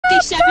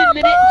57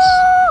 minutes.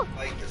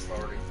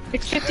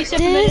 It's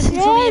 57 minutes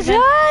until the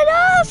event.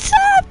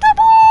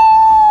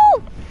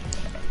 Unacceptable!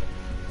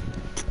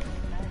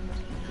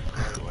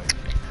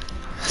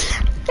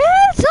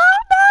 It's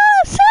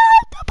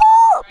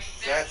unacceptable!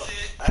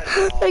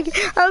 Okay,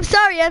 I'm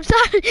sorry.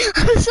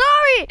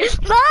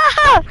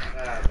 Ah!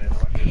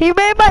 He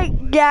made my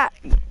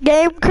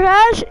game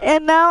crash,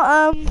 and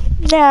now,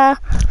 yeah.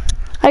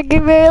 I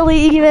can barely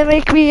even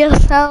make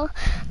videos now.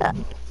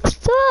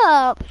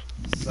 Stop!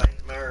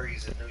 St.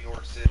 Mary's in New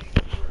York City.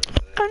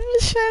 I'm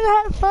just trying to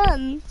have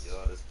fun.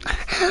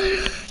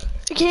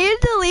 Can you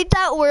delete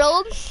that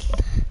world?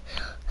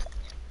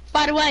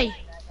 By the way,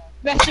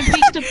 rest in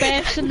peace to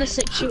Beth and the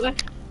 6-shooter.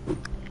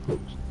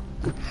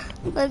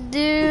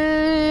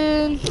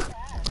 Dude.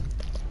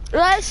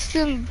 Rest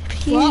in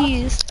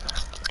peace.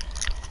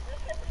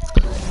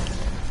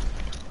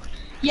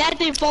 Yeah,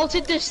 they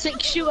vaulted the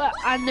 6-shooter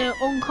and the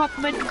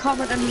uncommon,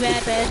 common and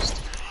rare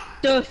burst.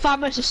 The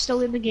farmers are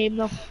still in the game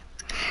though.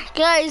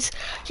 Guys,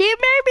 he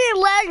made me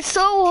lag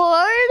so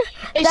hard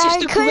It's that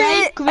just I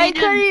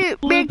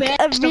couldn't make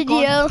a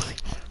video.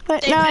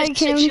 But now I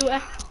can.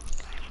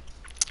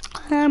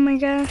 Oh my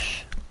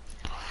gosh.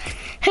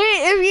 Hey,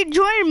 if you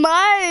join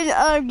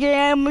my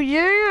game,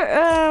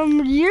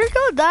 you're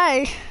gonna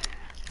die.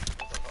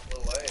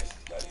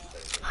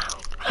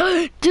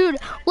 Dude,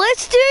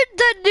 let's do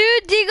the new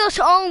Deagles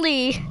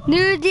only.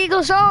 New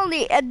Deagles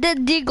only, and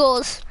then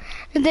Deagles.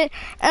 And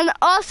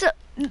also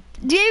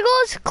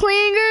Deagles,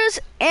 Clingers,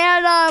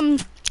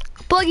 and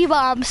Boogie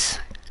Bombs.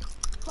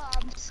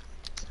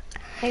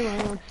 Hey,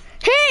 Ryan.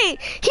 Hey,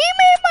 he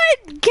made my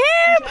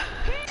game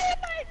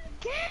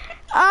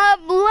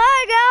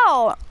lag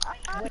out.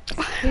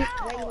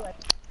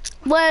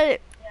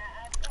 What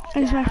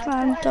is my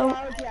phone? Don't.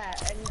 I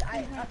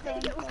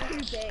think it was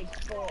too big,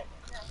 but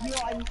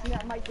I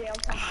might be able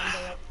to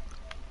handle it.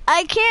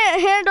 I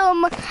can't handle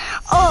my.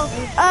 Oh,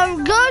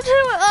 go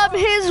to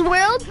his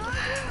world,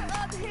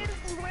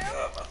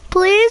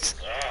 please.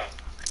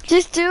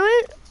 Just do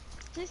it.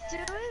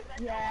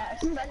 Yeah, I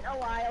spent a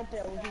while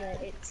building it.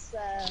 It's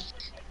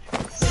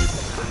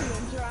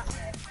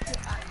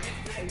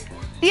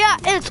Yeah,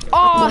 it's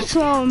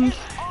awesome.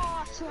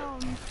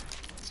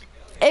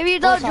 If you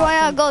don't join,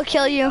 I'll go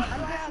kill you.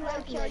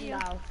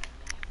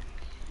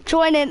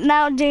 Join it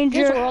now,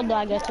 Danger. Which world do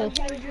I go to?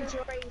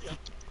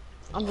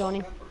 I'm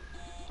joining.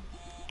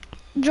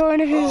 Join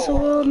his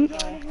world.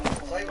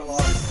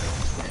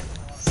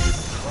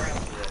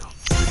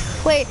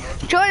 Wait,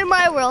 join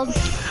my world.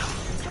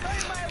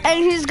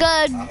 And he's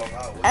gonna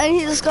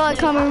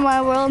come in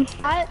my world.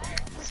 I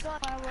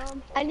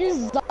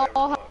just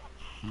saw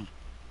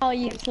how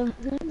you.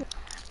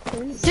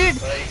 Dude,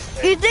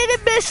 you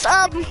didn't miss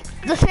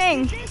the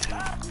thing. This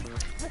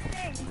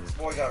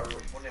boy got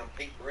one of them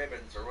pink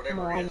ribbons or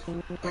whatever it is.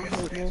 I guess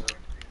it's cancer.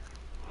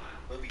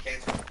 Movie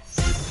cancer.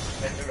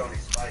 That dude on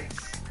his face.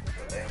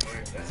 Damn,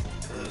 that's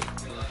good.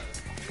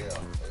 Yeah,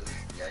 that's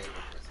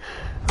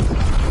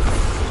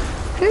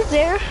Who's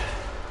there?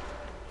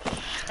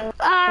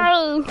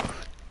 Oh,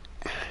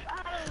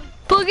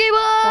 Boogie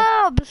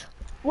Bobs!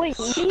 Wait,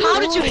 How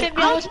did you hit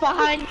me? I was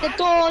behind the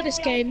door. This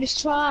game is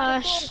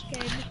trash.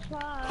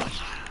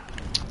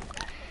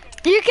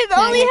 You can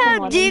only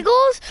have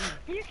Deagles.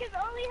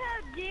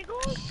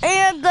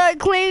 And the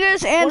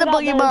Clingers and the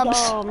Boogie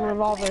Bombs.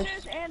 Revolvers.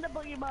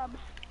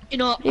 You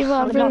know,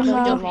 Revolvers, no.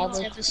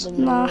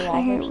 No,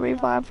 I hate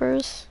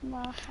revolvers.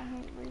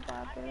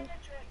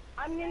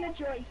 I'm gonna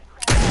join.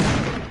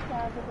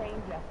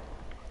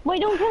 Wait,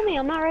 don't kill me.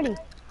 I'm not ready.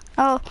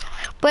 Oh,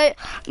 but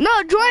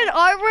no, join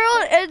our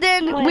world and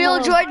then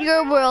we'll join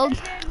your world.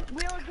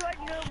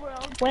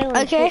 Waylon,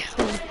 Okay?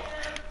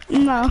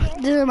 No,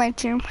 this is my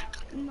team.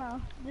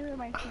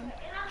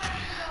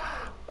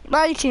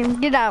 My team,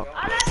 get out.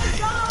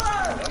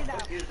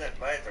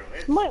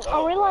 Wait,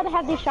 are we allowed to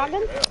have these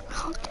shotguns?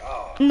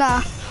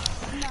 Nah.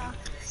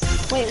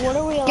 Wait, what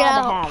are we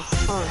allowed to have?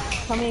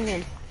 Tell me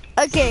again.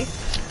 Okay.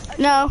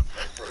 No.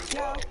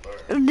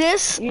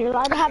 This. You're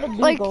allowed to have a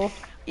deagle.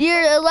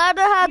 You're allowed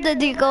to have the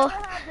deagle,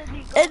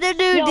 and the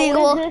new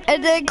deagle,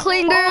 and then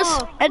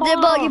Clingers, and then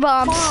Buggy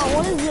Bombs.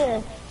 What is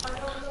this?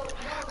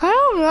 I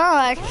don't know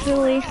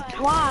actually.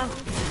 Why?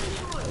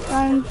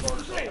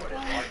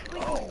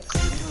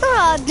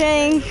 Oh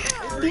dang.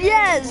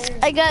 Yes,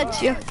 I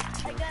got you.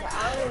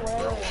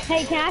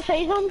 Hey, can I show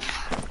you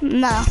something?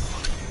 No.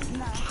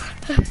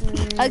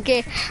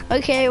 Okay,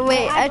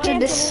 wait, after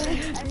this.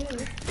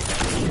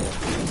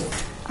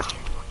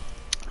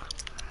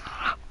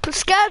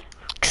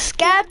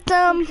 Scat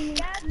them.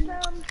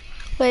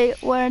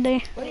 Wait, where are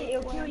they?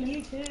 It'll kill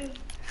you too.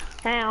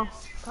 How?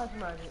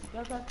 Customize it. Go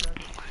customize it.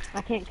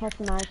 I can't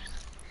customize.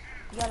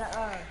 You gotta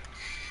on.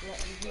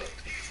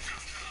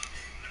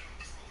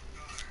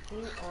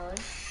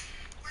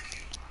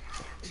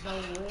 Go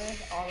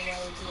with all the way to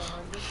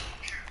 100.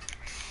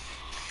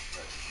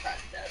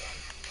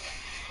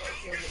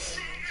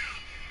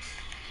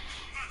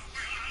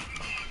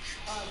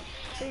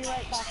 Be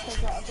right back.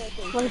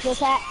 What is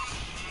this at?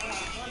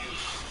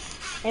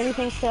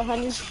 Everything's still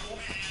 100.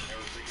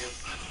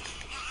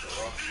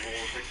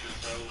 6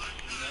 years old.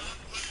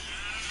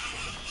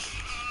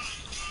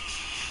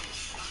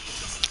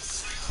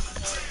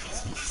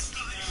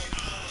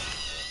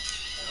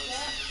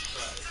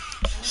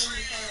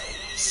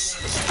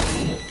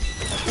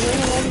 You want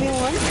to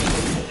 1v1?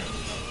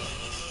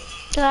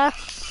 Yeah.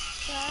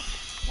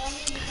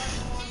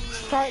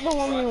 Start the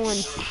 1v1.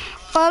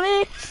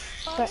 Mommy?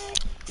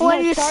 When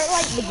No, you start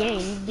like the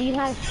game. Do you know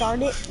how to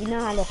start it? You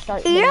know how to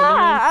start the Yeah, game?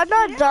 I'm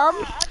not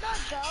dumb.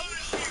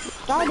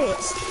 Start it.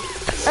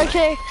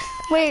 Okay,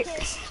 wait.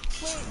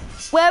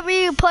 Wherever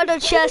you put a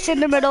chest in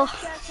the middle.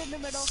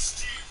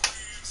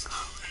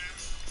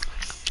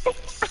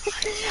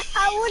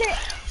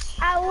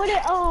 I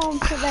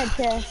wouldn't put that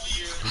chest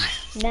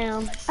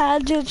down.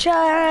 Add the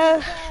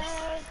chest.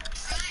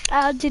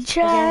 Add the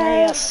Okay,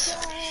 hurry up.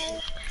 chest.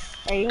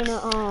 Are you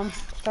gonna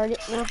start it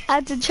now?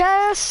 Add the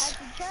chest.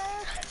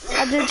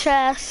 Add the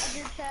chest.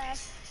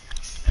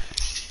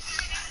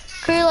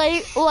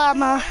 Create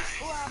llama.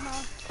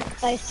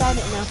 I start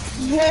it now.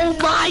 Oh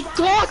my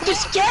god,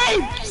 this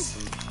game!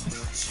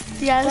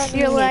 Yes, Start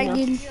you're the game now.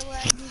 lagging.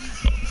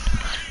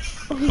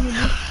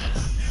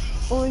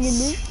 Oh my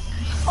goodness.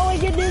 Oh my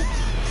goodness.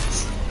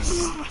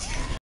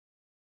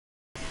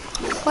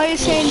 Why are you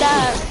saying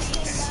that?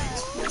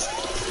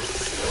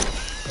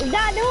 It's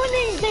not doing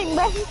anything,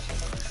 bro.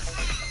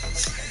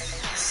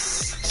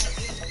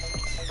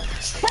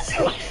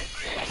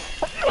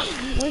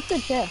 Where's the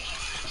chest?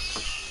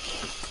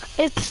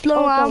 It's the Oh,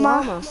 it's a llama.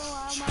 llama.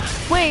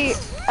 Wait,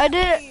 I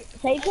did.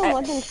 Save some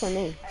weapons for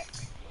me.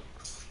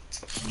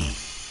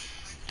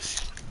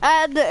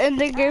 Add the end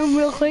the game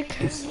real quick.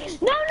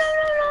 No.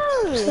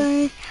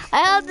 Sorry. I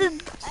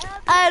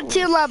had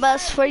 2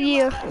 llamas for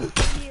you.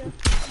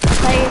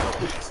 Hey,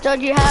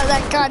 don't you have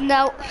that gun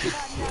now?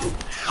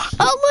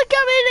 Oh look,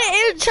 I'm in the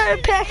air trying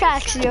to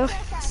pickaxe you.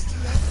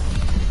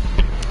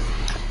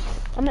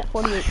 I'm at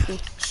 40 HP.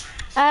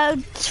 I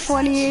have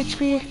 20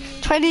 HP.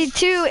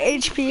 22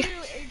 HP.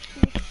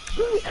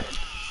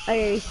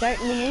 Okay, you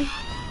starting the game?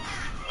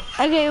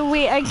 Okay,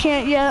 wait, I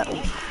can't yet.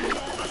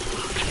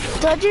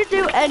 Don't you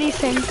do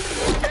anything.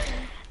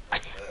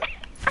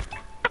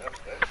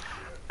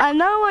 I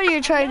know what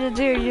you're trying to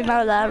do, you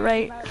know that,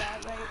 right?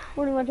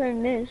 What am I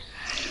trying to do?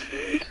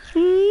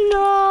 No!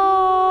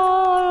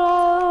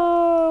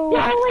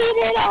 Delete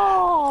it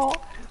all!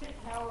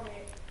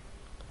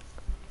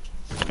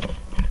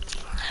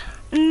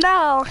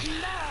 No!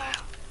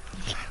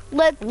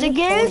 Let the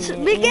games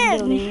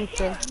begin!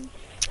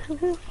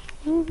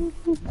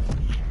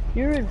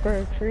 You're in for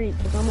a treat,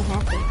 because I'm a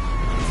hacker.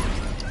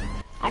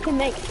 I can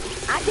make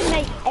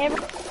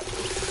every...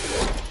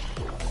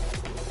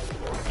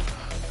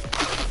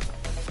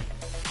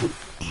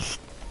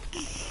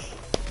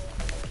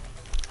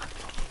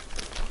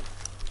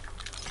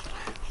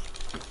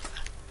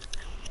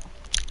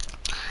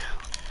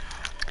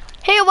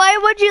 Hey, why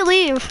would you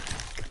leave?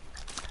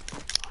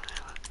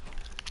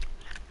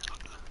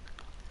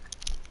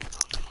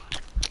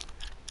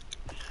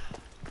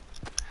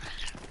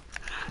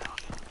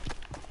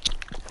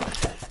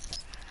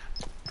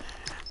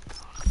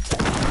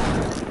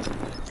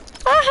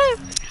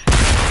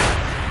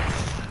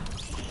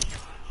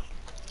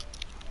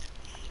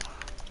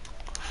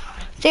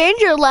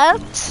 Danger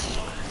left.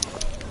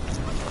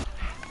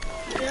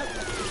 Yep.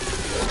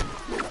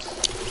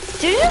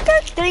 Did you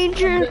catch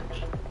Danger?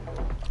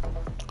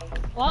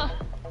 What?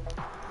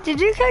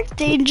 Did you catch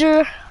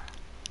Danger?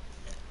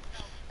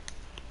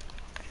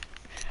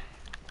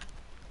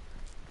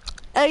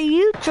 Are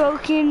you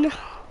joking?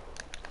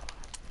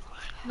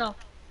 No.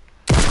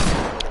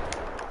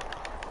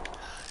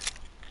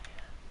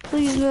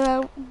 Please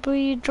no, are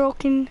you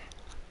joking?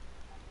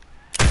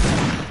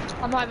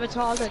 Am I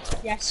retarded?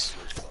 Yes.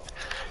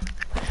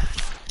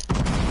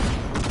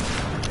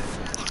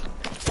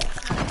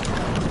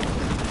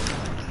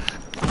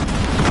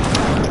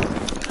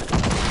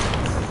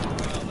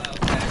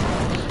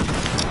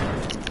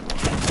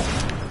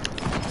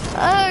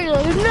 Oh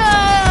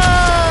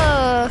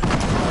no!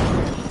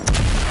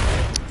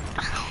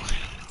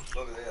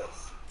 Look at this.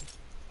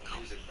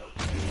 Music note.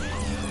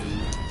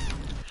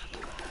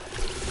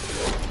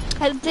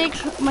 I think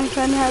my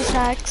friend has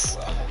hacks.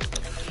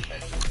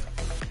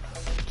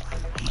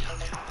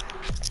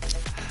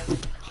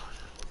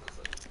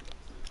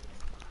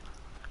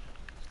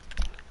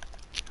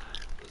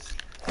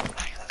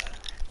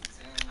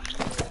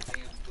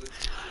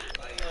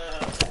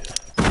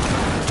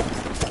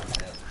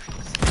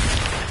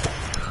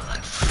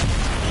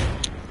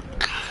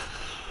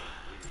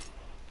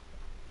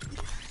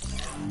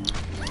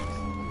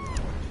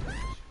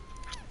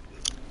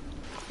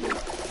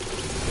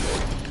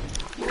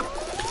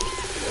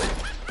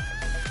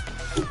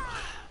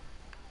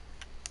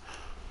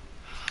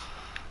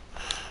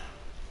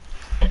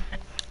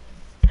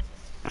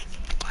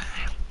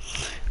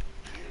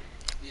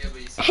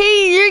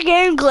 Hey, your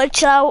game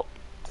glitched out.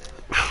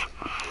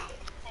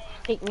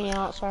 Kick me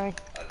out, sorry.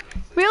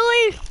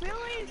 Really? Yeah,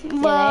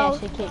 Wow.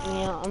 they actually kicked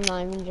me out. I'm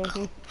not even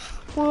joking.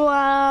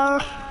 Wow.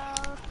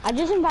 I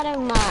just invited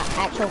my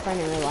actual friend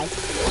in real life.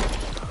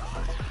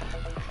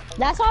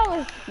 That's all I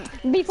was,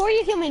 before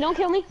you kill me, don't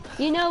kill me.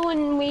 You know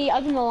when we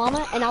opened the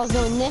llama and I was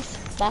doing this?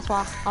 That's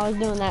why I was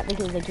doing that,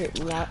 because they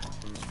kicked me out.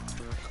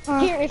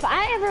 Here, if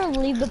I ever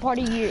leave the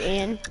party you're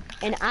in,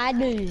 and I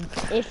do,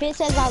 if it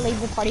says I leave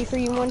the party for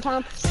you one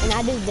time, and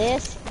I do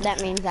this,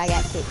 that means I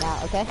got kicked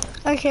out, okay?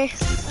 Okay.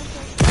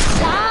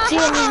 Stop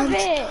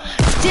it!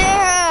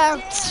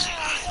 Damn!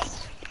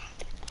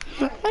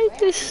 I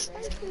just...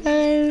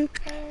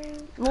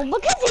 Well,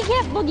 because he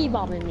kept boogie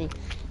bombing me.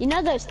 You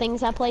know those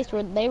things I placed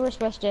where they were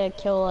supposed to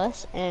kill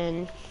us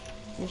and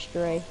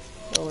destroy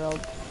the world?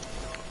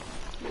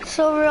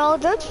 So we're all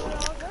good?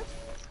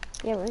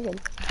 Yeah, we're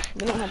good.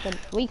 We don't have to,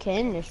 we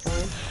can destroy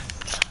them.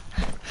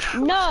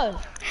 No!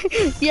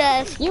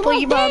 Yes, You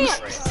boogie must bombs.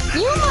 dance!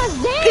 You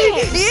must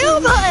dance! You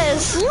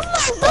must! You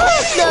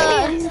must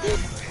dance!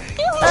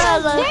 You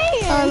must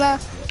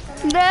dance!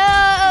 No, I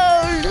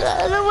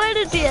don't want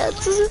to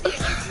dance. I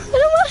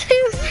don't want to.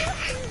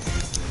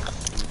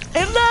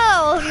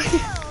 No.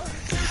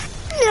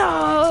 No.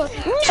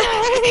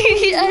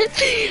 Yes.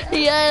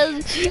 Yes.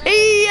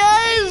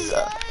 Yes.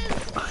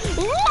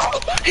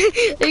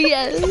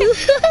 Yes.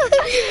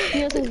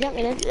 You also got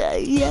me there.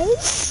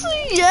 Yes.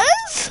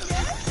 Yes.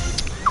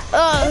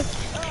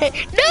 Okay.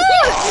 No.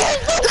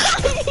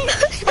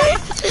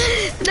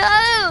 No.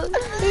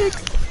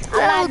 I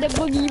like the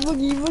boogie,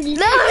 boogie, boogie.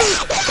 No.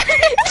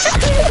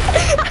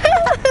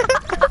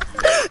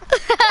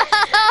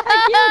 I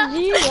killed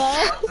you,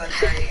 though.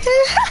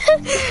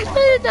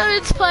 No,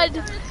 it's fun.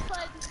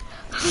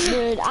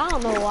 Dude, I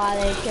don't know why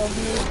they killed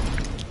me.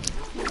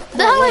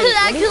 That was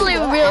actually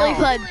really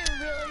fun.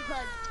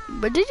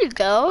 Where did you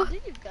go?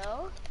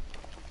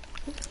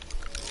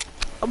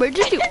 Where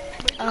did you?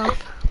 Oh.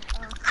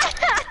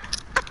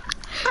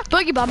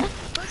 Boogie bomb.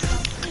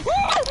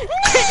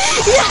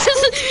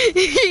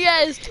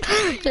 Yes.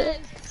 Yes.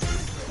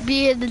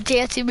 Be in the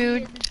dancing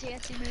mood.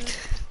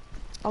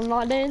 I'm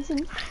not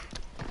dancing.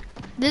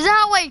 This is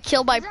how I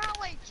kill my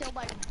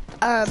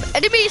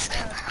enemies.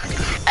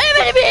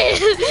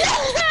 Enemies.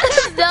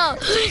 No.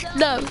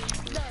 No.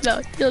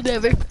 No. You'll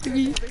never.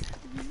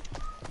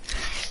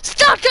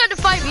 Stop trying to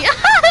fight me.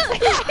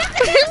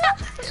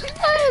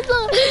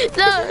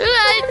 No.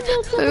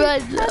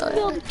 Run. No.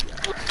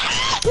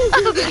 No!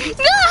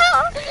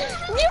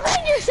 You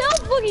made yourself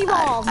boogie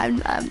bomb.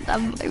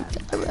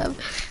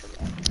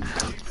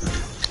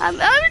 I'm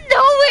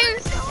nowhere.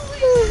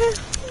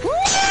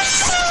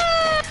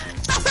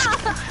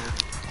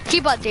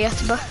 Keep on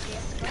dancing, bro.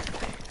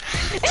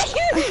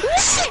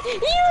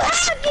 You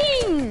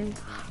hacking!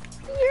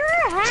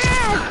 You're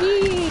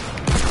hacking!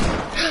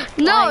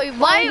 No,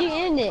 why would you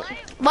end it?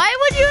 Why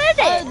would you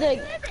end it?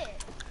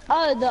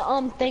 The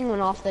thing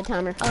went off the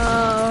timer.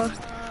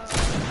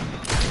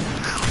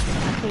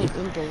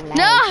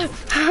 No!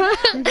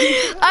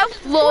 I'm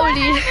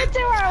floating. What happened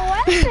to our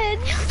weapon?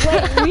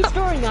 Wait,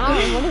 restoring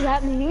island, what does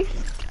that mean?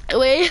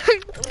 Wait,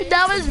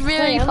 that was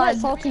really I'm fun. at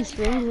salty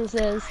strings, it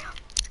says.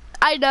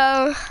 I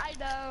know.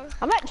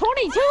 I'm at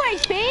 22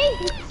 HP!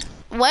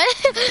 What?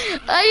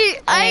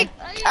 I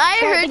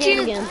heard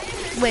you. Again.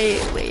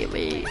 Wait.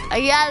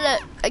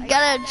 I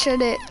gotta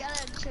turn it.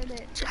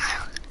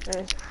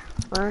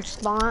 We're gonna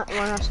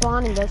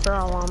spawn and go for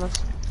our llamas.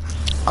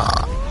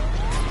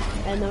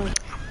 And then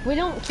we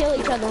don't kill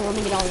each other when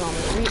we get our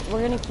llamas.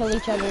 We're gonna kill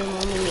each other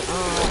when we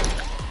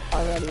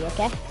are ready,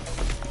 okay?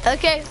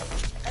 Okay.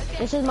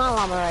 This is my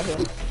llama right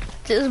here.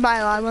 This is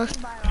my llama.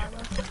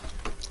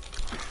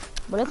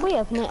 What if we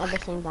open it at the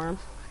same time?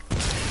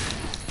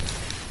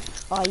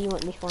 Oh, you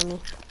went before me.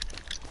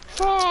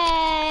 Hey, I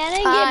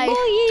didn't get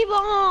boogie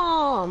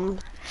bomb.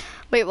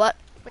 Wait, what?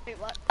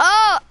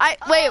 Oh,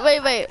 wait.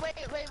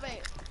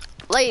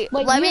 Wait,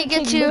 let me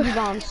get you.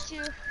 Bombs.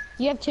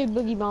 You have 2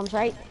 boogie bombs,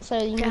 right? So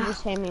you can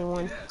just hand me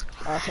one.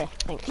 Okay,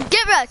 thanks.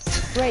 Get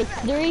wrecked. Right,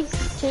 3,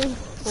 2, 1.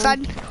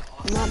 Son.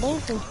 I'm not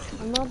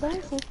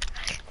dancing.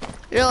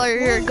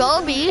 You're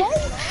gonna be.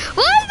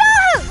 Why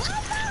not?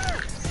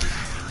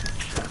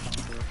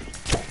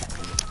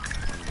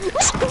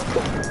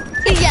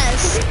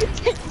 Yes.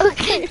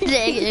 Okay,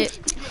 dang it.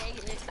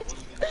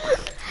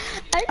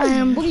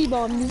 Boogie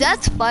bomb.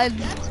 That's fun.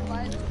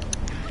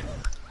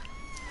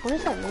 What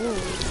does that mean?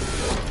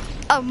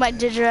 Oh, my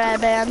digital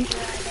band.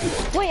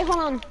 Wait, hold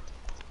on.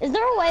 Is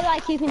there a way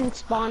like you can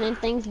spawn in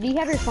things? Do you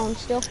have your phone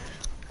still?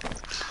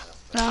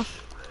 No.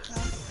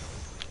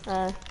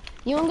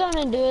 You know what I'm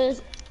gonna do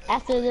is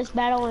after this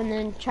battle and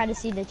then try to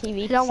see the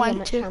TV. I don't see how want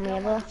much to. time we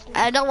have left.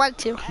 I don't want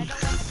to.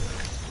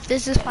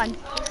 This is fun.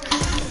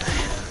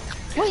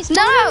 Wait, spawn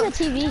No! in the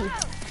TV.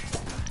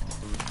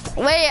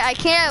 Wait, I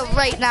can't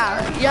right now.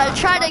 You're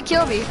trying to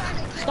kill me.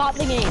 Stop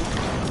the game.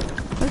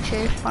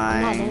 Okay,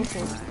 I'm not fine.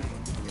 dancing.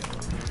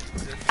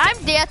 I'm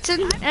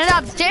dancing, and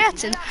I'm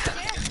dancing.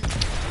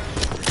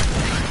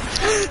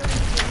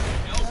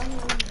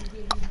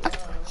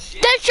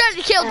 They're trying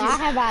to kill I you.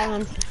 have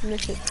island.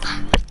 Miss it.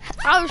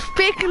 I was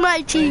picking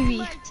my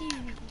TV.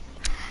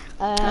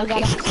 I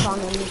gotta spawn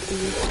in the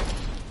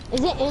TV.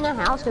 Is it in a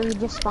house or we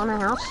just spawn a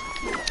house?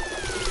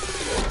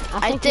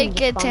 I think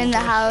it's in the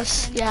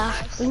house. Yeah.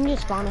 We can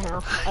just spawn a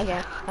house.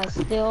 Okay.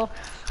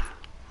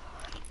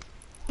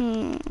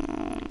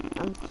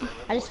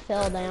 I just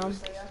fell down.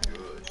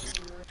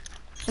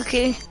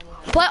 Okay.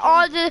 Put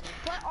all the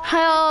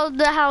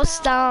house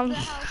down.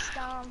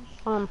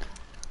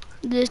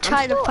 Just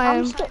try to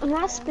find.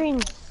 My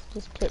screen's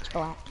just pitch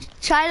black.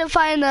 Try to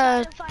find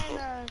the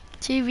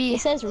TV.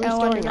 It says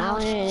restoring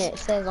island and it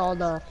says all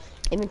the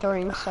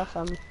inventory and stuff.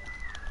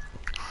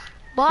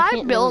 Well,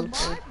 I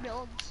built.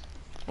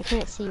 I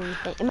can't see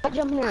anything. Am I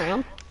jumping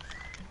around?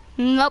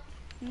 Nope.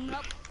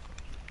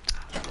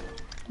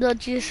 No,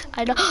 jeez,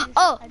 I know.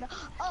 Oh,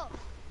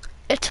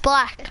 it's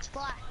black.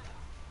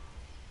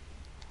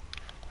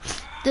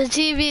 The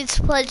TV is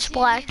pitch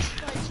black.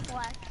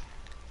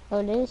 Oh,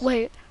 it is?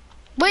 Wait.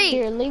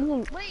 Here, leave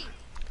them.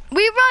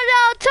 We run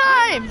out of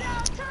time.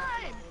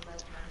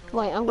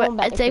 Wait, I'm going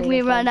back. I think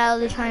we run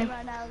out of time.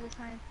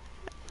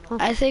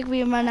 I think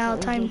we run out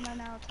of time.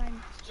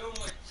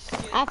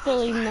 I have to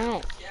leave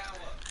Matt.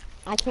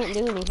 I can't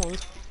do anything.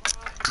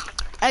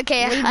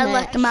 Okay, I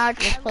left them out.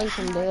 Let's play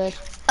some good.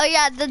 Oh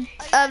yeah, the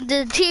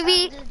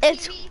TV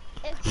is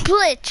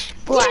pitch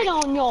black. Get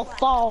on your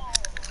fall.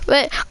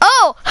 Wait.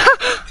 Oh, I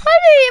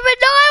didn't even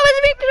know I was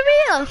making a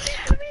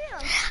video.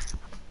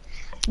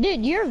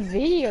 Dude, your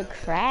video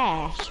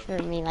crashed for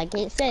me. Like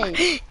it says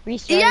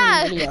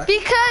restarting video. Yeah,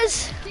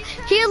 because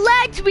he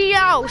lagged me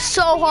out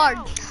so hard.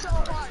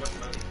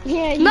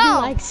 Yeah, you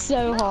like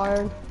so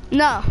hard.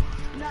 No.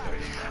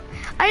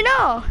 I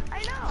know.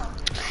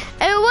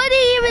 And what did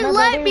he even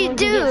let me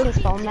do? When he gets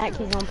his phone back,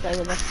 he's gonna play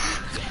with us.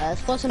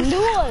 Let's play some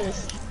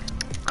duels.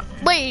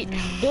 Wait.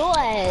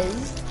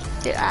 Duels.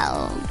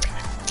 Wow.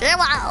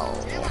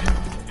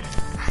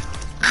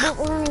 But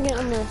we're gonna get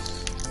on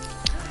this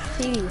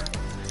TV.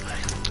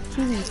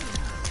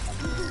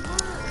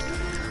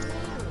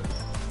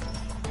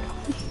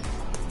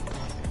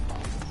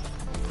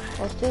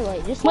 Oh, it's too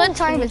late. Just what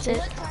time is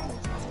it?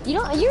 You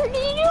don't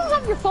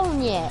have your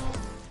phone yet.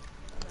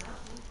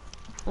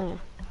 Okay.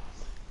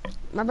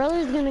 My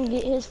brother's gonna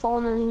get his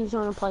phone and he's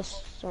gonna play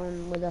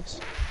some with us.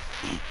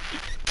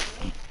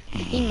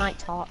 He might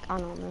talk, I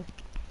don't know.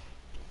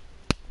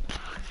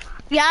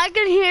 Yeah, I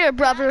can hear it,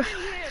 brother.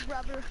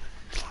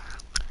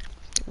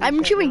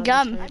 I'm chewing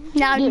gum.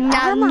 Now, Dude, I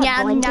have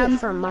my blanket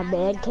from my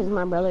bed because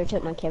my brother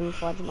took my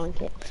camouflage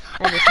blanket.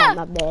 I just had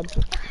my bed.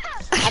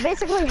 I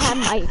basically have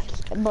my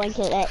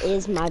blanket that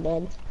is my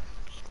bed.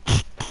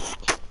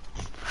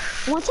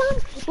 One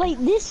time, like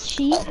this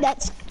sheet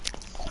that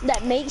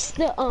makes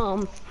the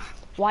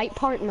white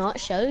part not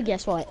show.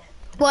 Guess what?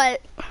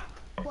 What?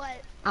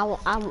 I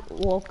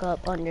woke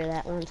up under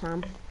that one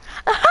time.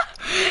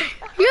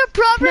 Your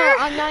brother? No,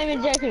 I'm not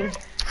even joking.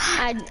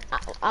 I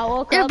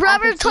woke up. Your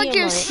brother took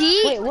your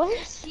sheet? Wait, what?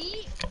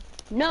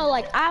 No,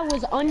 like I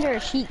was under a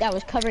sheet that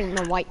was covering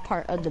the white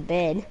part of the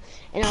bed,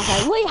 and I was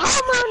like, "Wait, how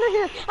am I under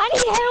here? I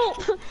need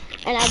help!"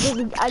 And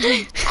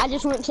I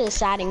just went to the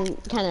side and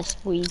kind of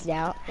squeezed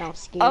out. And I was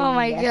scared. Oh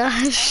my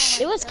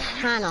gosh! It was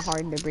kind of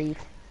hard to breathe.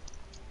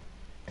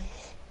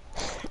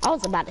 I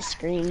was about to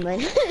scream, but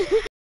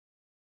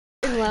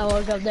when I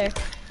woke up there,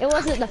 it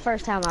wasn't the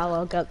first time I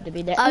woke up to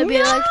be there. I'd be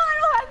like, I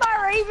don't have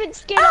my raven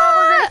skin on.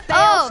 We're gonna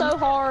fail so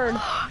hard.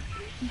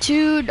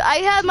 Dude, I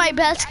have my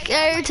best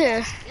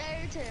character.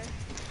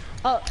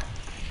 Oh,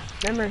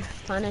 remember,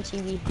 find a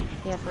TV.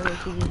 Yeah, find a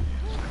TV.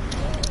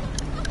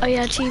 Oh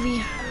yeah,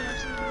 TV.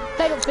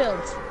 Fatal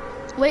Fields.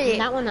 Wait.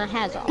 And that one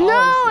has all.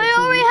 No, it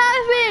already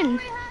happened.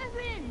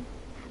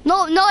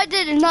 No, I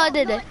didn't.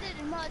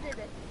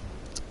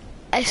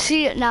 I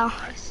see it now.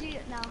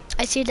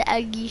 I see the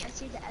Aggie.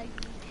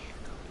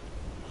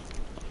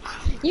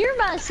 You're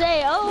about to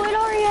say, oh, it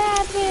already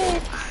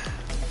happened.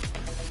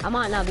 I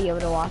might not be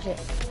able to watch it.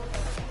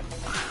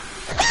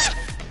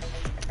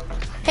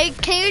 Hey,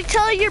 can you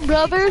tell your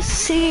brother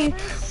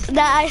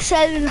that I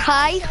said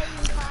hi?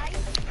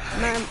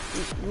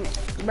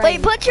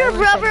 Wait, put your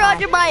brother on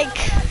your mic.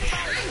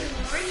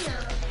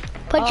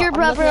 Put your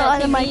brother on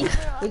the mic.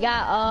 We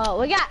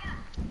got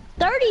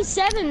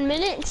 37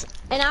 minutes,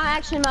 and I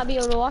actually might be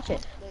able to watch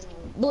it.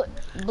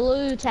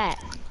 Blue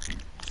tack.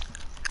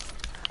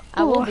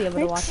 I will be able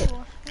to watch it.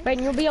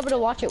 Brayden, you'll be able to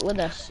watch it with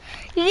us.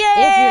 Yay!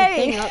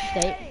 If your thing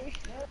update.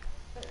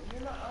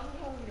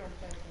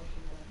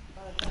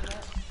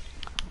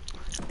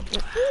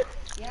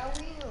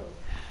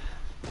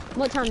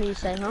 What time do you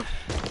say, huh?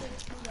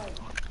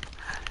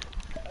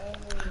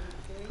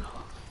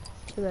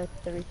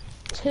 2:03.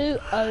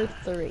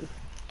 2:03.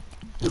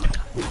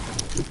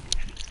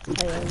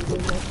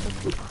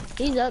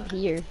 He's up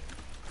here.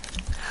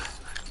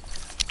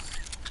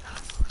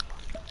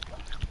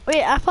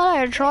 Wait, I thought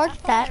I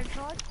charged that.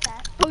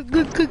 Oh,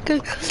 good.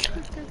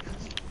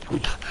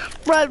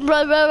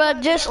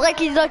 Run, just like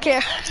he's up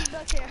here.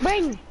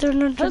 Brayden,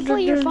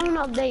 hopefully your phone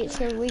updates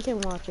so we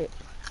can watch it.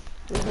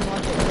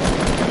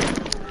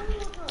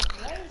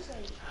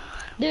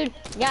 Dude,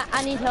 yeah,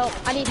 I need help.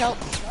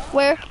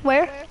 Where?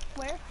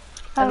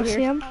 I don't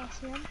see him.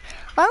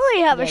 I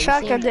only have a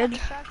shotgun, dude.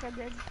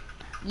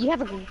 You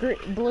have a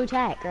blue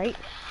tack, right?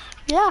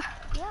 Yeah.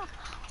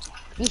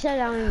 You said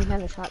I don't even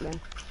have a shotgun.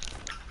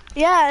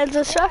 Yeah, it's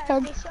a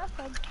shotgun.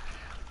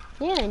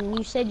 Yeah, and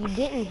you said you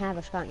didn't have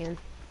a shotgun.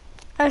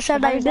 I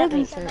said I That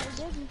make didn't.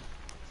 sense?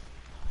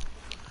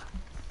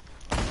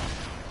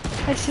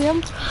 I see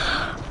him.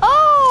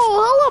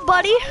 Oh, hello,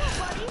 buddy.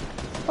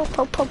 Pop,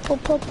 pop, pop,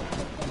 pop, pop.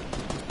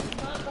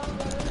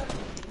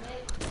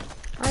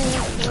 I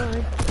am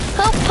sorry.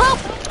 Help, help,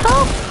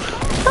 help,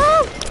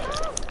 help.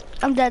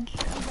 I'm dead.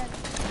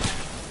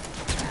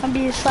 I'm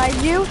beside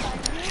you.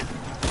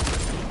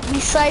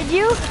 Beside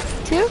you,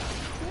 too.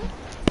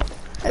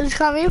 I was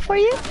coming for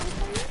you.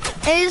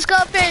 And he's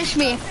gonna finish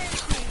me.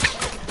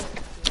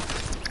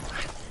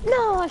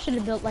 No, I should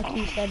have built like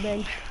you said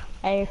then.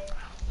 Hey.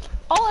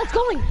 Oh, it's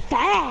going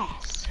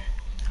fast.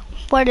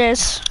 What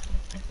is?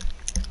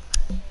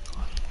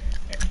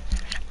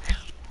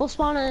 We'll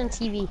spawn on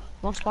TV.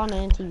 We'll spawn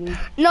on TV.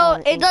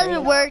 No, it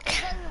doesn't work.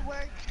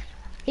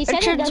 He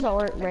said it doesn't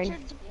work, Ray.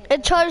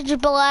 It turns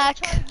black.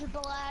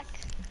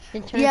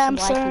 It turns Yeah, to I'm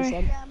black, sorry. he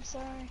said.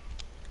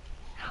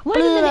 Wait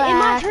a minute, it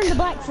might turn to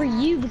black for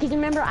you because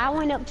remember I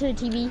went up to the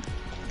TV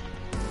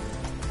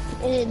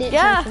and it didn't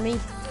Yeah. turn for me.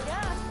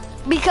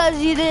 Because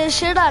you didn't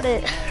shit on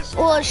it.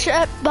 Or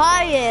shit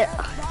by it.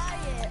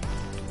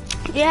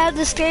 You had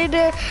to stay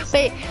there.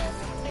 Wait.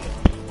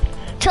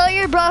 Tell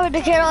your brother to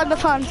get on the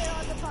phone.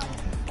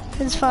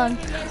 It's fun.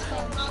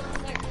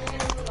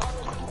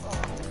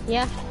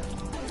 Yeah.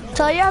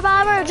 Tell your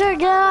brother to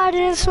get on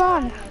his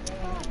phone.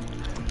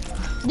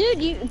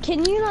 Dude,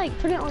 can you like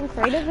put it on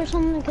creative or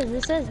something? Because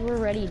it says we're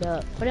ready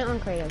to put it on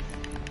creative.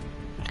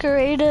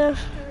 Creative.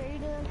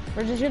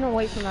 We're just gonna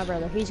wait for my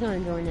brother. He's gonna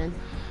join in.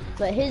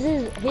 But his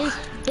is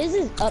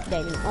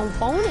updating. On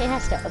phone it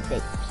has to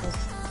update. So.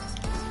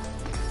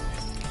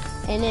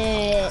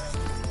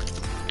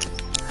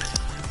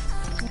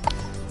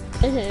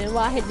 And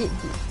why did you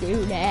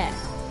do that?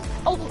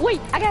 Oh wait,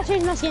 I gotta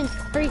change my skin.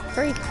 Hurry,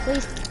 hurry,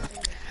 please.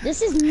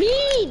 This is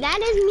me! That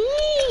is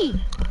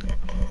me!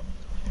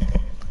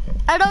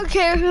 I don't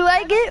care who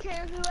I get,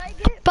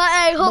 but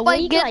I hope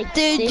I get like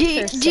the 6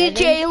 or 7,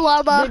 DJ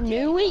Llama. The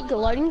new week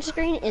loading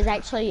screen is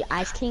actually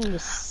Ice King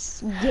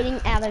just getting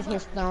out of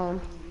his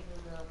throne.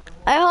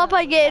 I hope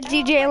I get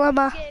DJ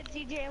Llama.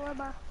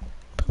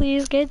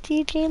 Please get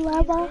DJ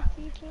Llama.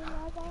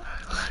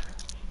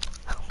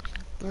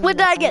 What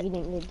did I get?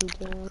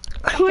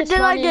 What did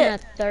I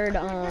get? A third,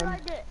 Did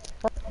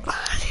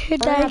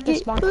I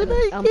get? What did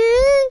I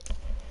get?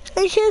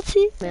 I can't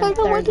see. I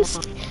don't want to see.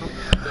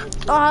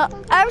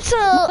 I'm so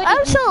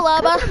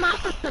Llama.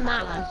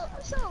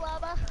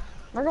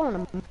 We're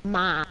going to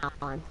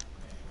mine.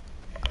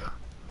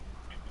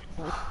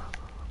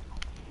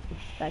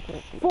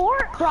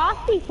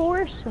 Frosty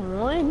Forest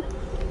 1?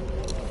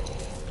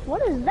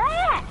 What is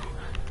that?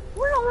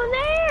 We're going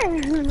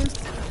there!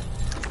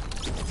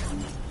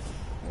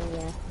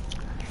 Yeah.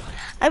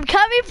 I'm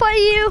coming for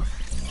you.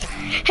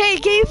 Hey,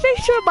 can you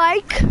fix your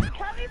mic?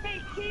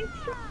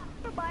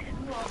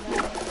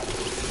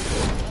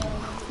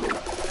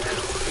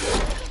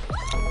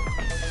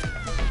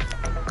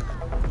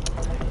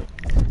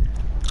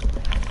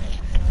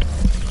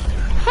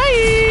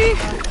 Hi.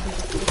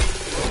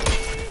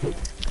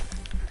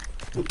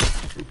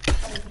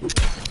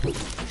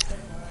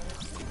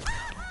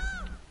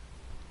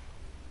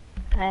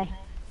 Hey,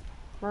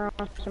 we're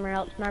on somewhere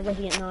else. My brother's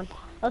getting on.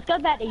 Let's go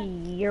back to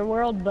your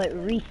world, but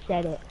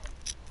reset it.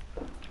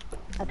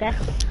 Okay?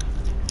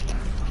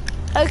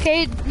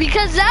 Okay,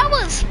 because that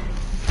was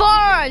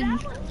fun.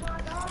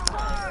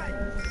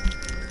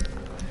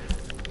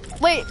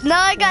 Wait,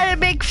 now I gotta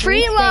make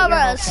free Reset your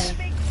llamas. whole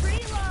thing.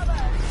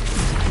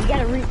 You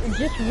gotta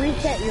just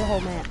reset your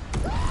whole map.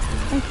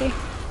 Okay.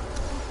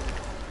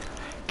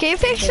 Can you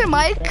fix your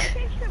mic?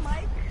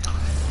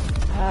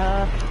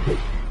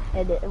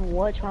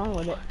 What's wrong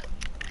with it?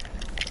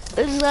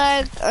 It's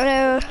like,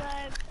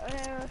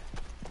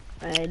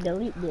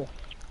 Delete this.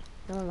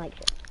 No one likes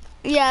it.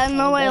 yeah,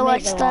 nobody Go make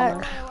likes the that.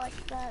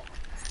 llama.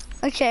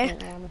 Okay,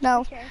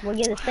 no. We'll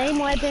get the same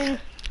weapons.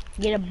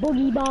 Get a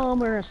boogie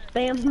bomb or a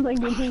spam.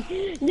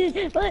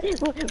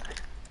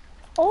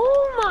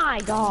 Oh my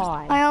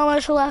god! I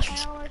almost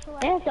left.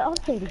 They have to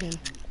update again.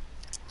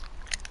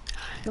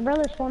 My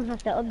brother's phone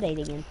has to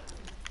update again.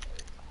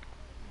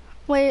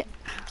 Wait.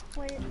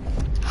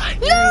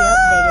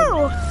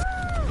 No!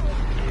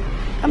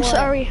 I'm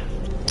sorry.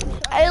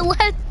 I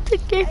left the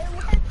game.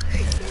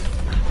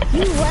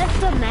 You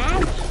left the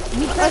match?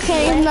 You pressed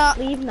Okay, left,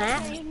 no. leave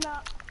match?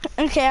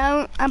 Okay,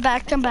 I'm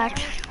back.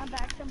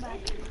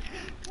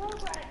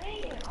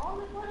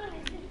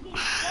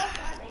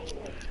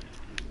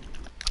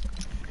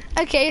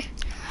 Okay.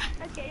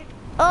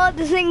 Oh,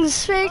 the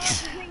thing's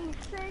fixed.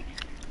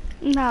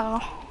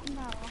 No.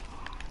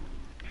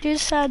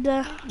 Just had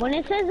to. When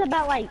it says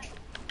about like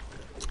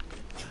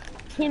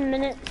 10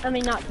 minutes, I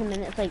mean not 10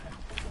 minutes, like.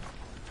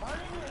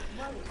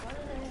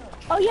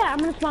 Oh yeah, I'm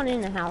gonna spawn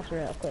in the house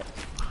real quick.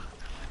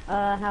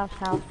 House.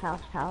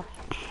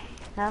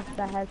 House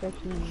that has a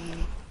key.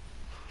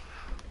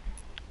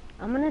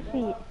 I'm gonna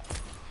see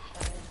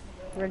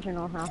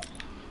original house.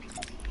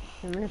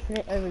 I'm gonna put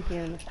it over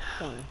here in the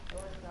corner.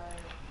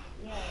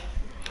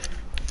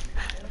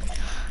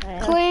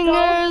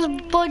 Clingers,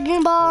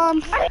 boogie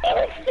bomb. Are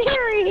you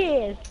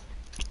serious?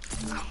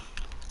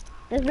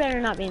 This better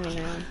not be in the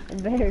ground.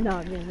 It better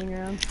not be in the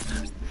ground.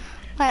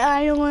 My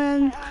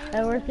island.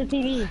 Oh, where's the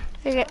TV?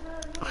 Okay.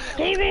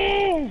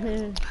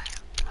 TV!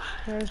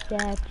 Where's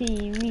that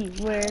TV?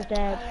 Where's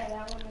that?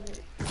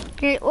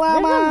 Great This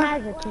one llama.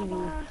 has a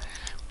TV.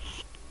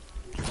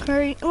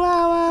 Great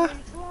llama.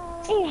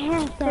 It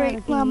has to have a Great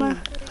TV.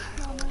 llama.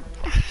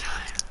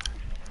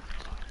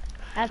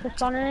 I have to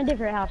spawn in a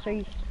different house. Are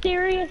you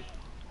serious?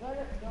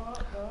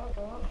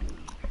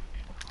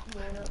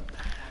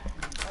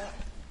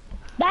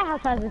 That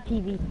house has a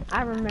TV.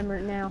 I remember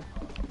it now.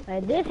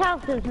 This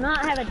house does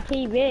not have a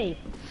TV.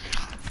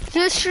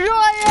 Destroy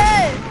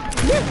it!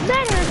 This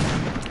better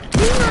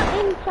be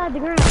not inside the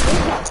ground.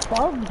 It's got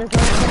bugs the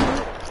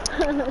ground.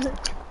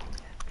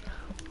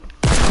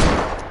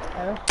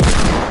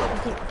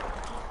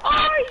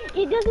 Oh,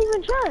 it doesn't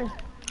even show.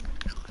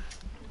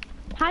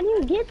 How do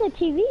you get the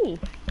TV?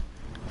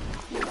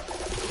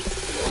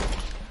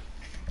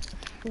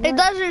 It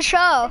doesn't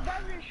show.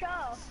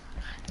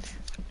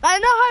 I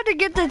know how to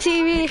get the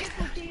TV.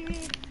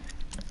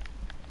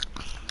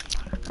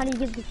 How do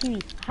you get the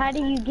TV? How do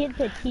you get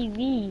the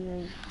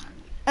TV?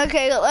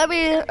 Okay, let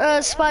me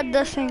spot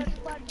this thing.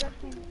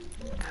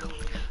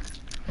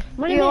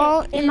 Wait a You minute,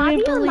 won't it might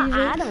even be on believe the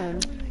it. add-on.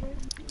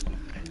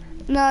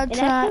 No, it's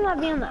It actually not.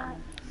 might be on the...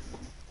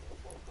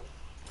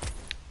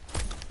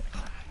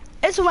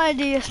 It's my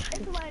idea.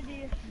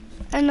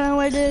 I know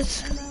it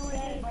is.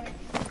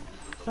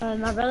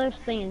 My brother's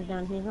thing is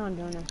done. He's not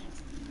doing it.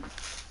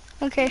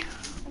 Okay.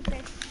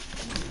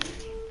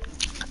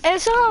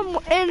 It's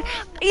and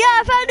yeah,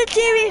 I found the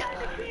TV.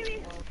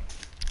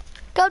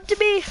 Come to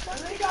me.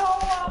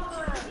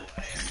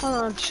 Hold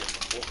on.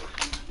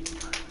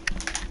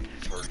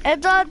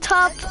 It's on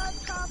top.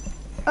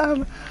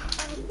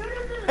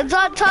 It's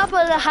on top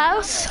of the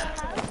house.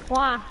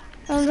 Why?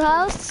 Of the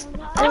house.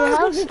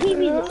 Oh, the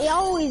TV's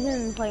always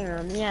in the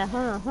playroom. Yeah,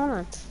 hold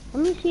on.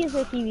 Let me see if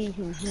the TV's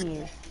in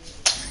here.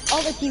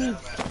 Oh, the TV.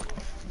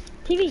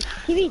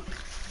 TV.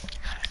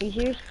 Are you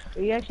serious?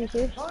 Are you actually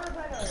serious?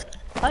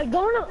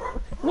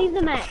 Leave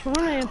the match. We're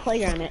going to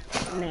playground it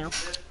now.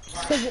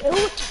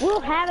 Because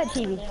we'll have a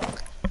TV.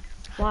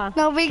 Why?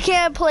 No, we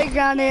can't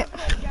playground it.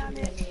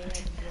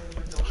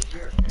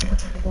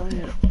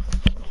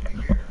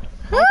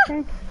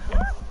 Huh?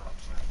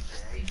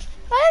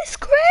 Ice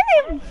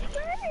cream!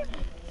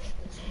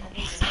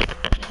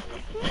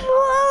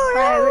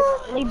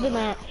 Alright, leave the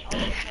match.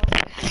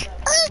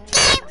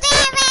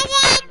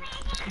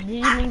 Did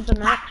you leave the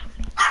match?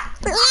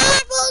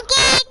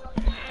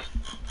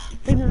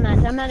 Leave the match.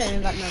 I'm not gonna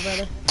invite my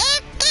brother.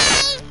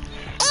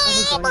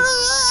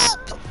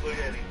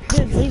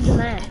 Dude, leave the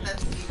match.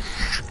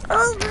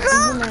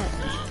 Leave the match.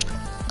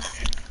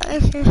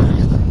 Okay.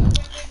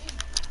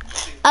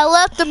 I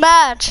left the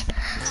match.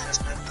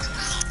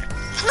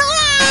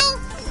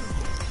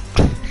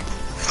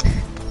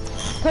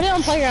 Put it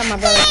on playground, my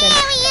brother said.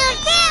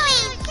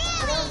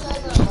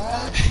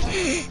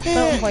 Put it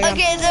on playground.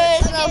 Okay, there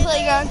is no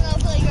playground.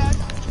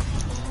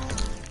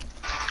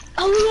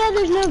 Oh yeah,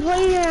 there's no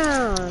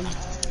playground.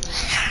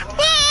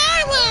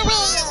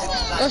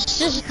 Let's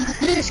just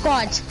do the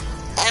squads.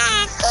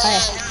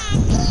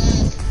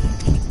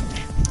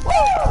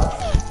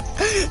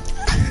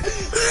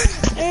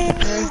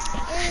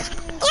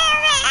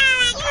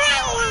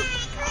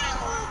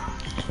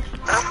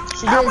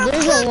 Dude,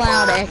 there's a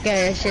loud echo.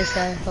 It's just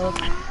a whole...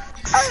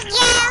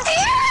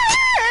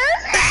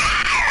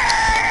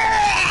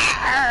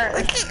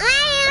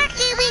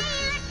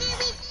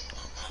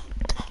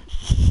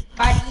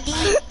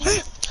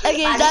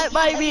 Okay, that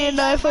might be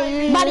enough for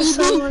you. Buddy,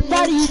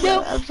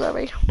 no. I'm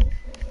sorry.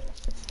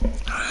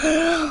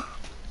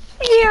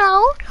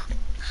 Meow.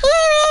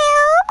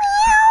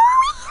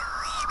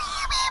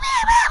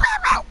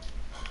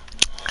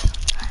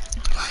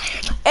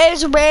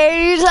 It's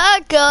ready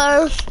to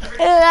go.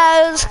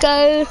 Let's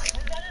go.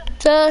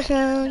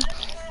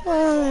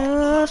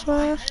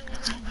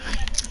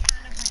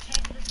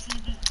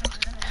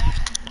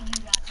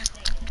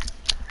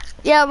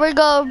 Yeah, we're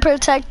gonna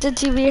protect the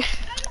TV.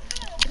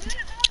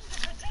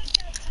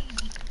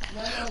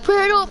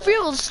 Parental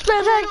fuels,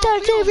 protect the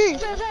TV.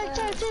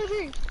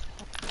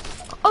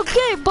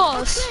 Okay,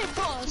 boss.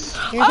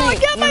 I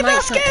got my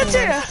best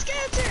cancer.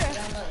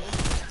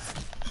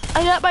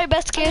 I got my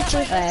best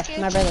cancer.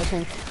 My brother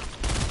can.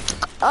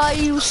 Oh,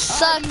 you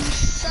suck.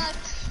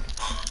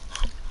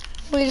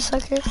 Wait a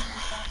second.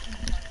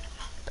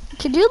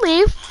 Can you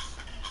leave?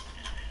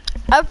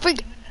 I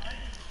forgot.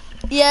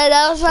 Yeah,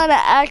 that was not an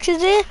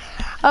accident.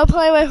 I'll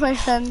play with my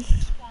son.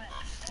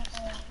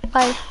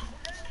 Bye.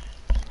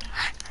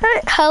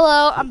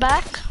 Hello, I'm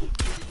back.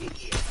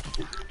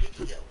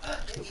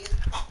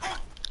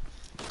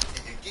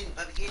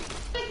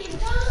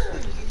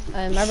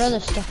 My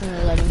brother's stuck in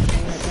the loading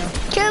screen right now.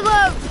 Kill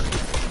him!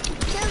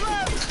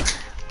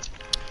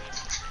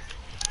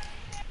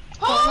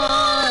 Come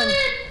on!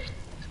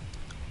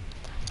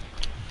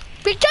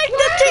 Protect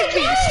the TV,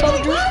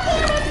 soldier!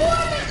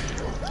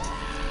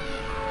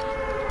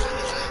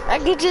 I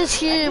could just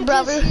hear your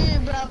brother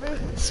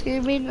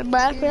screaming in the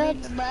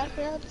background.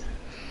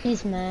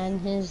 He's mad.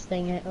 His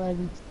thing it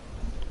would.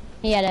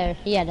 He had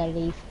to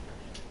leave.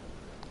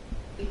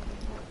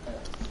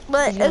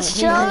 But it's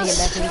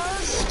just.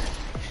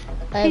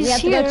 We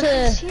have to go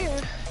to.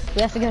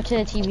 We have to go to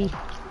the TV.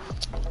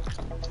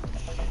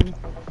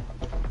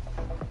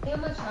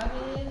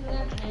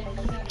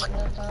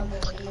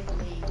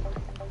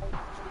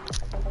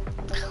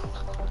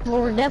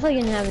 Well, we're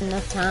definitely gonna have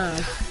enough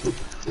time.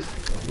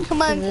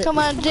 Come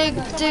on, dig.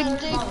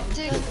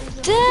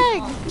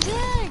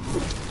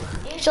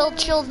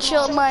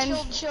 Chill, mine.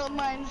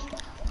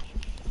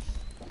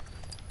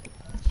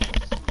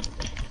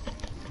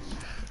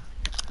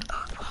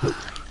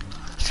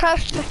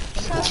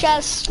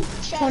 Chest.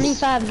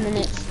 25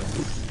 minutes.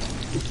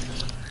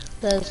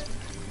 Says.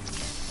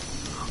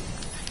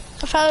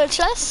 I found a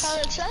chest.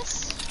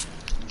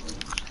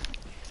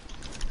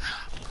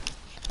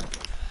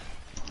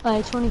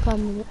 Alright, 25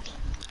 minutes.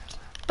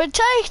 But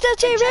take the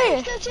TV.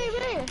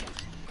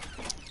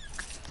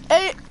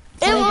 It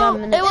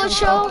will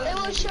show.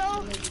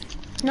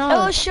 No. It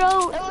will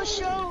show.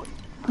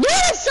 Dude,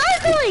 it's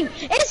circling!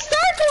 It's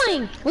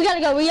circling! We gotta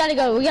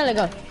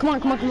go. Come on.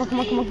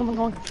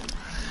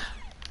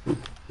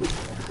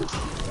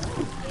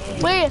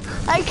 Wait,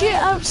 I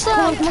can't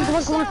outside.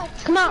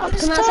 Come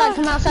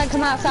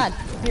outside.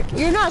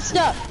 You're not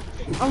stuck.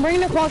 I'm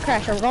bringing the quad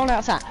crasher. We're going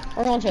outside.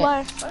 We're going to it.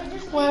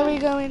 Where are we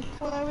going?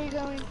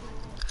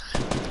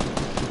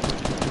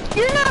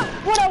 You're not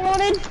what I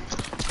wanted.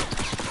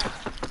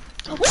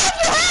 Why are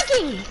you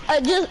hacking?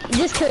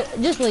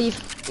 Just leave.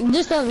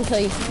 Just let him kill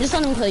you. No, just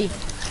let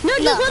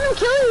him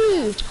kill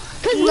you.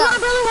 Cause my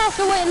brother has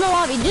to wait in the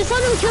lobby. Just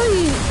let him kill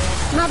you.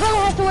 My brother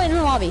has to wait in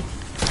the lobby.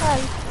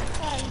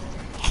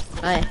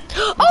 Alright.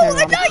 Oh,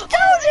 I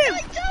told him.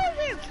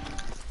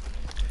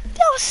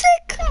 That was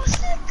sick.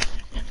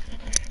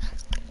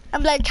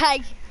 I'm like, hi.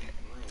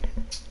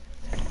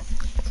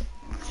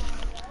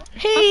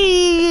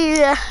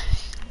 Hey.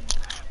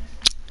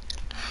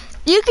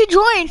 You can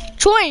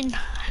join.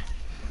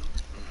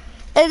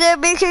 And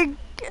then we can,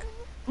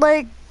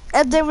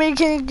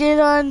 get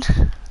on.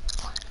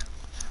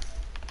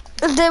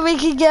 And then we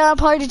can get on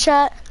party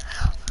chat.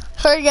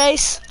 Sorry,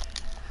 guys.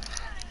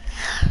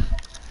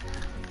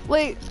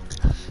 Wait.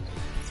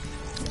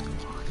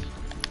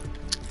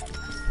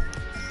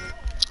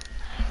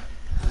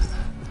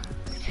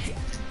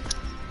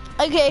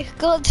 Okay,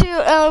 go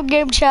to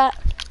game chat.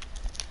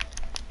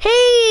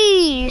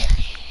 Hey,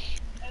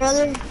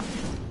 brother.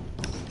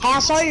 I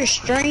saw your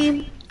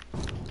stream.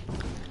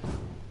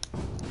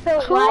 So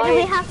why do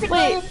we have to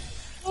wait,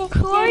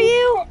 who are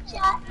you?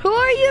 Who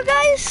are you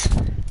guys?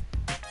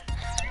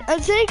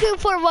 And thank you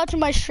for watching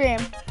my stream.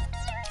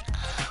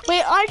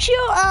 Wait, aren't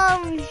you,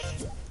 I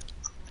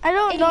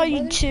don't know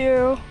you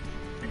two.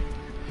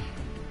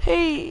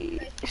 Hey.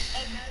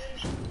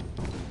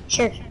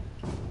 Sure.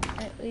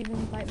 Leave and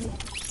invite me.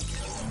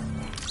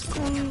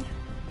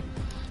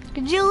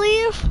 Could you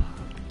leave?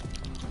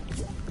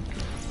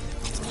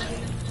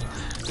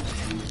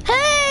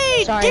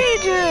 Hey, Sorry.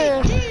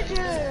 Deidre!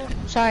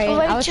 Sorry,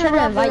 I was trying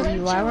to invite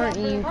you. Why weren't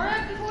you?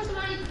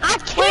 I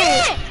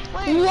can't!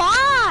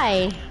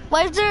 Why?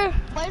 Why is there?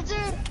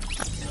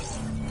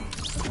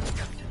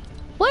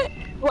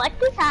 What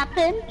just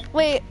happened?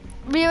 Wait,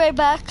 be right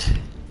back.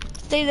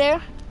 Stay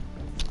there.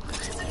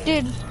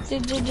 Dude.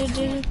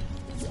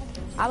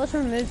 I was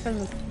removed from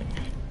the...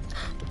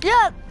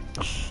 Yeah.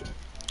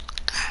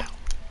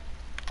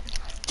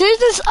 There's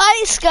this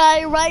ice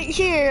guy right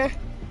here.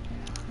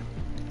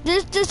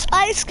 There's this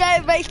ice guy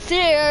right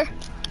there.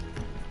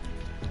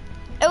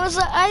 It was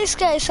an ice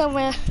guy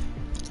somewhere.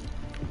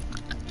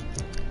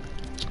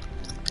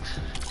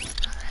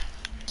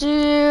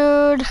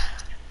 Dude.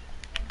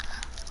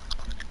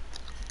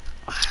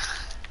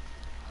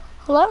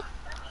 Hello?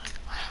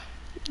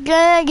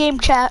 Get a game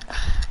chat.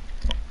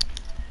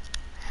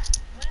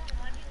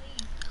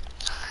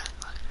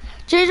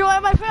 Did you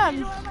join my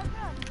friend?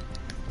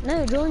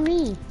 No, join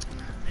me.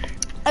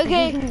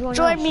 Okay, join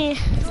join us. me.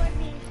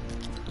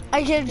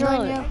 I can't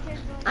join No. you.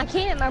 I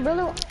can't, my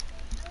brother.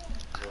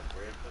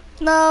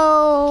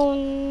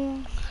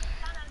 No.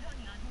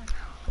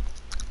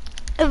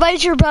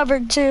 Invite your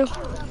brother too.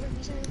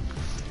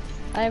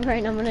 I'm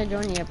gonna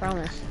join you, I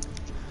promise.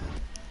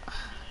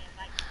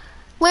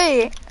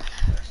 Wait.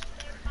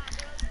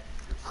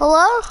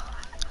 Hello?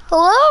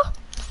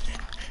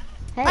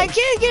 Hey. I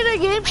can't get a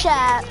game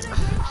chat.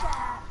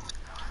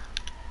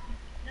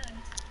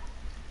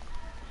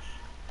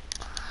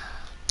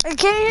 I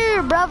can't hear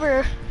your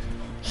brother.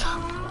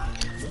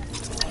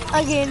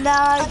 Okay,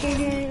 now I can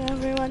hear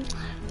everyone.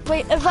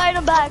 Wait, invite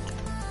him back.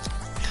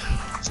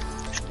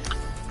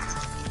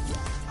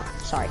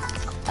 Sorry.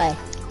 Hey.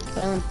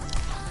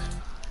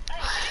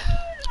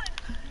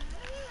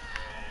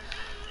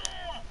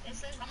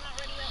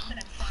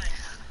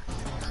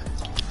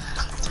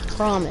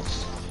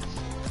 Promise.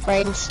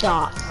 Braden,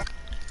 stop.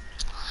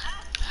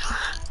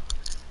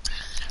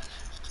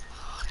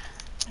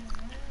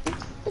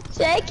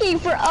 Checking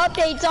for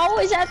updates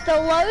always have to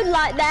load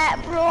like that,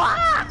 bro.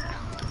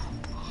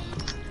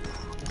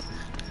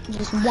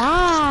 Just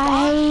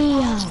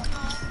die.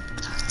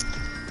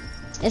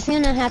 It's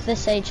gonna have to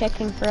say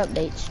checking for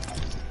updates.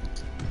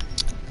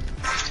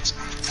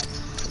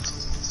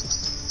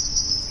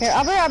 Here,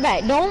 I'll be right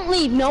back. Don't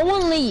leave. No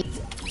one leave.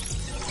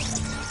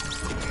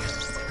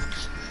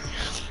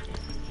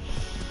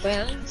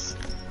 Friends,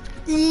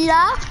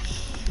 Yeah,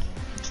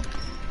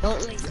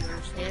 don't leave,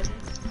 understand?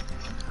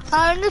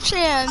 I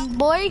understand,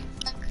 boy.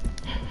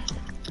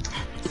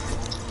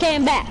 Okay,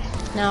 I'm back.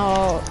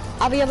 Now,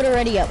 I'll be able to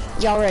ready up.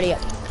 Y'all ready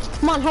up.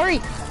 Come on, hurry.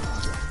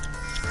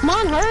 Come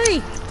on,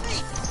 hurry.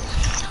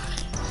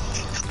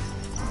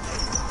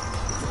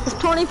 It's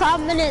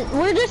 25 minutes.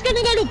 We're just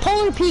gonna go to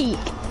Polar Peak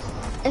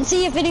and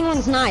see if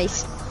anyone's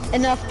nice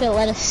enough to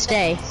let us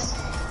stay.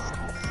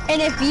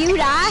 And if you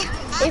die,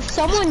 if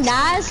someone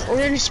dies, we're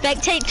gonna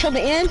spectate till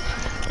the end.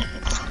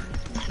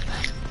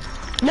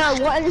 No,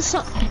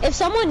 if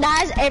someone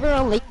dies,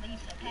 everyone leaves.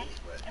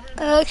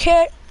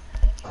 Okay.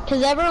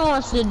 Cause everyone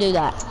wants to do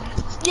that.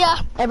 Yeah.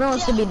 Everyone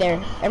wants to be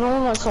there.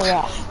 Everyone wants to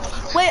walk.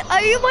 Wait,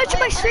 are you watching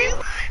my stream?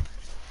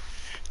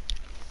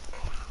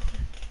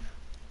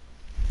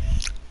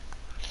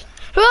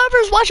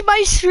 Whoever's watching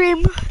my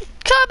stream,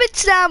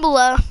 comments down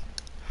below.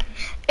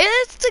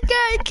 It's the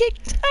guy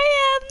kicked. I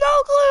have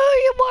no clue who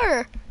you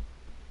were.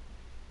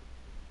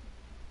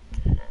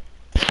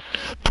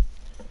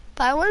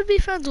 But I want to be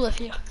friends with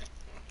you.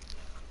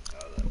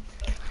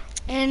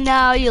 And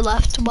now you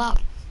left. Wow.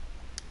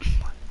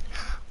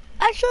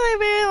 Actually, a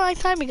very long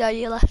time ago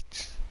you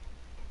left.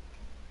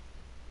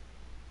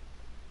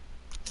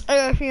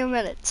 Or a few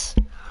minutes.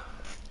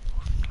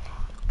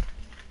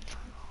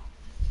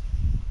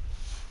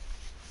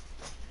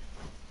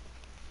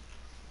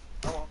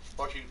 Come on,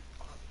 thought you.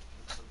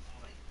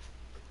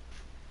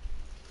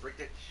 Break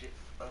that shit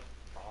up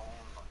all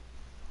night.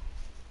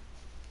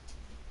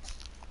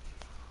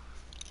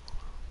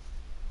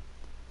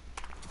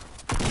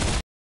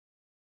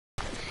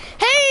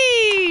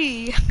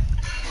 Hey!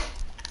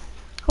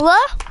 Hello?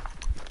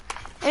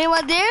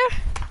 Anyone there?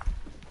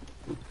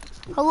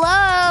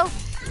 Hello?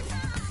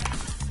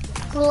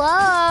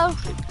 Hello?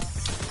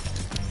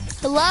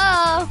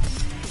 Hello?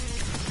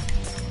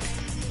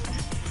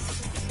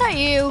 Not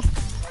you.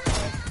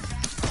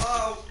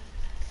 Oh.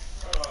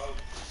 Hello.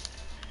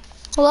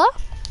 Hello?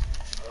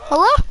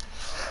 Hello?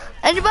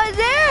 Anybody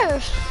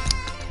there?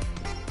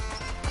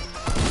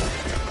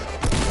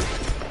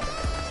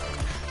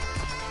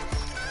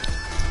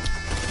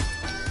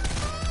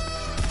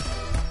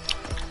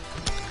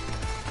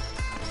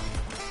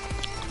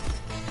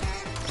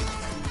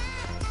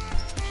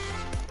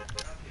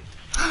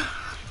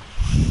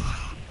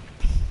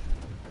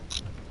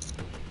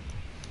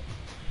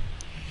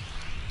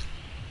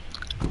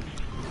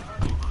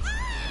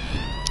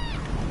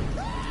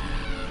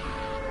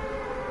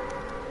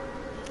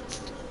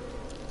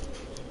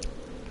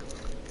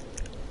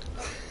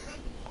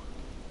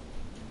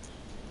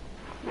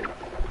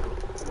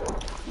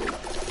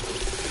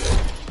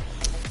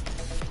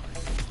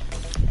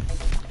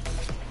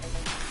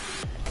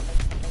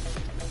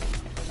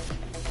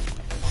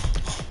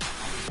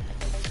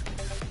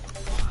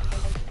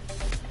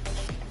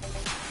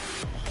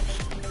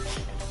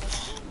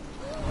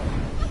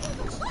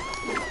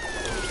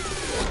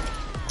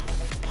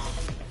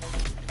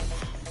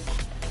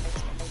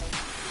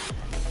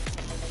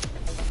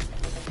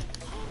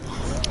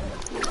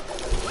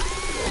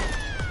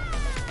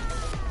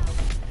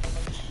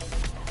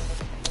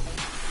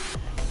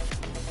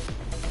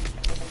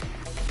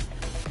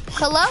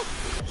 Hello?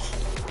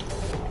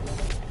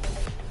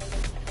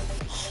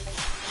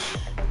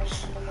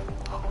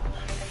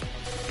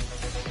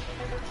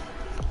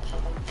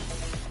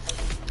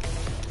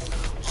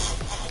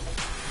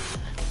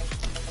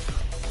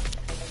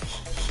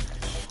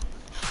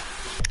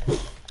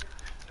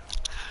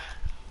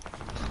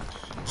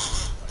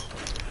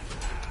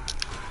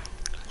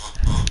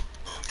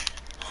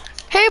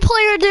 Hey,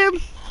 player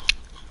dude.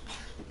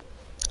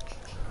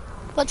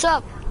 What's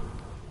up?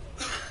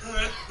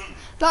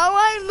 Not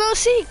one, no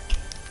seek.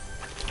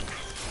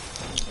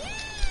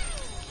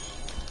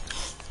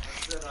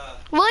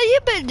 What you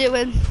been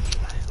doing?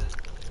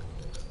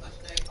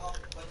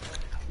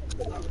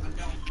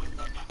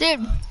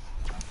 Dude.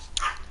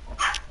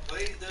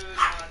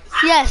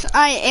 Yes,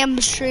 I am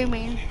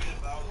streaming.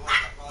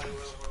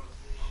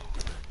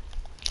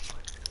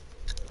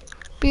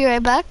 Be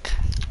right back.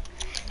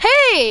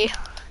 Hey!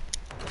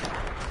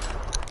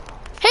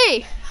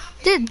 Hey!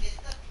 Dude.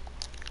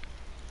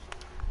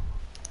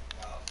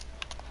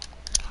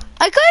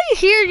 I couldn't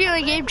hear you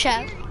in game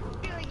chat.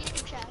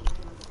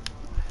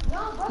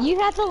 You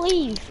have to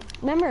leave.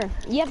 Remember,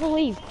 you have to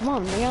leave. Come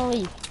on, we're gonna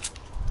leave.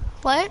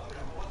 What?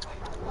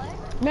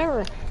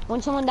 Remember,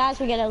 when someone dies,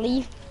 we gotta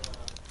leave.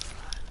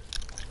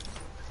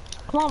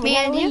 Come on, we Me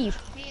gotta and you? leave.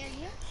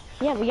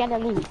 Yeah, we gotta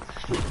leave.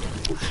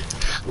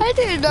 I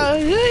didn't know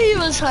who he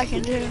was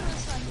talking to.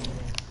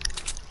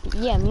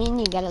 Yeah, me and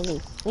you gotta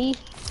leave. Leave.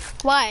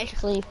 Why?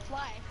 Just leave.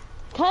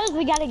 Cause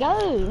we gotta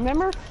go.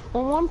 Remember,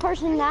 when one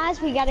person dies,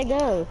 we gotta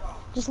go.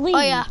 Just leave.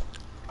 Oh yeah.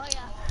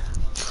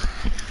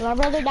 My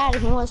brother died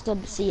and he wants to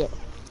see it.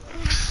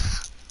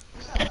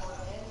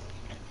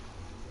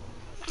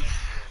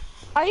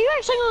 Are you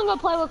actually gonna go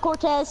play with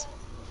Cortez?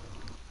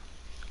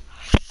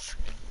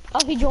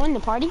 Oh, he joined the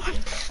party?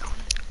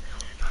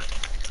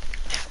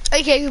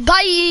 Okay,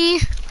 bye.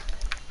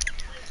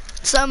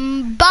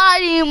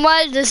 Somebody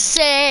wanted to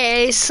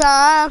say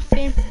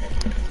something.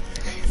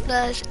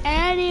 Does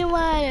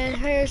anyone that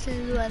hurts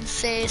want to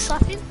say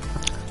something?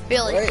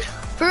 Really? Wait.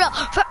 For real?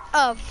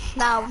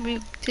 Now we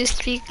just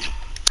speak.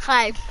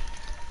 Hi.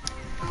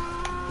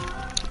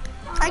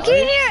 I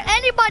can't hear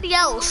anybody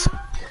else.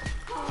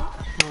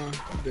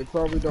 They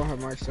probably don't have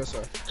mics, that's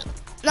why.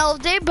 No,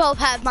 they both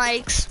have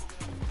mics.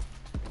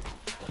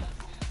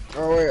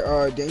 Oh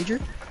wait, Danger?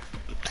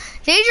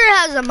 Danger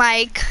has a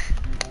mic.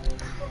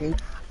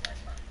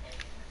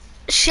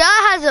 Sha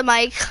has a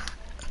mic.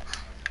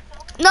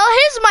 No,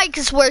 his mic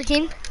is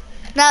working.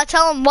 Now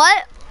tell him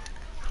what?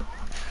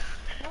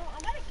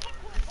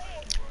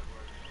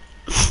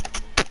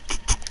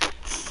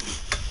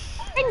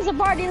 Brayden's a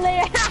party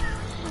later.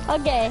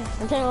 Okay,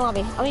 I'm turning the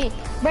lobby. I mean,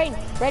 Brayden,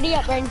 ready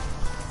up, Brayden.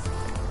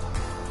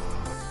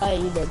 Oh,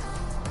 you did.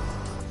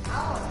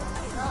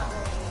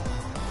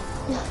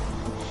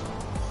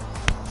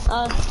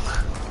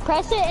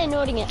 Press it and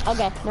noting it.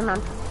 Okay, never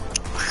mind.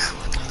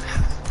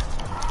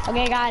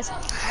 Okay, guys,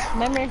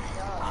 remember.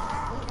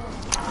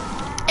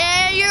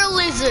 And you're a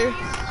loser.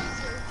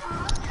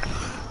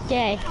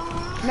 Okay,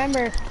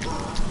 remember.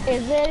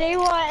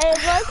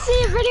 Let's see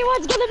if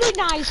anyone's gonna be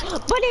nice.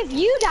 But if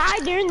you die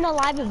during the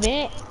live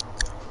event,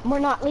 we're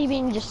not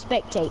leaving, just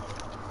spectate.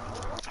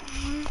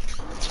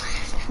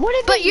 What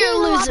if But you're a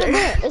loser.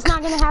 It's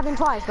not gonna happen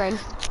twice, Brayden.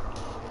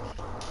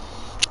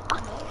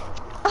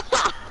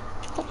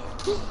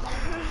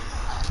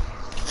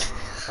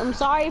 I'm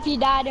sorry if you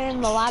die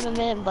during the live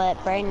event, but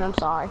Brayden, I'm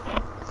sorry.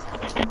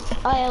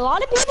 A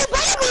lot of people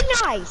better be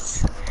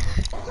nice.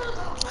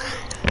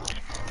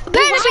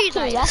 Better be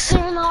nice. That's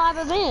during the live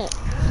event.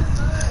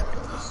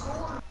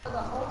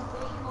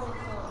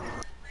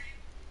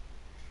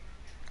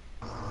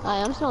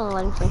 Alright, I'm still on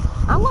Lemon Tree.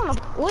 I'm gonna.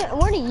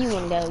 Where do you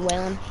want to go,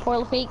 Waylon?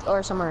 Portal Peak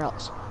or somewhere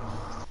else?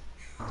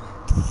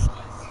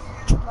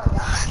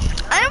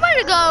 I want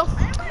to go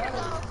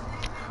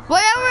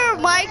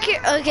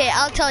wherever okay,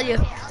 I'll tell you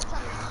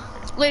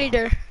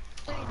later.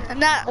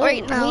 Not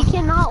right now. We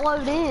cannot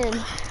load in.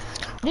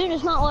 Dude,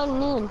 it's not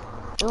loading in.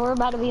 And we're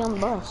about to be on the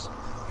bus.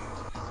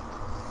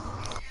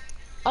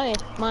 Okay,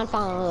 mine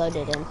finally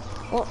loaded in.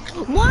 Well,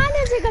 why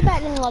does it go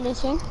back in the loading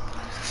screen?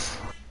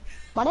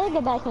 Why did it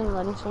go back in the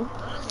loading screen?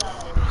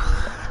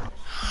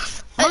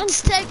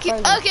 Let's take you.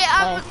 Okay,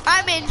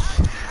 I'm in.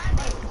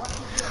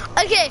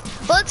 Okay,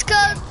 let's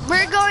go.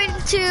 We're going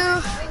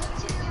to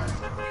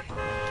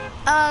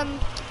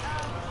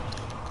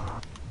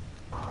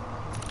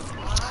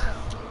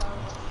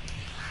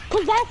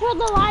Cause that's what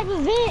the live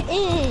event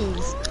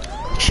is.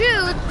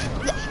 True.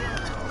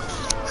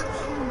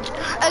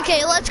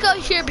 Okay, let's go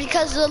here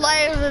because the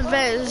live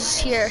event is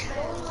here.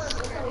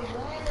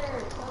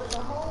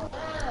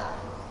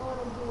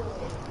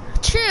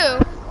 True.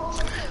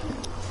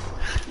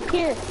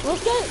 Here,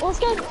 let's go,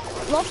 let's not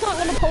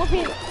go to Polar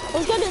Peak.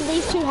 Let's go to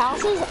these two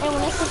houses and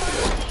when it's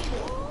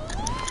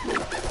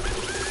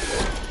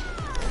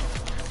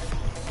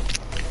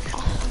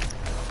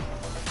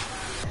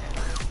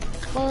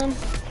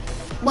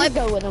Waylon,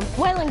 go with him.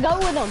 Waylon, go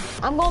with him.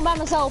 I'm going by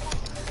myself.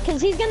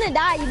 Cause he's gonna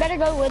die, you better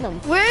go with him.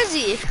 Where is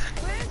he?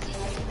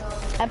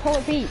 At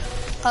Polar Peak.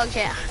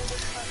 Okay.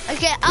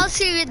 Okay, I'll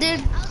see you,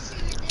 dude.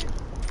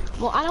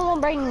 Well, I don't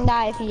want Brayden to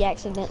die if he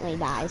accidentally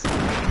dies.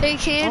 Hey,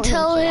 can you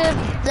tell him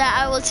that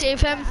I will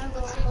save him?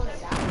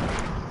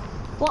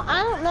 Well,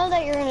 I don't know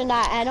that you're gonna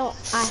die.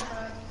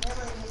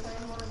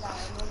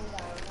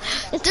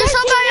 It's There's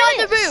somebody on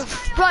the minutes.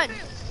 roof. Run.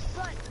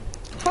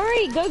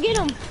 Hurry, go get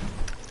him.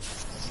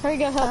 Hurry,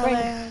 go help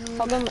Brayden.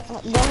 Go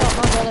help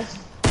my brother.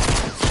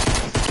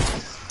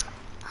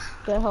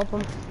 Go help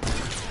him.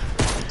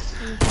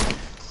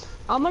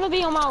 I'm gonna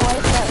be on my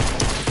way.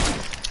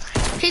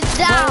 He's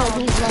down.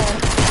 He's there.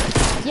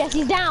 Yes,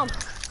 he's down.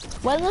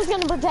 Waylon's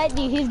gonna protect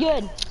you. He's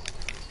good.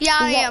 Yeah,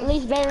 I He's am. at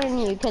least better than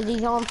you because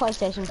he's on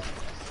PlayStation.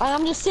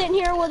 I'm just sitting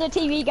here with a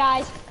TV,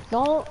 guys.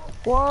 Don't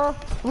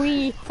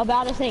worry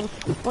about a thing.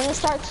 When it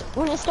starts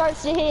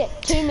to hit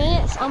 2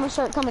 minutes, I'm gonna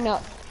start coming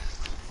up.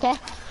 Okay?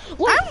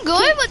 I'm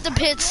good with the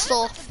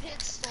pistol.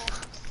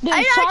 Dude,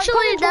 I start actually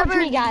coming towards never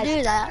me, guys.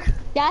 do that.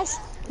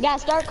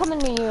 Guys, start coming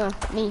to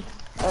me.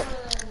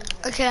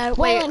 Okay,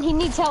 wait. Waylon, he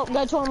needs help.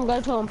 Go to him. Go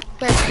to him.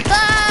 Wait.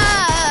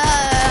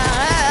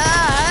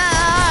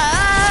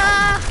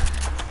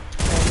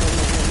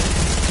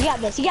 You got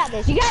this. You got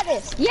this. You got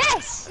this.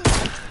 Yes.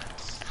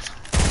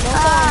 Don't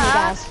go on me,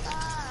 guys.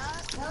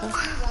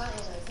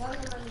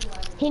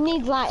 He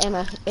needs light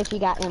ammo if you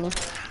got any.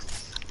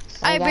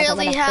 I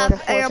barely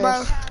have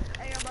ammo.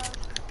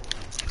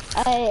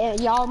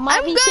 Y'all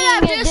might be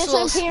seeing it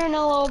disappearing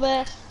a little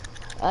bit.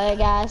 Alright,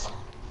 guys.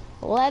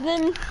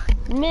 11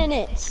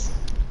 minutes.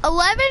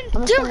 11?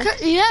 Dude,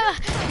 yeah,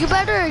 you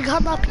better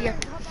come up here.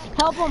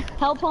 Help him.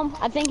 Help him.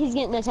 I think he's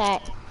getting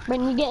attacked.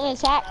 When you getting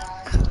attacked?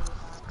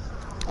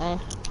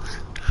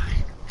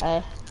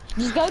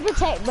 Just go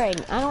protect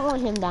Brayden. I don't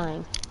want him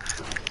dying.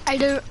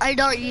 I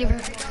don't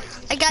either.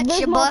 I got There's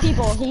you, more buff.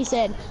 people, he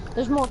said.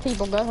 There's more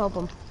people, go help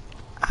them.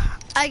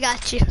 I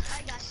got you.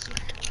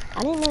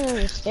 I didn't know there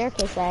was a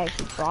staircase that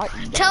actually brought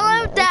you down. Tell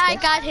him but that I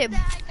okay. got him.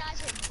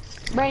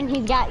 Brandon,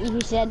 he's got you,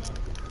 he said.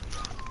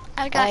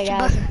 I got Alright you,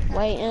 guys, buff.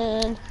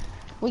 waiting.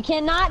 We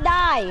cannot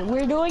die.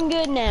 We're doing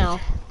good now.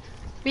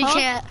 We Huh?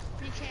 can't.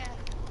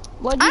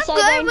 What'd you I'm say,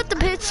 good Brandon? with the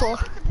pistol.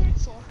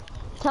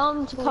 Tell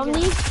him to come to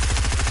you.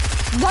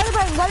 Go to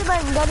Brandon, go to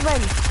Brandon, go to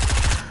Brandon.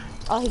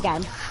 Oh, he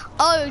got him.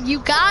 Oh, you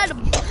got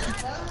him.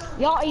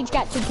 Y'all each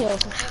got 2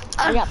 kills.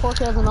 We got 4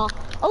 kills in all.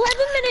 11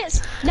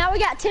 minutes! Now we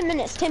got 10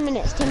 minutes, 10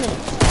 minutes, 10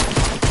 minutes.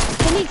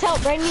 He needs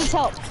help, Brandon needs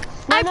help.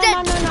 No, I'm no,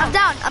 dead. no, no, no. I'm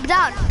down. I'm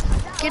down.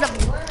 Get him.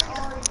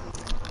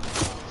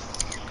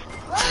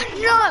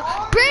 No,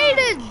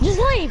 Brayden. Just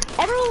leave.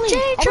 Everyone leave.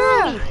 Danger.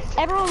 Everyone leave.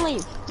 Everyone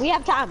leave. We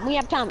have time. We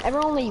have time.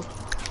 Everyone leave.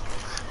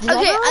 Just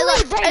Okay, everyone I leave,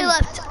 left. Brandon. I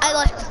left.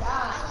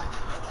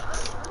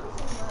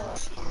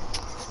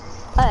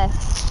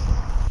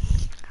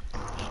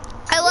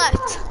 I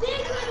left.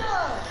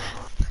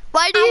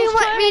 Why do you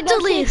want me to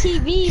leave?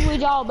 TV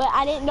with y'all, but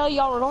I didn't know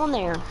y'all were on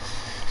there.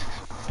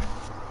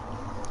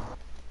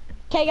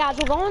 Okay, guys,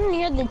 we're going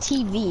near the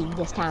TV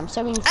this time,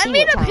 so we can see I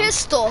need what a time.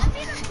 pistol.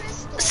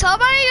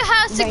 Somebody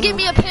has to give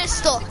me a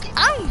pistol.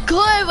 I'm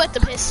good with the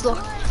pistol.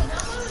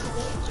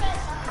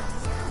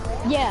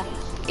 Yeah.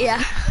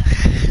 Yeah.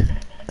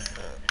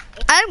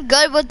 I'm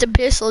good with the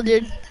pistol,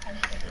 dude.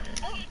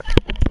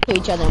 To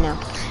each other now.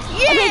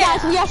 Yeah. Okay,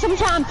 guys, we got some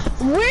time.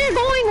 We're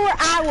going where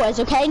I was,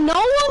 okay? No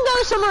one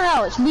goes somewhere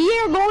else. We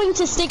are going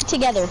to stick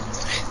together.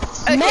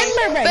 Okay,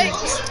 Remember, but Brandon.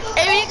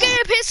 if you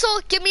get a pistol,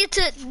 give me it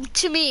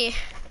to me.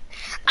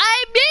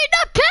 I need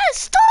a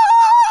pistol!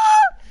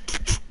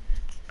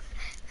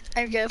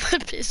 I'm good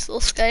with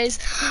pistols, guys.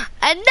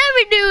 I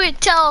never knew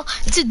it till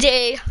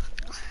today,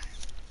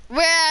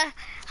 where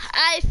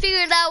I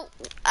figured out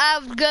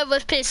I'm good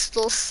with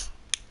pistols.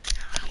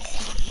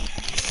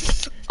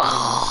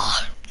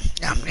 Oh,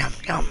 yum yum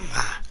yum.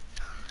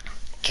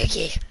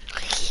 Cookie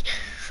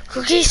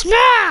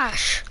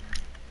smash!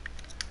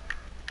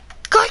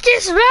 Cookie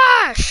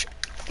smash!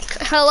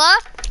 Hello?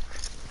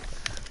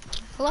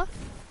 Hello?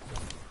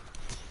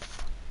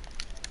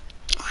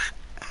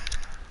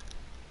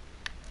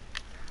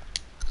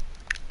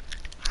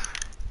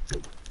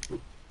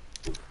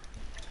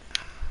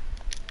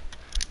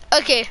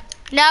 Okay,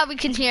 now we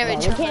can hear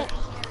each other.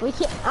 We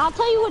can't, I'll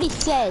tell you what he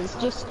says.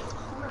 Just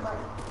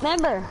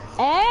remember,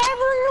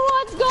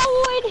 everyone's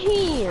going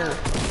here.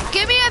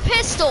 Give me a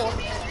pistol.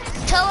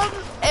 Tell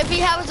him if he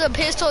has a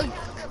pistol,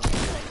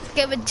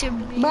 give it to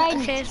me.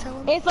 Brayden, Okay,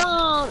 so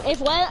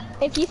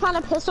if you find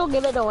a pistol,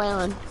 give it to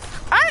Waylon.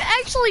 I'm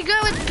actually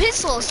good with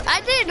pistols.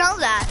 I didn't know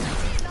that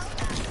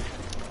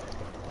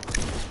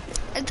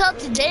until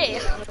today,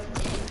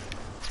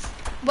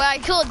 where I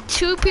killed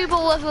 2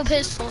 people with a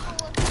pistol.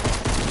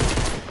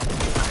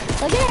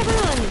 Look at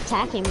everyone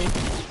attacking me.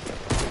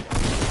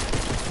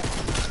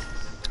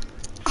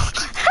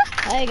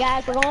 Hey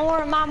guys, we're going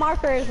where my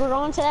marker is. We're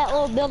going to that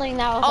little building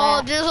that was Oh,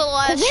 at. there's a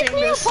lot of Cause it's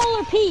near streamers.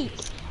 Polar Peak.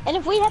 And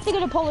if we have to go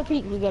to Polar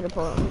Peak, we go to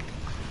Polar Peak.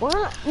 We're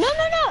not, no.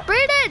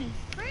 Brayden!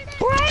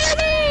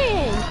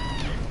 Brayden!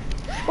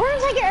 We're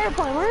gonna take an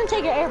airplane. We're gonna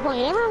take an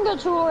airplane. Everyone go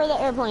to where the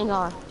airplanes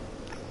are.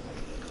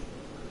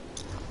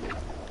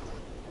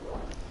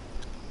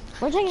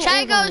 We're taking an Shy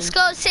airplane. Ghost,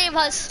 go save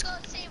us.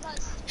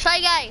 Shy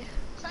Guy.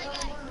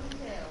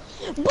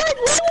 But we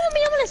won't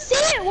be able to see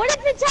it. What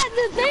if it's at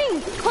the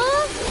thing?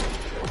 Huh?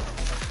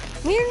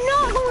 We're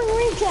not going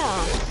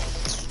retail.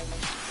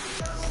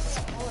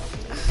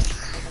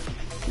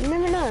 You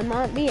never know. It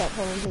might be at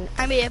Polar Peak.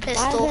 I made a Why is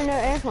pistol. there no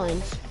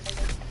airplanes?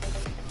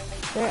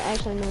 There are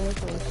actually no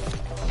airplanes.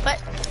 But,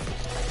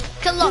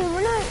 come on. Dude,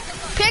 we're not.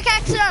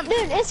 Pickaxe him.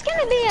 Dude, it's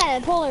gonna be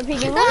at Polar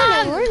Peak, and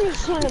we're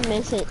just gonna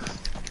miss it.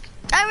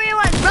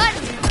 Everyone, run!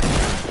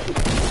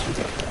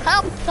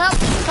 Help, help,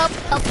 help,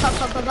 help, help,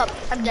 help, help, help.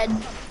 I'm dead.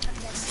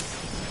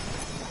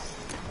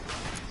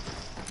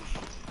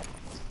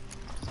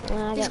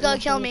 He's gonna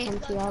kill me. Come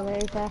to y'all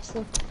very fast.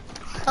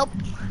 Help.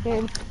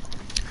 Here.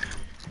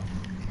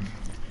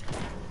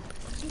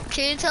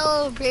 Can you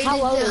tell How Brayden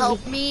low to is help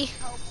he? me?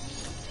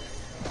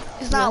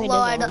 He's not he low,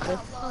 I doesn't don't.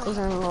 want to. He's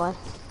running away.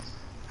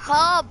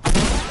 Help!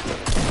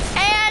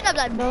 And I'm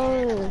done.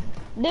 No.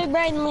 Dude,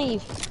 Brayden,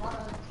 leave.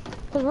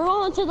 Because we're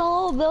going to the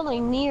little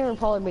building near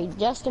Polar Peak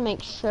just to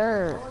make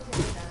sure.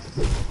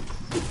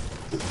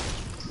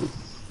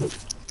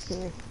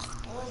 Here.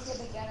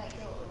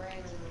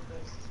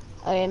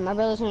 Oh yeah, my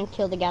brother's gonna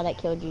kill the guy that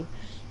killed you.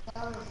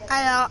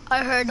 I know,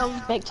 I heard him.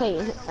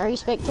 Spectating. Are you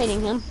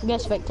spectating him? You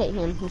gotta spectate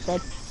him, he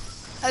said.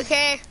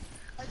 Okay.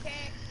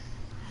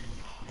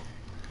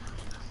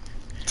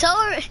 Tell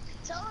her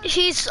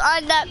he's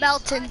on that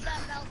mountain.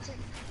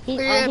 Where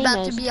you're He about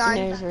knows, to be on.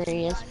 He knows where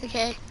he is.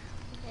 Okay.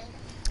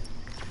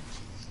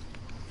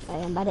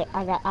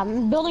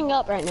 I'm building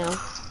up right now.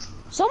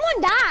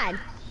 Someone died.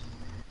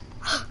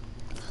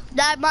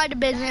 That might have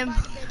been him.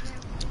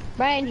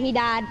 Brian, he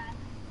died.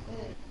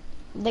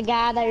 The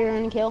guy that you're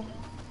gonna kill.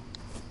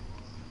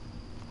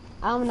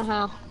 I don't know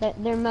how.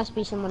 There must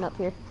be someone up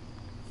here.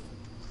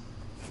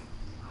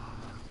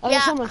 Oh,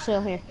 there's someone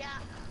still here.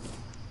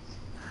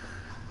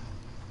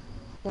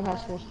 There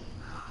has to be.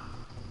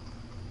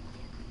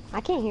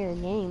 I can't hear a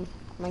game.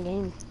 My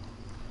game.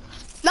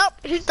 Nope,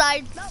 he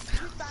died.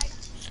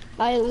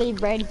 I leave,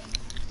 Brady.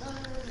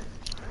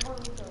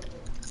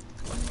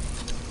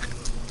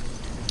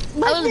 I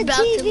was the about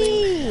to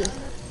TV.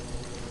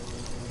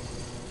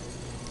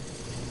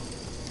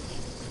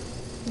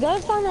 Go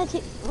find that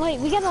TV. Wait,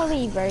 we gotta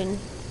leave, Brayden.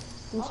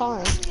 I'm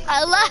sorry.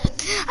 I left.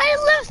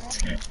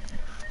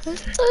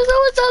 There's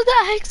always on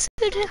that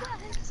accident.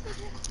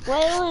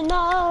 Wait,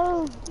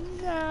 no.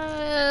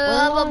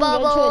 I'm a Go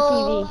bubble. to a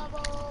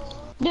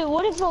TV. Dude,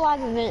 what if a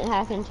live event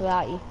happens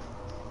without you?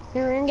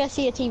 Here, we're gonna go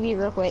see a TV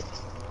real quick.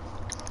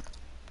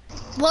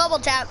 Bubble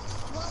tap.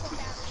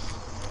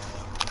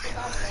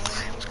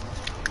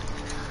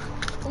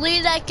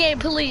 Leave that game,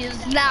 please,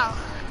 now.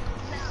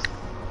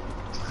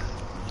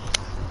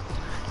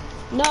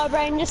 No,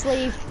 Brayden, just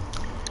leave.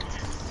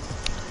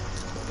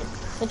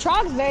 The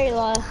truck's very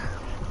low.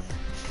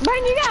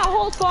 Brayden, you got a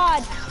whole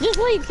squad. Just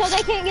leave so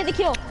they can't get the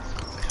kill.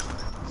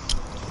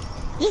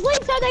 Just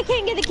leave so they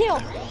can't get the kill.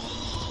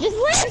 Just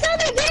leave so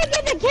they can't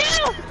get the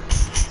kill.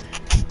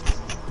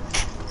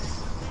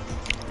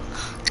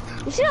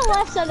 You should have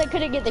left so they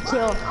couldn't get the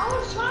kill. I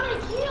was trying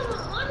to kill him.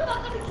 Why did I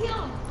have to kill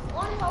him?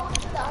 Why did I want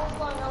to do that whole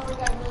flying over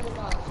got $1 million?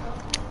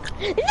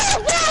 You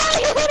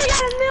would have got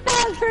 $1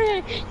 million for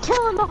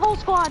killing the whole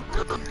squad.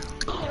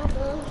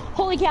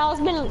 Holy cow,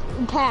 it's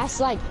been past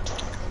like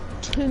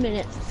 2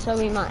 minutes, so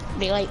we might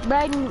be late.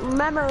 Brayden,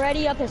 remember,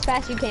 ready up as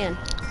fast as you can.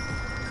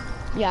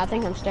 Yeah, I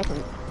think I'm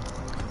sticking.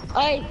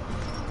 Alright.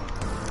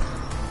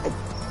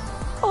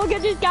 Oh, look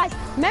at these guys.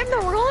 Remember,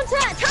 we're going to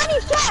that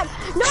tiny shop,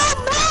 no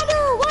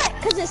matter what,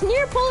 because it's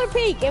near Polar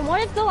Peak. And what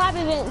if the live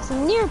event's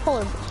near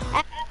Polar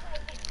Peak?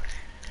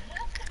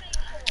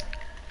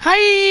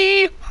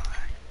 Hi.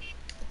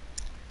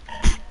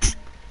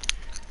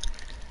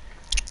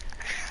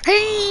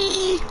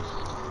 Hey.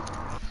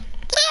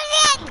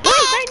 Wait,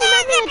 Brayden,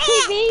 remember the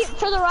TV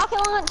for the rocket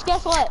launch?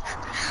 Guess what?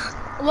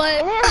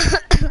 What?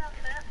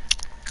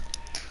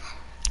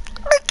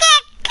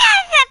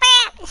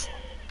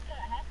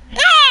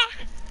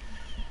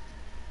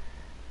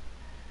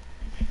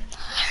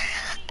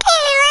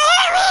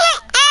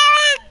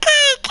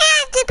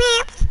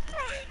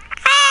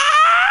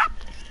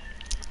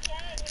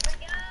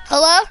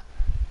 Hello?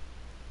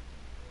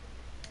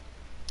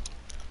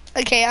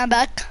 Okay, I'm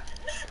back.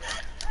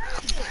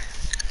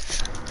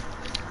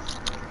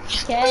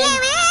 Okay.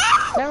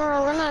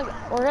 Remember,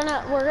 we're gonna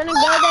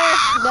go there,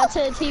 go to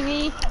the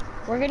TV.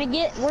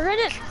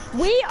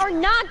 We are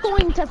not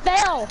going to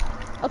fail.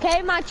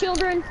 Okay, my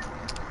children?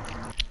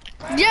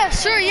 Yes,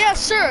 sir, yes,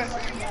 sir.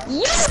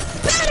 You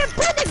better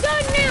put the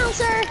gun down,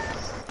 sir.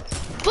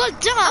 Put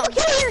down.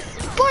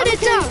 Put it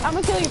down. I'm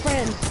gonna kill your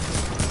friend.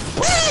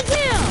 Put it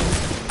down.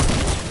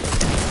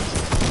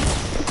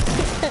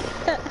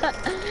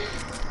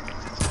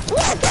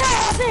 Look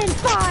up and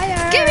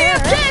fire. Give me a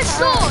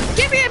pistol.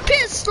 Give me a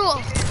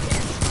pistol.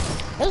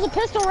 There's a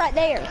pistol right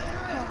there.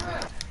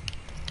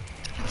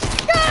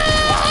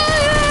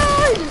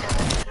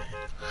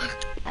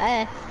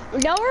 We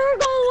know where we're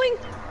going.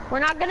 We're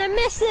not gonna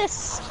miss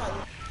this.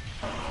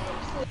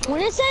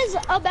 When it says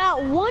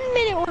about 1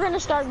 minute, we're gonna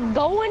start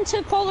going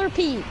to Polar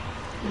Peak,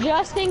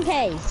 just in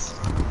case.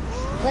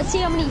 Let's see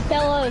how many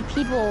fellow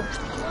people.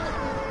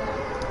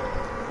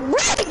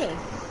 Ready?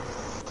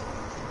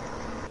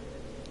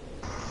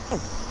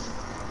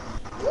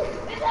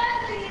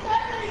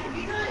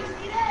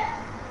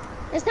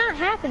 It's not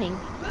happening.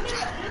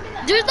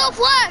 There's no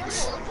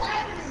flags.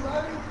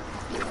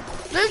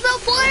 There's no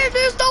fire.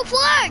 There's no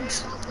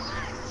flags.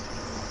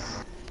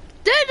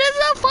 Dude, there's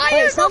no fire.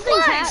 Wait, no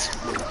flags.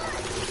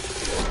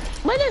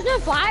 Wait, there's no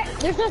fire.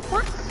 There's no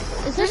fire.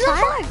 Is there fire?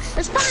 flags.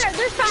 There's fire.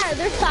 There's fire.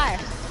 There's fire.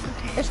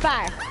 There's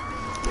fire.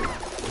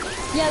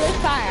 Yeah, there's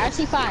fire. I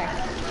see fire.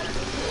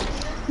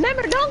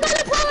 Remember, don't go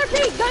to Polar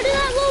Peak. Go to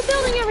that little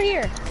building over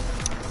here.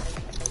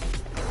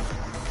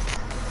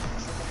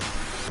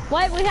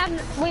 Wait,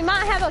 we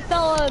might have a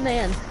fellow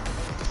man.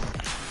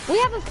 We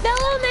have a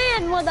fellow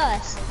man with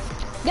us.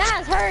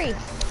 Guys, hurry.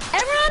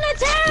 Everyone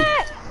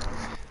attack!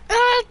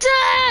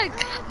 Attack!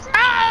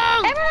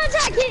 Ow! Everyone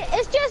attack!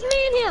 It's just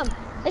me and him.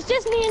 It's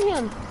just me and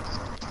him.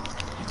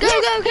 Go,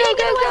 go, go,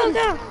 go, go,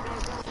 go.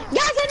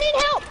 Guys, I need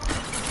help.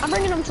 I'm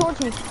bringing them towards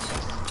me.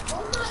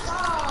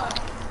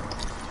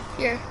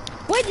 Here.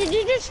 Wait, did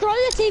you destroy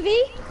the TV?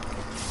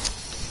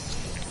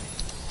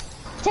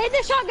 Take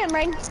the shotgun,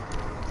 Braden.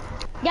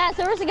 Guys,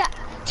 there was a guy.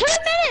 2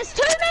 minutes!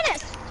 2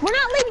 minutes! We're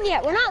not leaving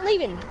yet. We're not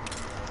leaving.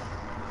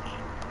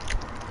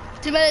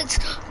 2 minutes.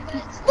 1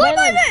 Waylon.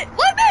 minute!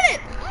 1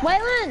 minute!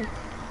 Waylon!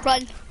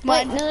 Run,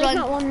 Wait, run, no, there's run.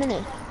 not 1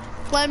 minute.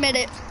 1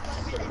 minute.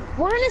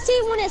 We're gonna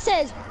see when it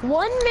says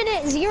 1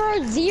 minute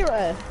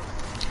 00.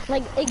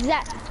 Like,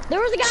 exact. There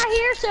was a guy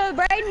here, so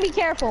Braden, be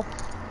careful.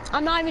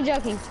 I'm not even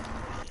joking.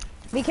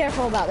 Be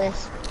careful about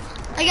this.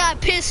 I got a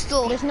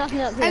pistol. There's nothing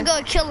up here. I'm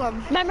gonna kill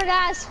him. Remember,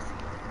 guys,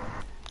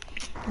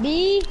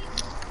 be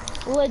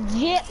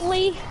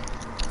legitly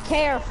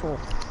careful.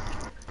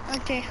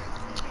 Okay.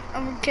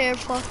 I'm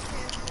careful.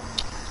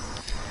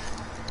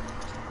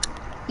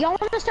 Y'all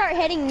want to start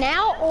heading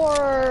now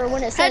or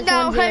when it says Head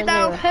now, 100? head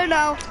now, head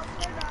now.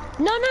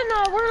 No,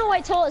 we're gonna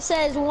wait till it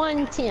says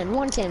 110,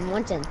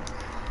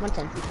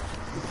 110.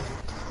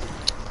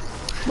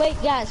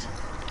 Wait, guys.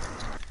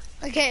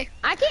 Okay.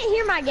 I can't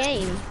hear my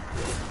game.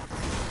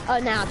 Oh,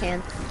 now I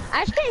can.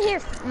 I just can't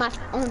hear my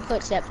own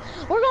footsteps.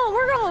 We're going.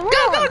 Go.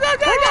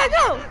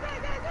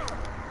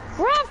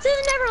 We're off to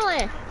the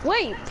Neverland.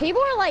 Wait,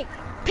 people aren't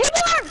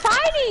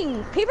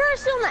fighting. People are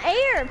still in the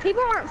air.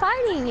 People aren't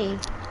fighting.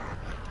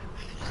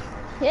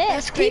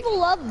 Yes, people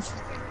love.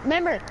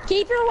 Remember,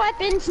 keep your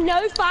weapons,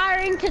 no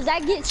firing, because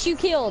that gets you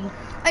killed.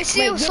 I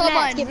see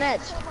someone. Get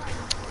meds.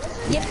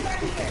 Yep.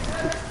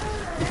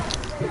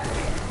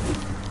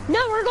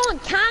 No, we're going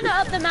kind of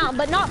up the mountain,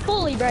 but not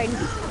fully, Braden.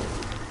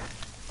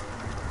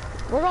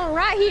 We're going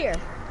right here.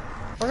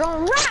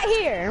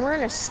 And we're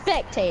gonna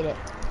spectate it.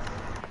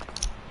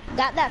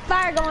 Got that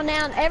fire going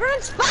down.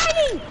 Everyone's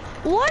fighting.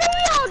 What are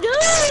y'all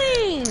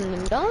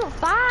doing? Don't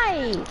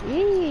fight.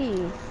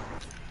 Eee.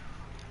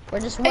 We're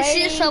just waiting. I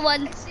see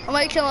someone. I'm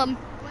gonna kill him.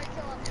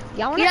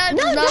 Y'all He has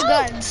no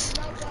guns.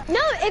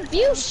 No, if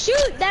you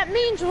shoot, that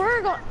means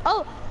we're going.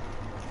 Oh,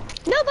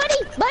 no,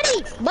 buddy.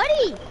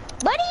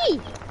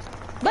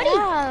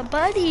 Yeah,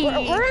 buddy.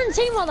 We're in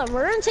team with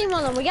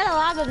them. We got a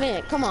live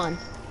event. Come on.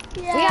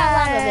 Yeah. We got a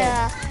live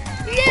event.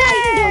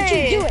 Yay! Don't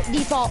you do it,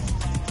 default.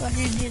 Why did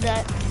you do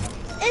that?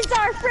 It's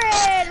our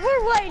friend.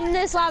 We're waiting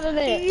this live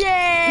event.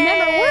 Yay!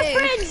 Remember, we're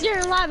friends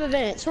during live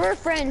events.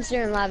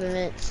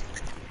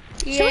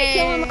 Yay. Should we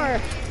kill him or?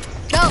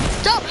 No,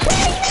 stop! No!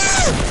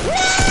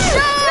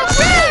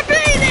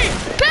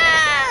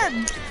 Bad!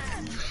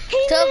 He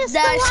missed the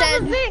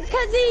live event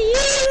because of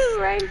you,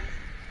 right?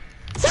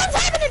 Someone's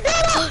having a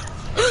battle!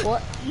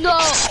 What? No,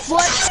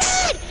 what?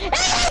 It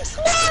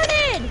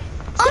exploded!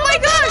 Oh my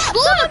gosh,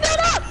 look!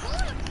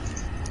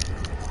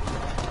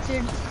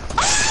 Dude,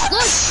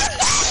 look!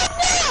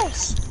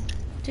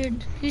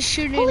 Dude, he's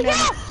shooting Holy them.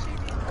 cow!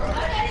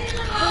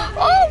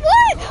 Oh,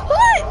 what?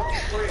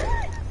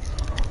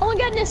 Oh my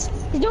goodness,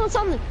 he's doing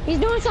something.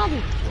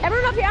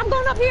 Everyone up here, I'm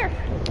going up here.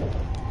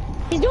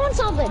 He's doing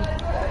something.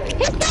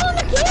 He's throwing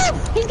the cube.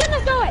 He's gonna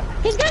throw it.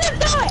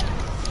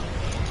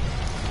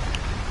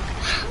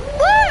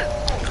 What?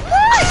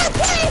 I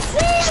can't see.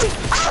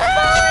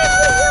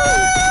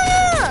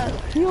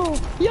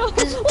 Yo.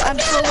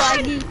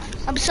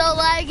 I'm so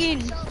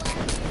lagging.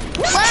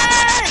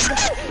 Lag!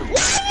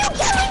 Why are you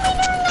killing me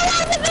during the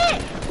live event?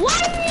 Why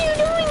are you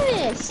doing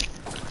this?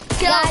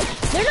 Guys,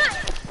 they're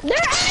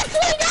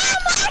actually not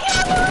my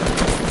hammer!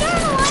 They're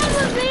a live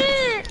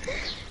event!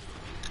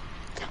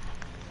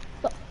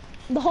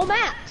 The whole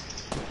map!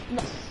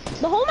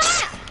 The whole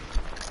map!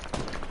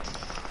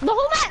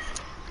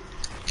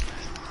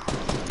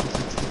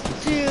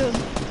 Dude.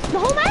 The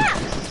whole map!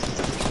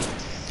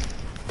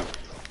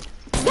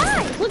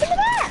 Guys, look at the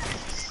map!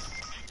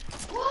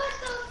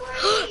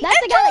 That's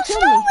the guy that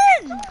killed me.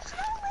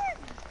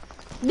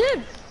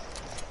 Dude!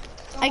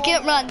 I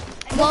can't run.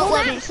 The whole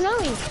map's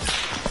snowing.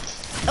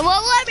 It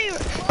won't let me.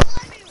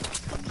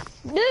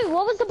 Dude,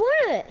 what was the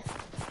point of it?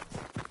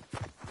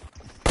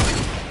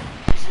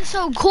 This is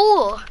so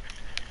cool.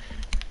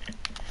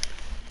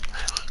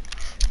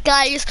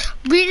 Guys,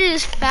 we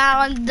just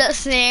found the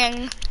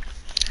thing.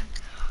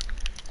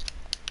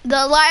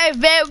 The live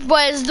event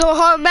was the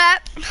whole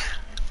map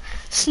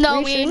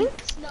snowing.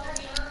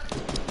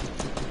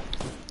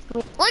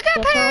 Look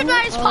at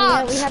Paradise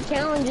Pops. Yeah, we have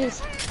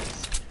challenges.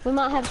 We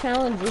might have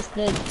challenges.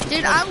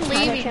 Dude, I'm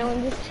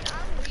leaving.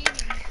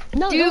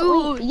 No,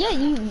 dude.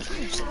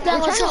 That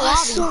was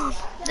awesome.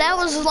 That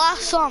was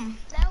awesome.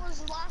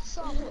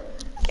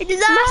 It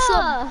is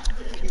awesome.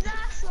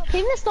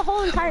 He missed the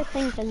whole entire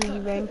thing because of you,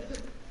 Brain.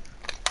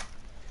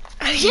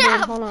 Yeah.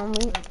 Dude, hold on,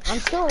 I'm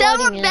still that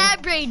was loading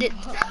bad braided.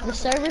 The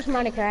servers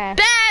might have crashed.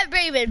 Bad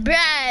braided,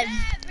 Brad.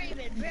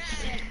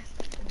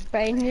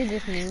 Brain, you're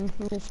just mean.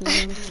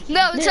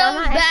 No, Dude, it's all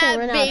bad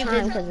braided.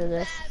 Because of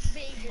this.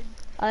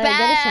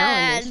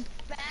 Bad.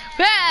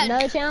 Bad.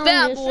 No challenges.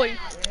 Bad boy.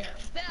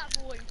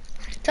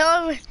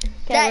 Tell him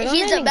that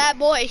he's a bad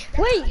boy.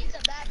 Wait.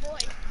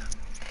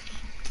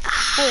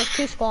 Oh, there's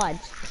 2 squads.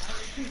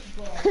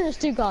 There's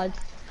 2 squads.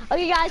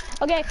 Okay, guys.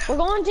 Okay, we're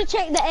going to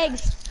check the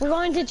eggs.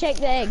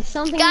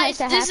 Something guys, has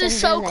to happen. This is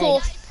so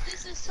cool.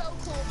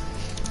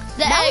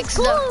 That was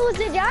cool. It was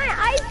a giant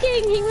ice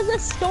king. He was a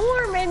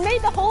storm and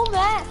made the whole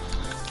map.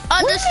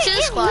 Oh, there's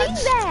 2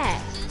 squads.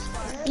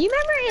 You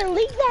remember it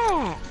leaked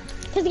that?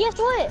 Cause guess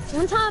what?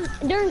 One time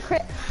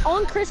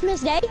on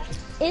Christmas Day,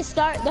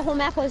 the whole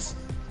map was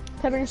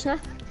covered in snow.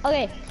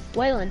 Okay,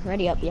 Waylon,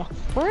 ready up, yeah.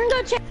 We're gonna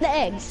go check the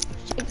eggs.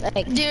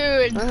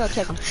 Dude, we're gonna go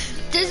check them.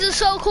 This is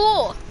so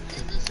cool.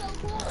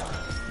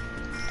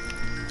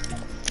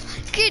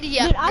 Giddy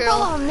up, dude, I girl.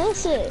 thought I'd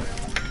miss it.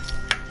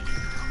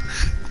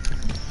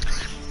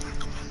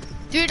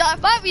 Dude, I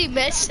thought we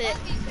missed it.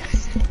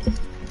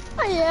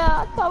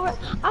 Yeah, I thought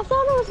I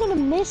was gonna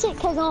miss it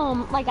cause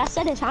like I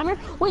set a timer.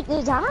 Wait, did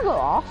the timer go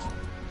off?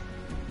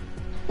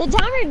 The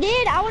timer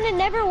did. I would have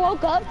never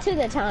woke up to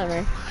the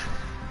timer.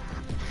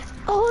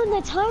 Oh, and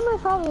the timer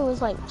probably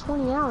was like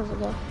 20 hours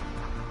ago.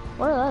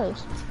 What are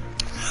those?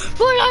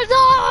 What are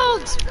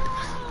those?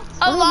 Oh,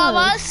 What are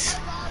llamas.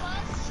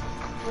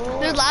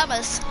 They're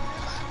llamas.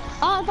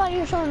 Oh, I thought you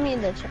were showing me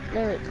that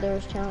there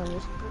was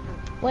challenges.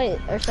 Wait,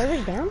 are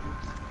servers down?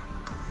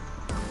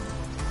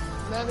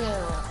 Maybe I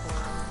don't.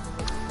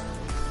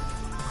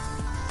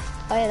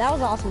 Oh yeah, that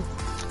was awesome.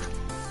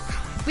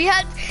 We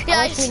had,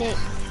 yeah, Unless we need-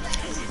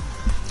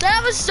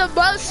 that was the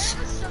most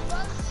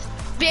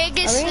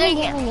biggest Are we gonna thing.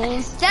 get in the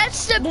game?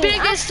 That's the Dude,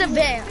 biggest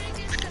event.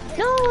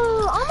 No,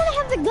 I'm gonna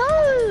have to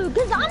go,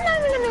 because I'm not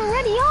even gonna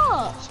ready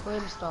up.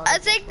 Scream star. I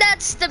think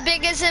that's the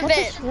biggest What's a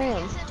event,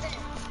 scrim?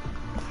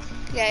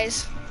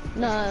 guys.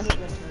 No.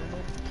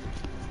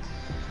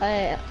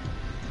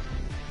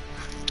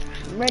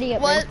 Ready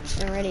up, What?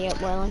 man. Ready up,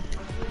 Waylon.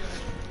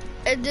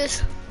 And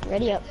this,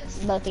 Ready up,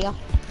 both of y'all.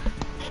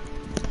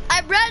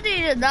 I'm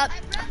ready to not.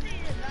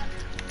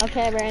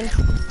 Okay, Brandon.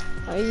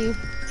 Are you?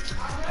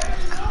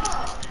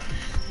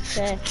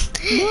 Okay.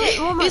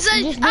 He's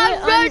like, Just do I'm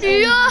it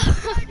ready up.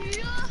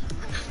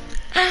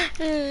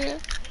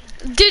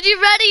 Did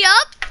you ready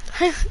up?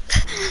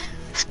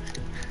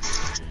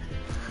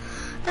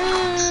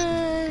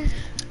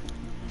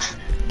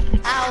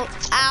 Ow,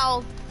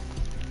 ow.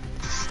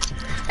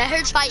 That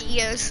hurts my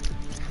ears.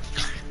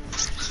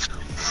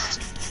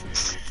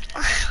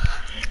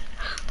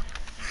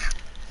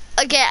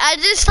 Okay, I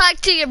just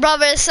talked to your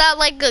brother. It sounded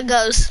like a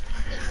ghost.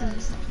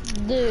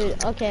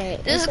 Dude, okay.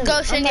 There's a listen,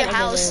 ghost I'm in your about to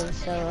go house. do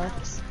solo.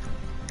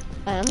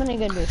 I'm gonna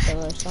go do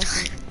solo or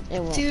something.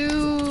 It won't.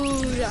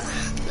 Dude,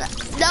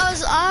 that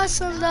was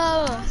awesome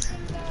though.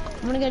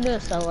 I'm gonna go do a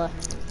solo.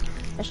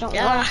 That's not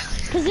Yeah.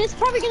 Cause it's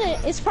probably gonna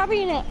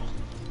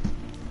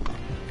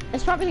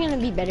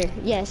be better.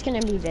 Yeah, it's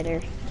gonna be better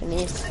to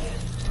me. It's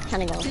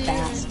kind of going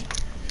fast.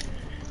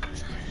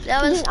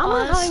 That was Dude, I'm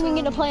not awesome. even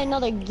gonna play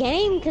another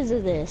game because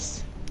of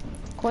this.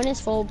 Coin is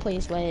full,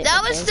 please wait.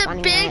 That was the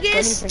finding that,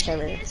 biggest- waiting for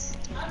servers.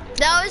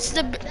 That was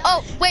the.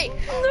 Oh wait.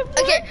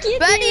 Okay, You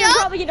ready two are up.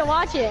 probably gonna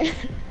watch it.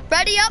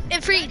 Ready up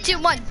in 3, 2,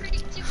 1.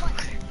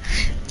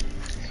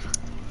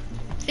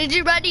 Did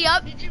you ready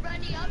up?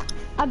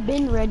 I've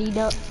been readied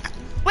up.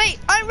 Wait,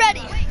 I'm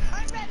ready.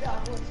 I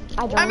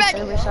I'm joined ready.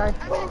 server, sorry.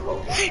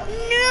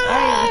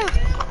 No.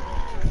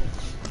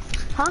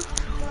 Huh?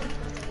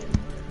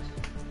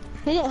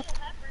 Yeah.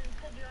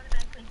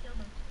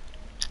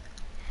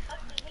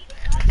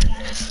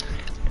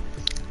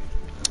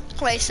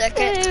 Wait a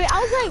second. Dude, I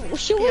was like,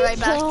 should Be we right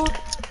back. go?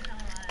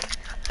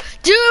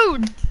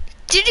 Dude,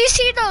 did you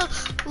see the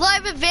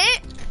live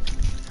event?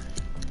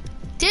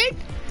 Dude?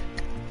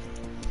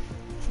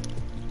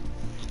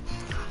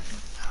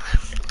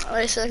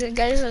 Wait a second,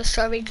 guys. I'm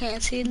sorry we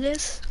can't see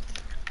this.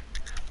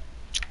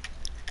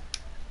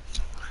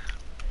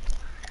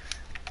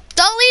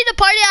 Don't leave the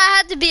party. I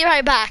have to be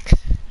right back.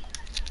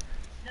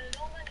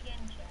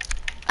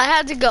 I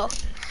had to go.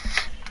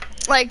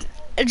 Like,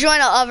 join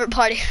a other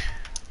party.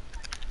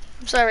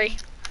 I'm sorry.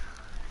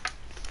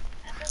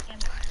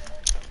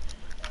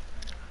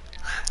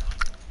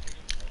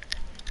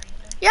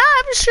 Yeah,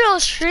 I'm still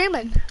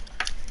streaming.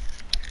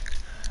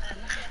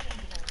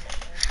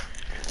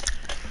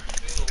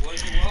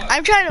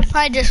 I'm trying to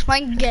find this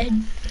one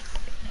game.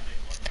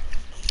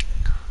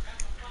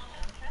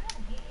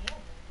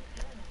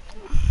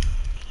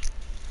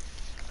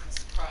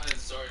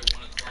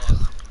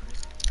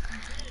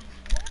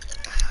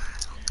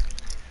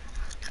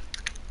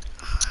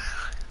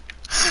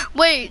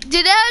 Wait,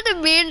 did that have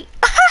to mean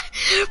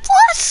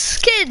plus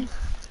skin?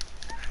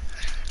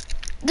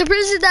 The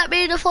person that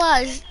made the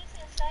flash.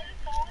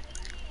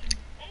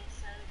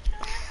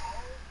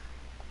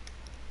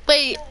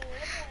 Wait.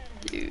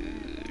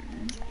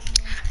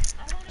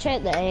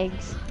 Check the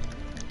eggs.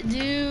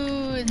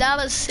 Dude, that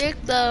was sick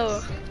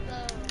though.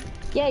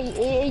 Yeah,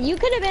 you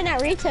could have been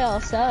at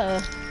retail,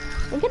 so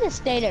we could have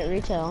stayed at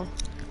retail.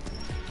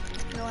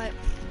 You know what?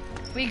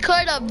 We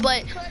could have,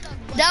 but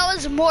that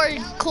was more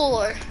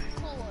cooler.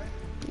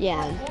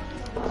 Yeah.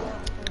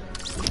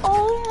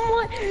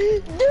 Oh my,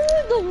 dude,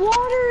 the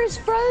water is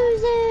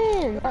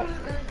frozen.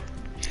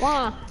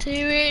 Wow.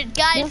 Dude,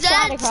 guys, You'll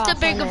slide that's across the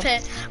big on it.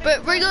 event.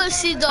 But we're gonna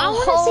see the I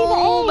want whole to see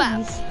the map.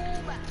 eggs.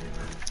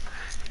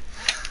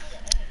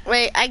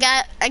 Wait, I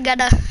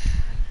gotta.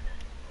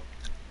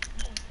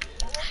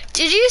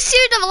 Did you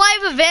see the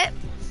live event?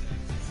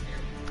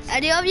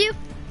 Any of you?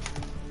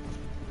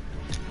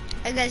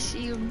 I guess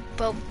you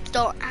both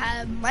don't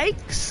have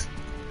mics.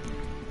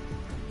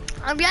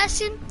 I'm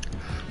guessing,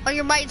 or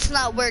your mic's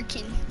not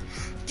working.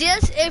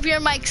 Just if your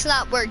mic's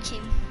not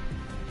working.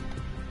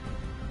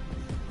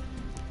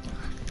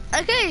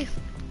 Okay.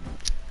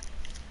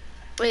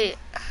 Wait.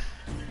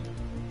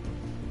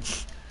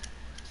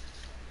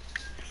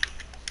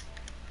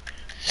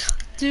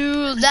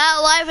 Dude, that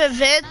live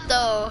event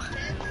though.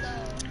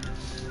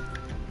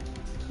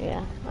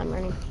 Yeah, I'm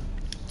running.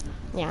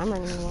 Yeah, I'm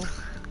running away.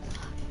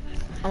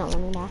 I don't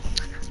want to die.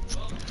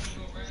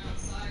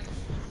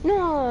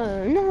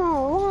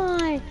 No,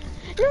 why?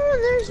 No,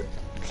 there's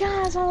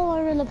guys all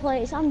over the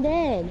place. I'm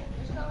dead.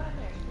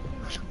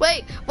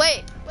 Wait.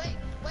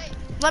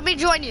 let me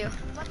join you.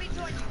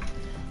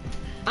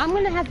 I'm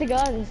gonna have to go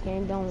out of this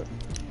game, don't.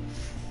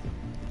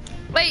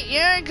 Wait,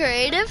 you're in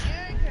creative?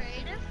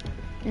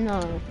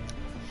 No.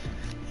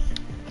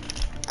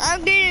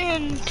 I'm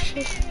getting.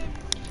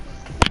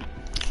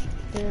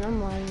 Dude,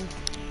 I'm lying.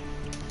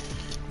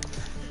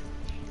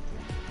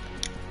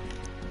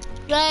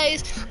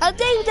 Guys, I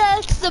think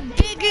that's the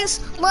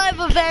biggest live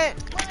event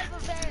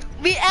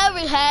we ever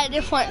had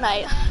in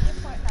Fortnite.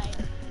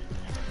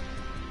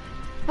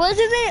 Wasn't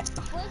it?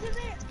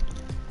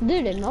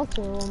 Dude, it melts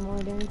a little more,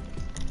 dude.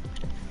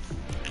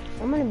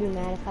 I'm gonna be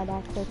mad if I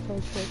die quick.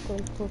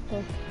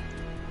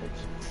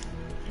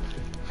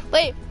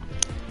 Wait,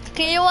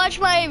 can you watch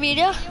my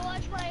video?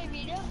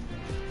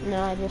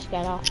 No, I just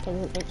got off because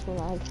it makes me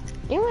lag.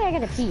 Anyway, I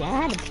gotta pee. I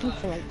had to pee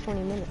for like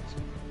 20 minutes.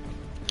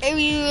 If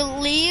you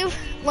leave,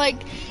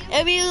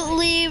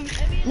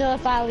 No,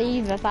 if I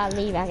leave,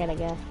 I gotta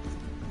go.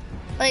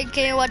 like,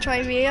 can you watch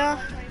my video?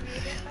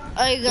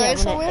 Are you going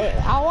somewhere?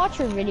 I'll watch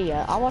your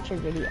video.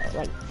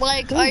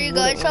 Like, Are you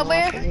going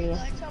somewhere?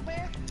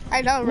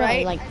 I know, No,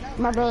 right? like,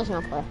 my brother's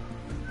gonna play.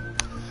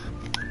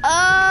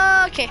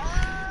 Okay.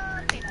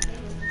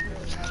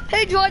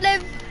 Hey,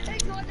 Jordan.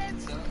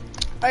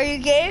 Are you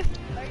gay?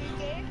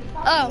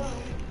 Oh.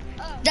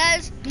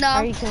 That's, no.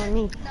 Are you killing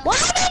me?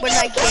 What? We're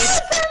not gay.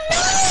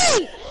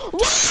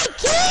 What,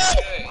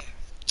 kid?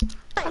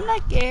 I'm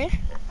not gay.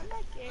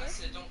 I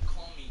said don't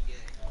call me gay.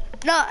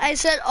 No, I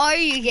said, are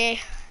you gay?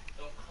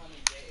 Don't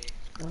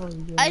call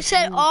me gay. I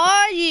said,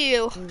 are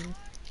you?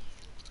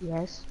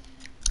 Yes.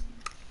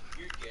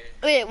 You're gay.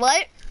 Wait,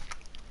 what?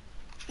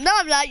 No,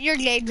 I'm not. You're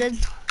gay, then.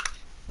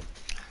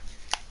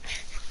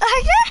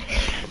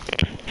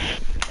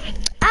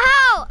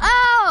 Ow!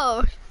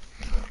 Ow!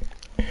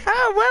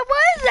 Oh, what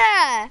was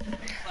that?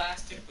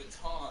 Plastic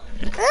baton.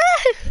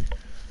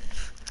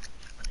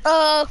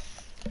 Oh,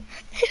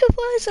 it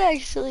was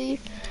actually.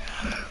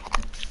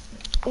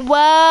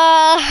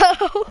 Wow.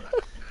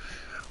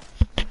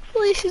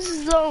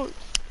 Please don't.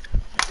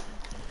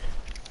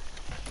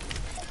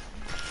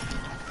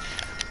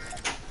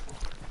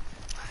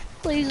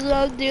 Please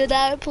don't do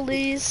that,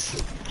 please.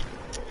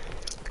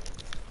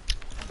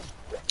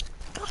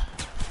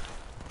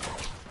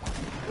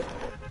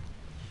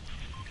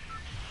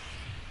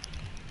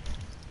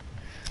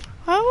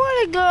 I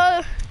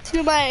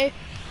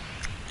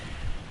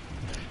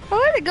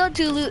want to go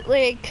to Loot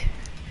Lake.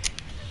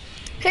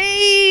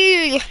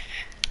 Hey!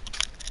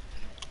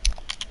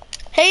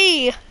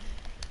 Hey!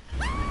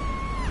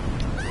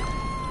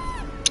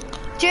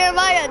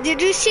 Jeremiah,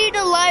 did you see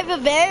the live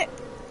event?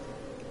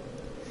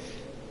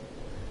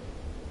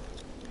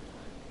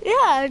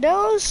 Yeah, that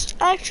was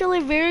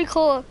actually very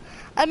cool.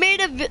 I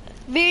made a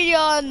video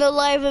on the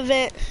live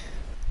event.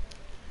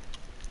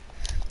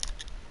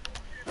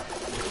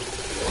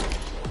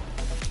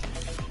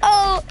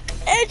 Oh,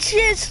 it's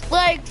just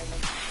like,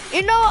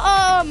 you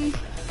know,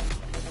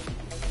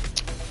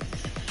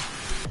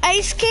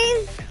 Ice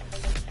King?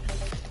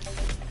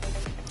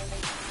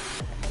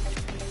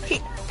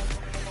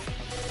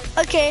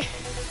 Okay,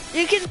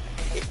 you can,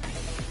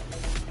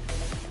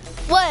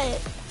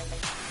 what?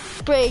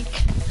 Break.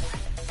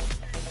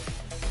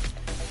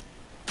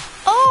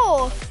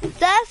 Oh,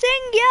 that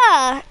thing,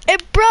 yeah,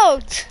 it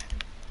broke.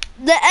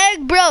 The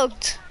egg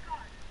broke.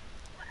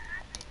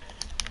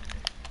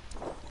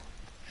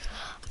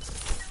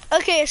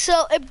 Okay,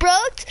 so it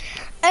broke,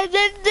 and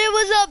then there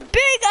was a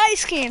big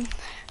ice cream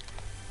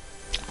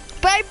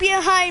right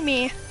behind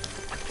me.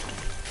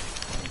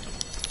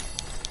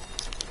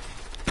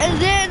 And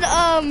then,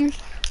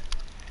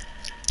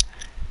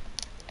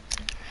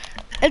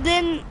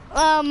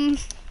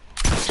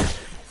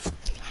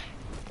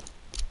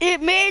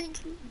 it made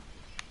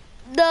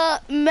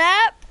the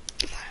map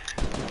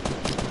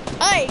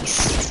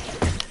ice.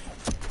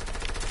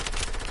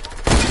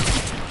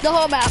 The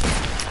whole map.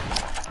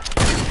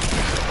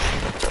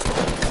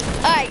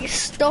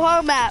 Ice, the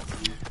whole map.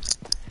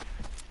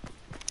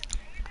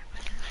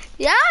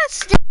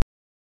 Yes.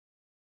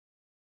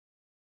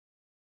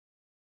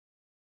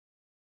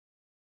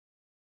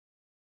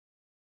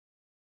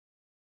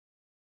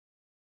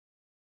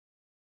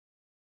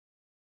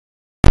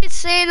 It's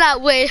saying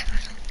that way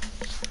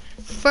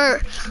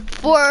for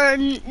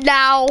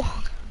now.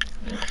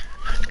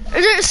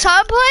 Is there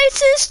some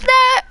places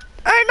that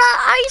are not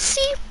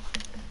icy?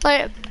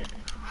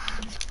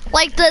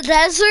 Like the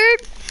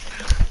desert?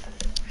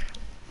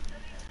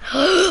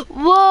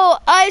 Whoa,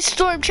 ice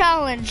storm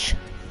challenge.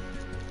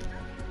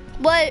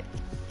 What?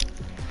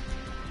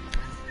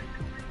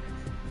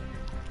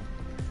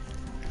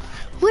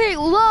 Wait,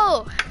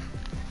 whoa.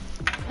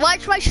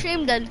 Watch my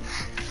stream then,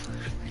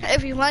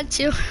 if you want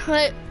to.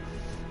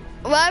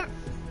 What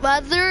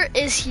weather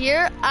is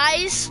here?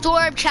 Ice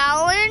storm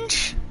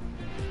challenge?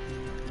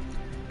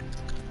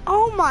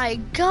 Oh my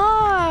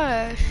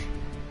gosh.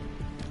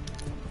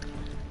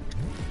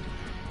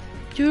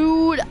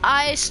 Dude,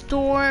 ice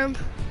storm.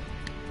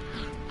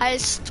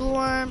 Ice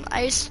storm,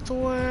 ice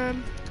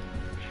storm.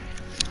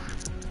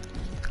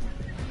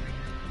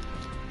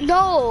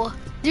 No,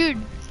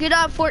 dude, get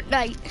on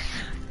Fortnite.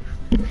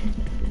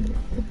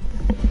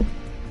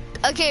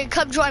 Okay,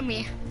 come join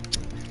me.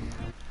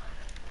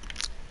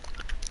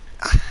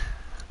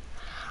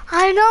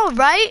 I know,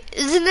 right?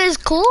 Isn't this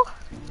cool?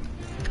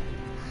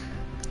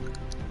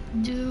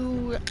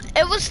 Dude,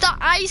 it was the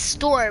ice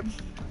storm.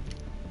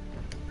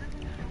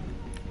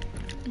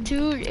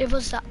 Dude, it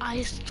was the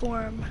ice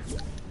storm.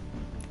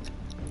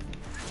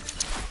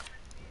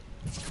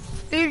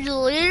 You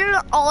deleted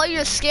all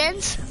your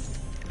skins?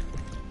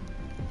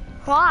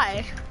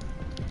 Why?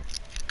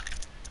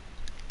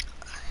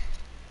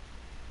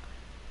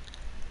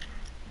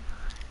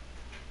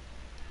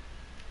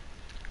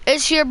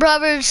 It's your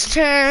brother's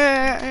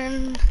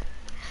turn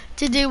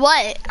to do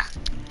what?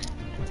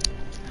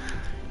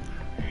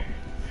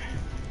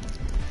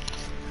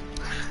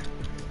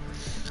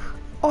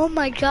 Oh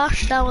my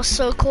gosh, that was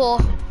so cool.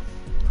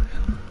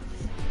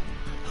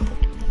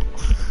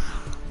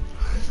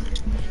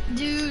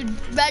 Dude,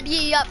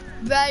 ready up,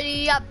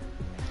 ready up.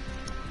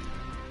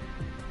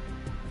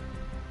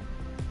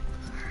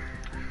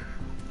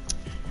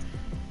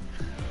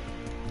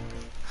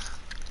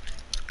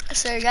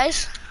 Sorry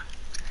guys.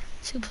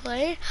 To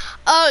play?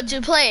 Oh,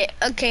 to play,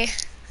 okay.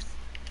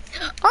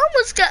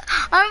 Almost got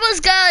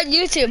on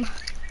YouTube.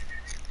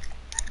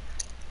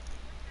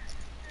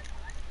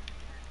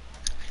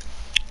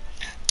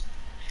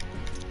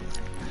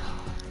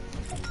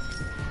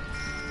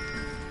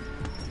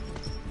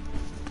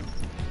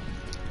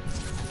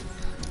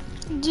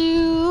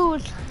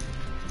 Dude.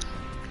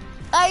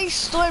 Ice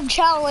Storm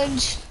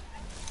Challenge.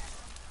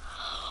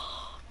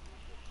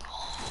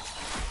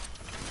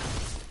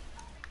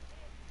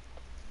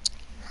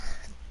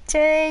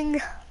 Dang.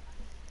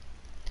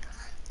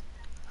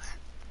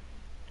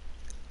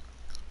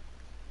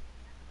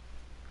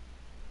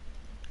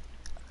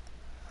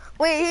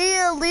 Wait, he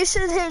unleashed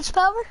his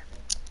power?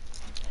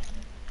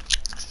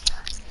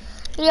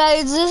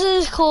 Guys, this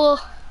is cool.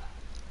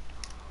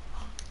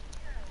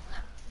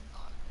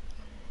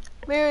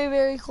 Very,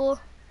 very cool.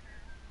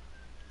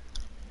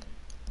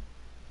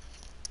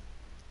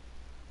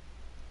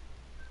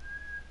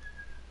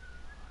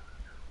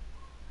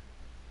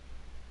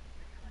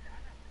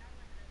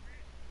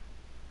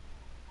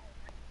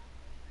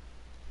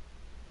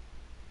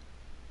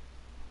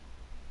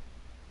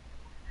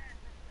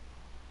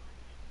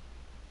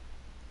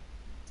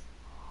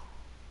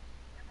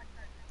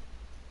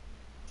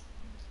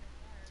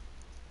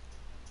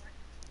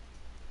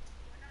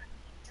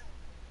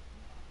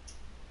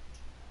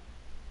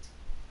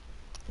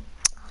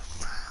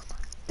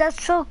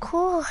 That's so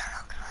cool.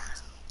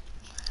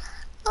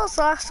 That's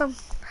awesome.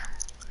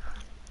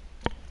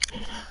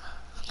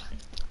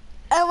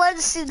 I want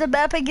to see the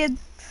map again.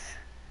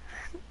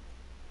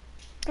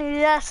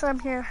 Yes, I'm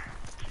here.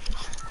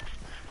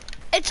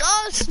 It's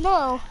all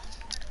snow.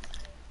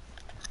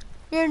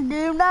 You're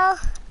new now?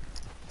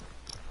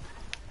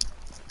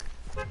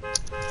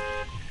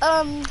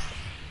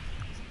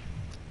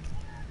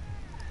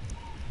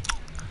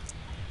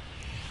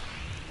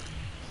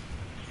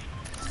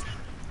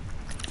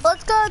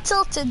 Let's go to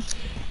Tilted.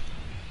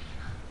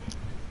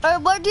 Or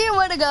where do you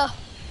want to go?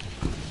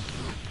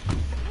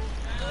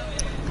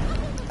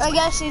 I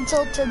guess in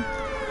Tilted.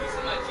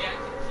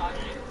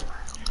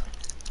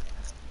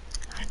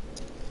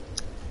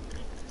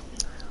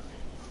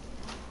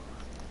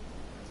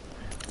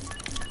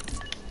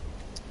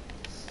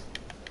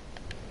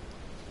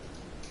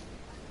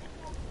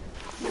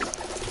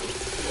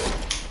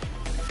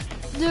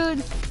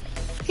 Dude,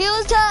 he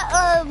was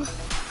at,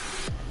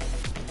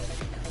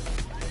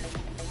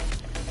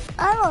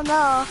 I don't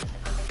know,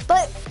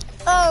 but,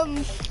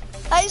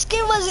 Ice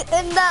King was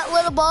in that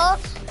little ball,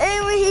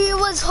 and he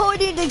was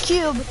holding the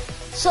cube.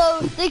 So,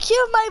 the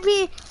cube might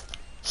be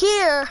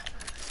here,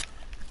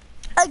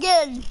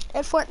 again,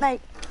 at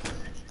Fortnite.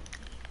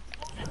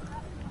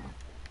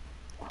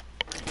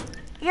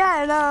 Yeah,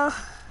 I know.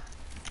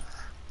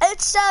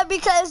 It's sad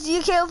because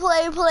you can't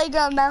play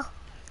Playground now.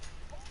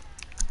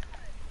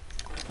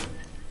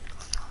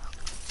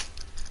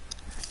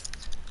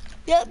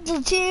 Yep, the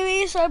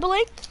TVs are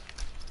blinked.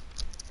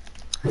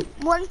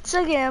 Once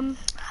again,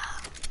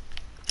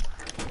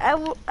 I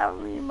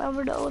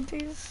remember the old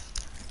days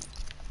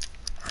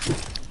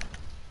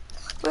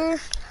where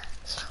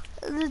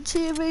the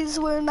TVs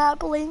were not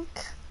blink.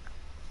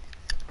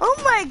 Oh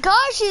my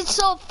gosh, it's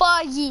so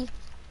foggy.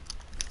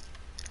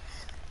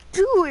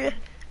 Dude.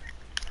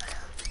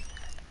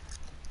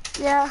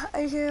 Yeah,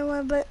 I hear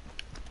one, but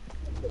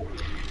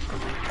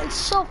it's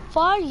so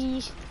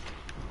foggy.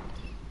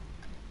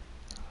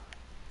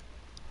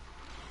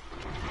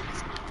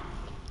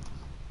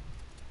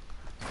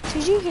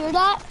 Did you hear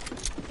that?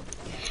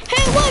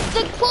 Hey, look,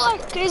 the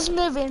clock is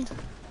moving.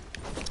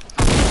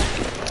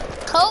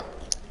 Help!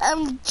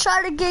 I'm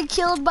trying to get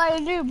killed by a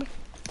noob.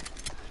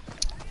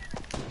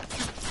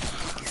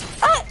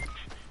 Ah!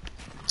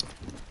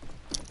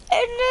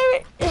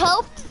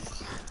 Help!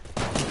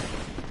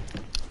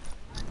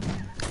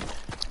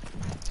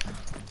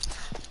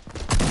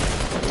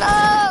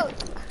 No!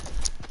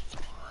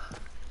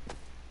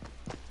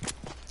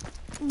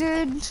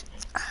 Dude.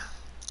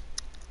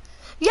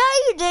 Yeah,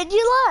 you did.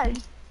 You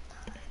lied.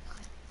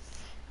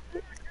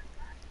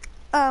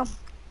 You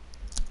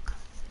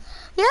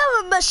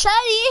have a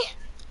machete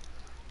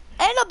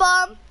and a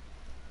bomb.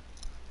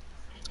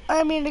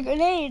 I mean a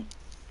grenade.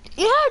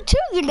 You have 2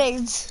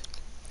 grenades.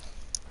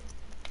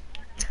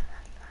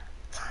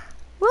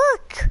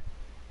 Look!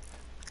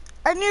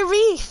 On your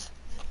reef.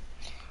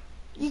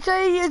 You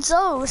gotta use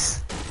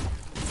those.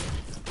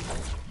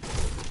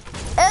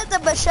 And the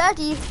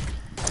machete.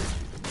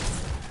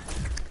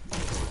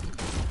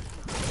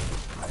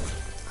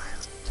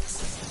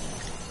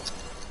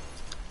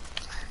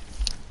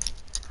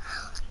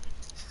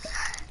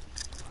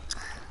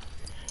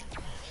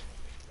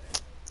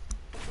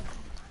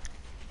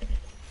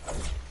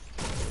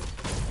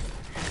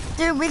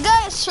 Dude, we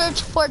gotta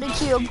search for the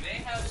cube.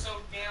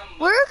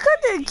 Where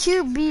could the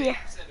cube be?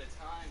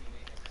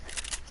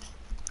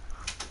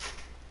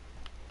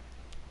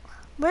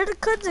 Where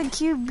could the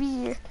cube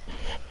be?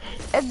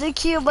 And the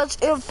cube was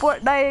in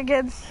Fortnite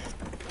again.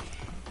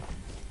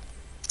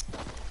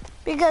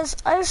 Because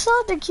I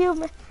saw the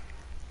cube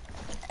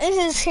in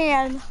his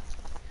hand.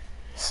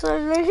 So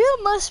the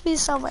cube must be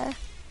somewhere.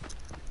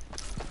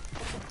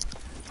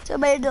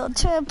 Tomato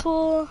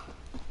temple.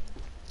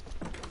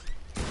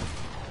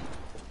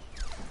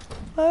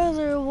 Where are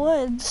there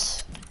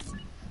woods?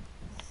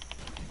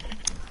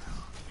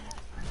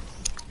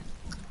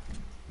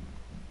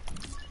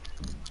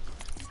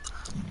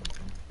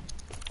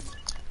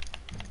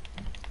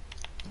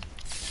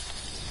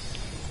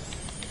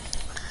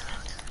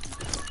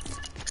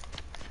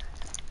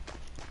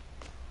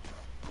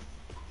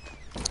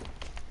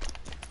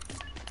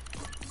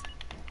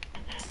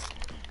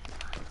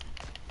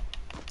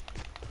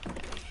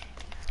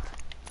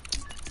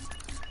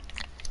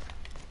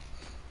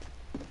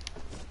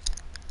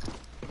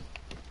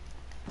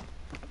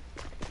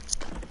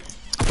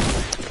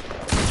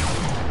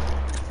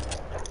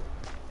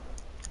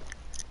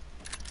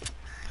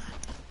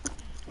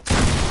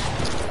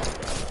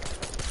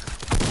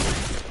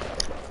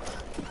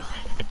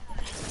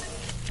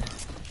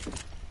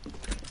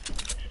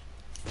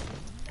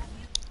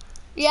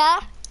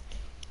 Yeah?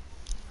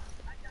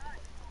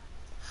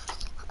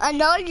 I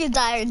know you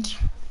died.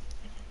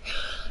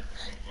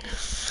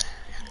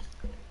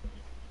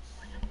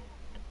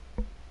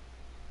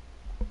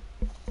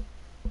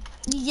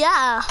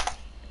 Yeah.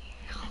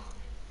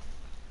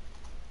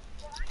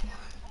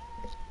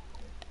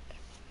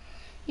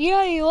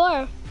 Yeah, you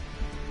are.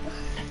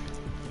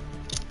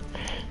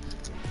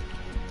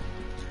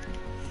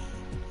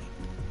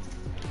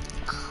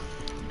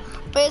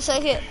 Wait a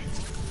second.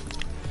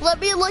 Let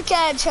me look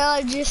at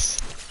challenges.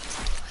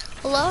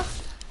 Hello?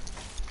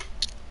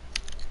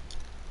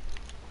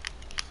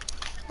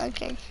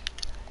 Okay.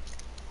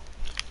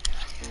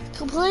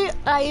 Complete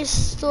ice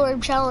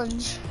storm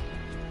challenge.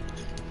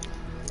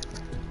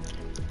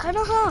 I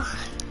don't know.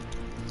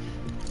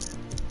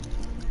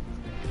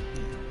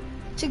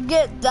 To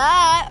get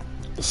that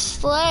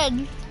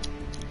sled.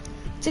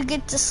 To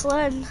get the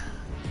sled.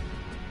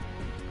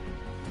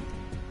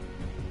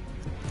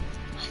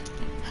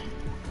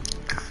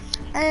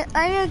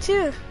 I am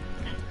too.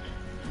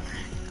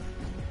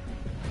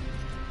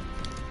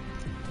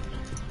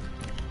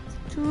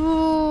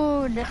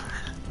 Dude.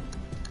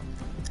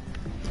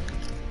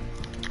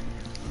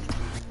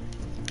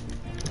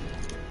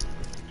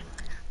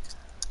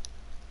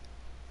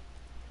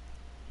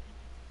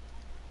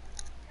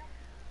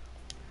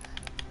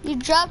 You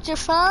dropped your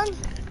phone?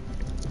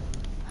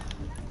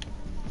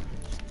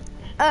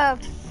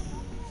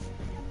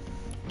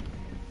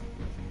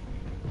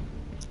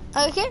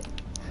 Okay.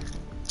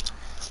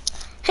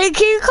 Hey,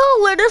 can you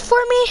call Winter for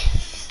me?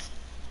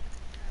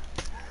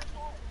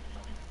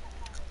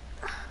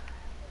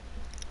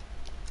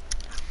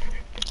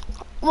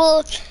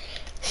 Well,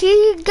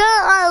 he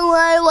got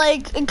online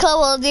like a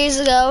couple of days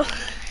ago.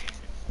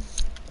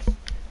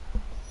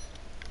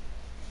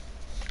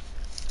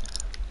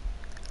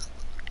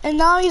 And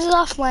now he's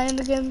offline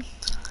again.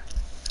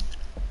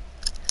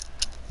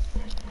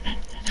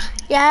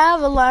 Yeah, I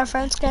have a lot of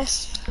friends,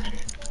 guys.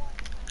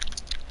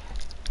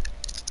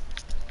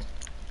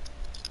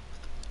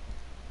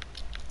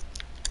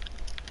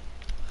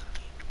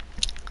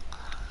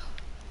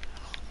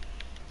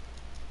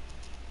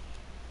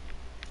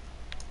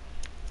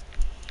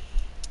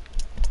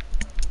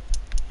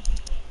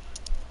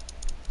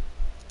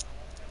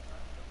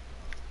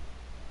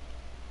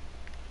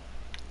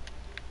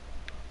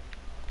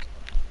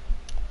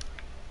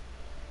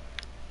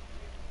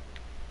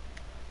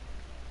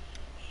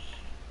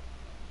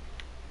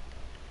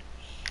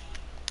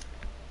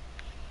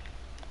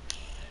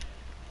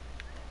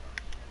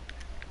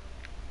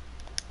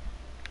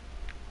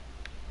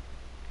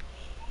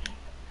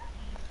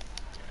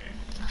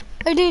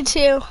 I do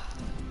too.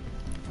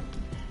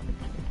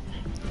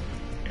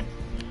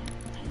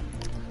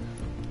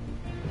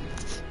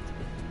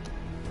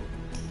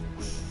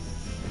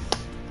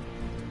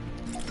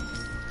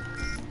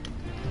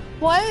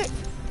 What?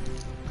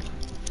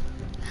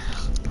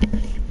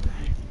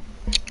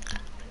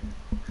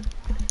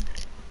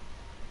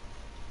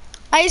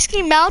 Ice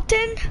Cream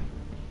Mountain?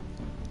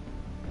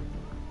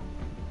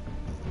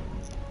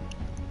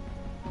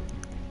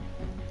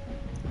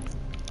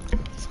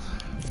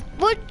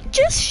 Well,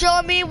 just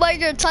show me what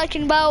you're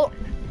talking about.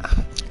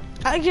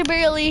 I can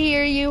barely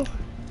hear you.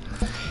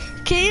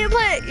 Can you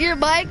put your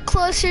mic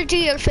closer to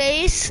your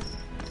face?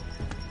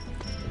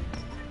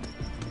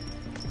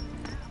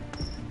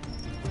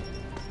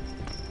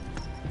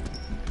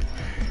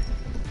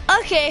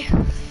 Okay.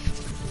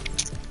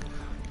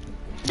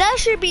 That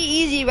should be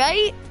easy,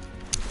 right?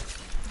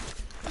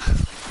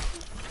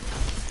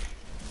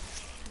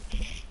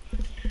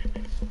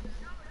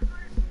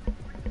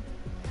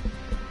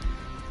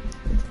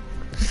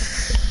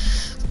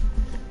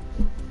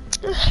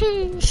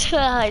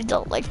 I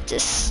don't like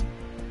this.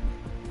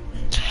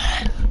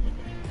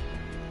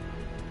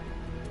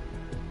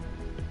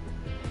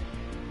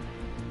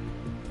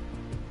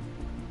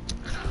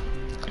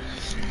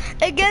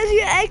 It gives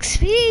you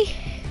XP.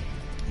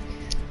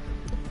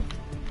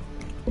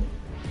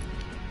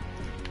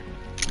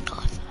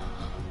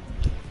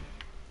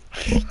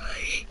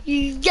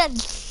 You get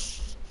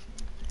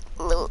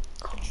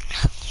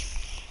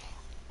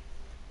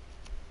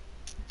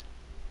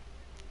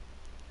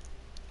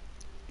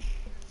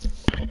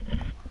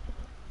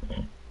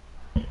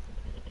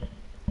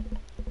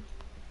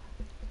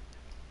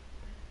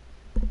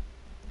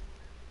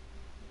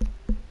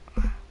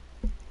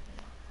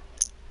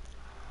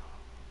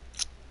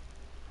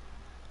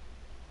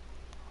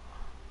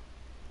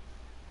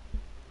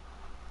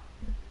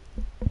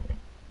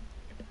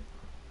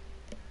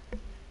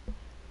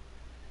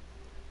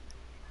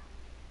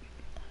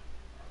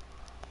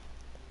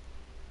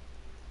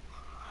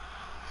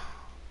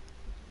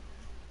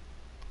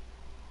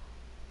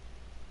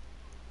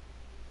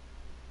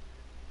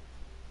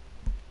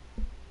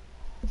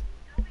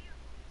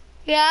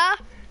yeah.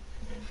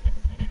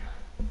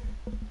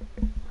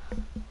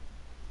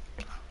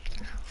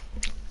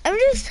 I'm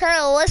just trying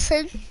to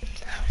listen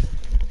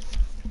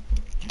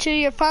to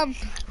your pump.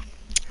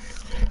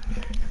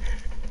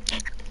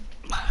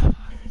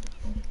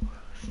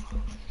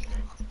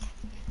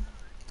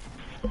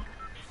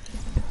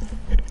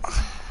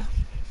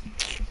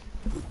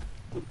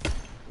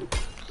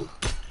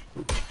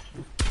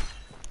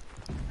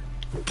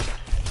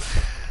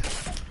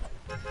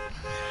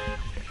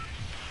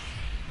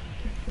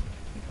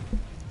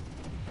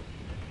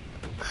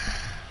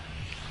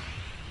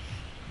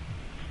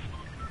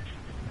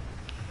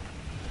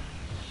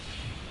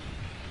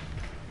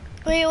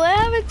 Wait, what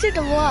happened to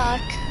the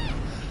lock?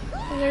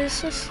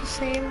 It's just the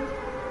same.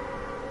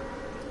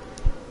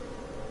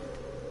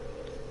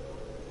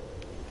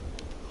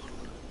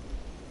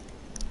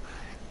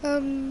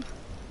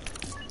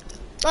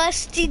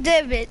 Rusty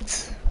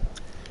Divot.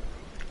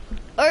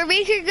 Or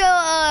we could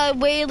go,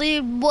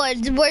 Whaley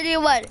Woods. Where do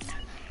you want?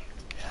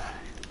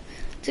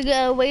 To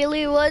go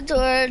Whaley Woods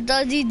or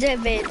Dusty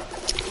Divot?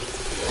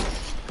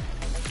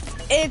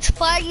 It's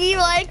foggy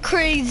like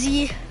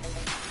crazy.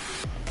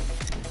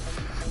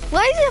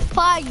 Why is it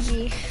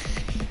foggy?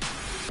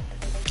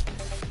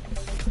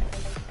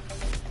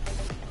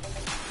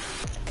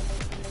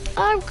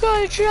 I'm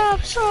gonna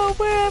drop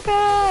somewhere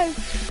bad.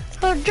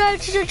 Oh,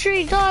 dodge the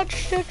tree,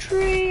 dodge the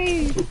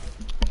tree.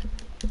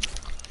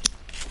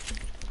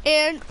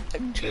 And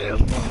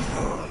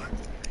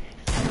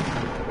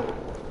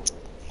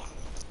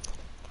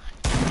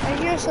I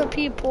hear some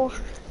people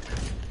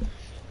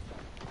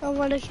I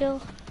want to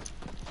kill.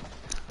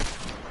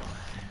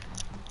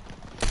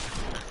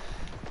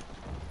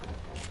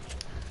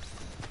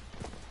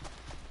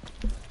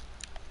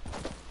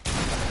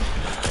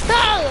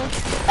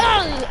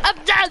 I'm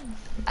done.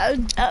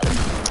 I'm done.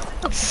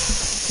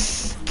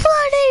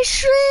 Bloody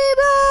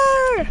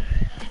streamer!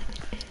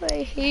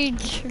 I hate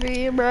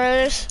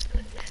streamers.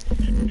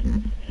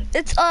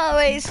 It's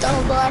always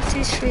the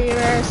bloody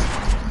streamers.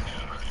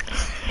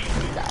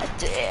 God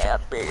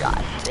damn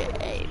bloody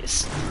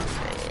streamers.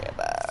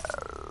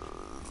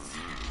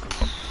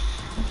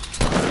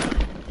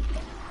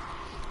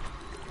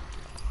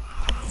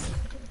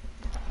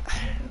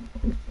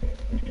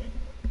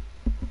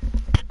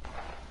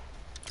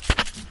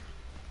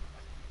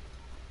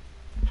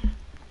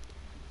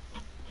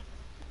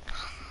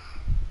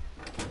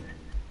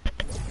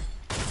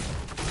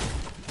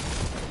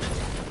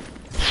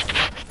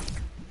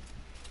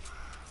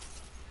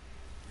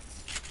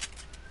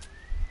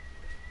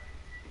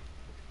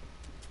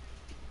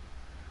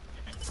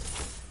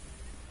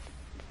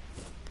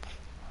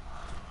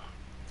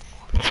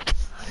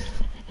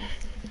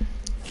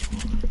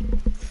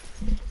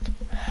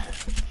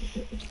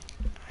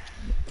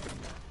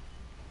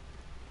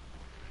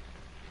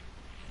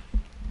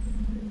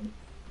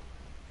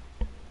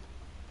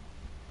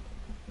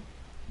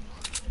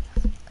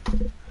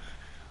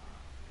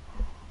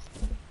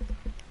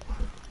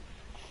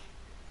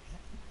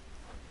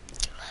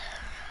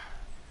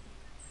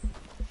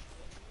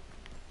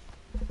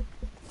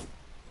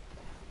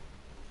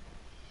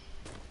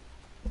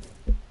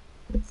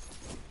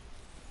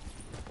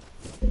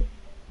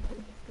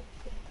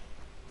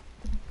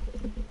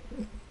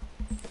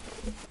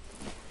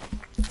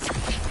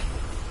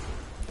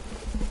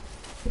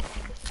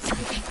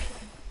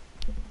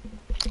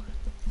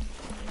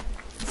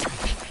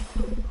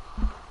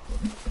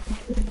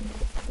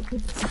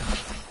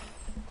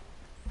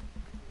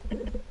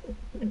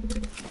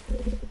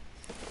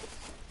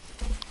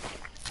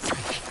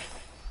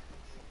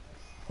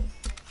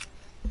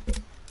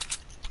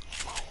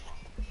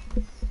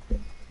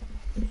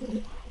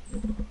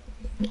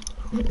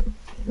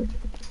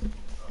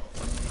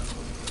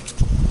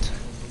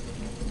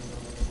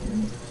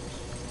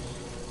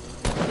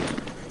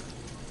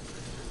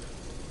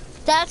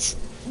 That's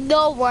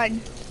no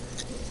one.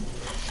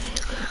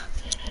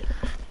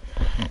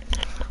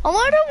 I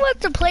wonder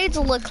what the planes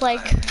will look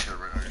like.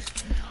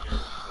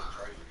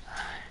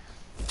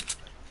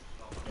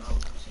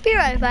 Be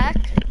right back.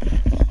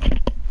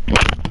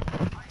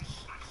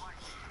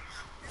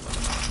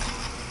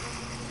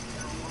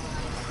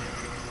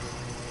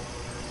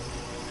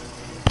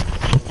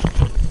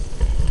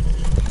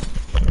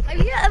 Have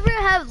you ever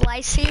had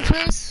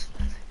lightsabers?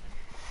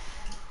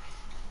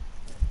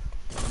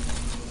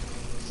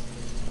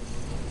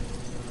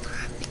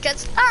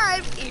 Because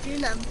I've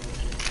eaten them.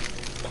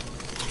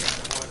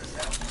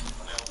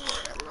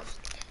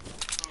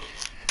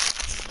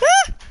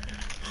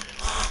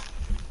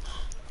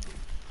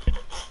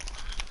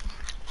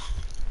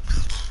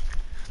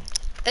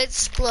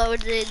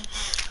 Exploded.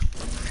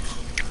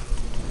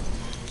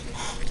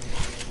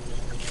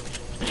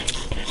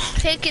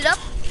 Pick it up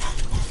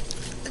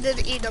and then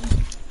eat them.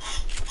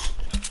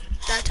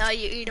 That's how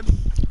you eat them.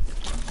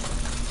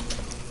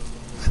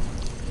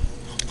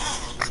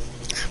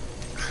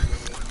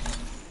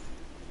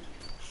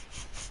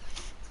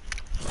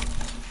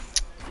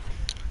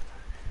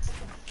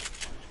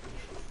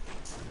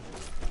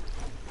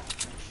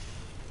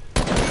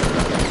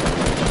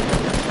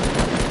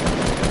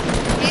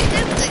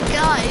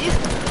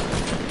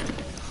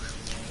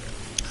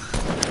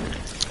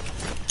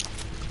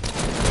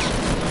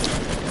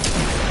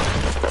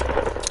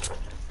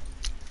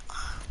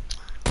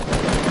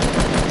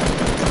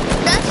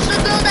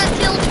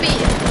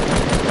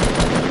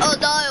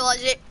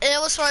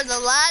 For the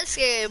last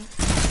game.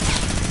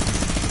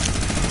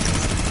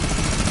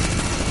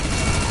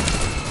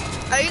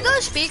 Are you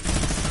gonna speak?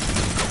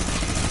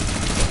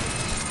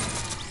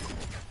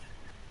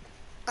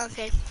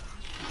 Okay.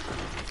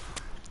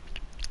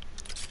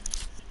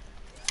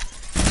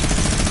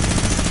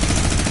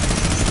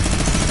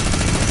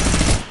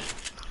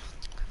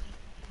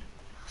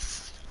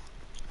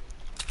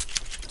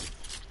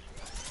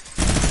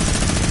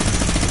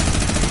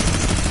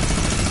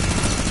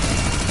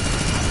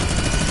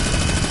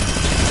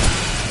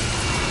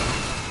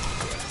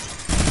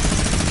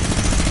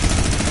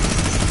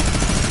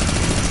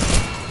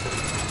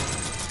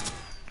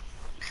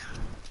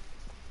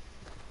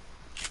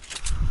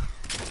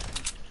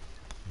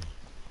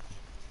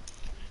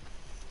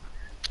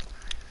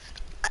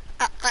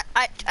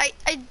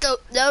 I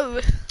don't know.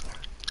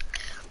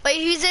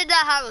 Wait, who's in the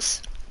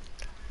house?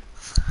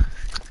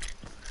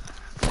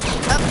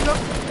 No.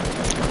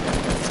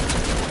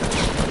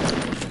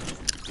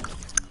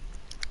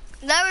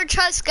 Never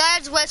trust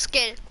guys with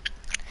skin.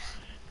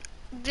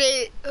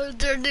 They're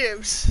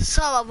noobs.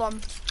 Some of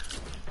them.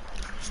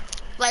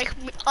 Like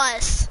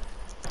us.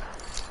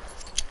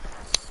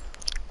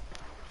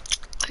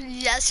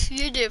 Yes,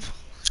 you do.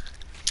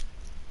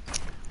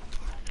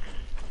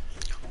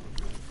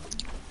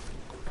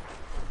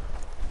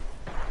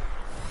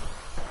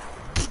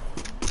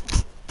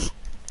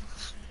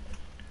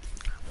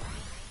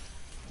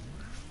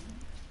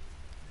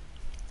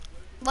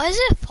 Why is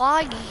it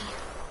foggy?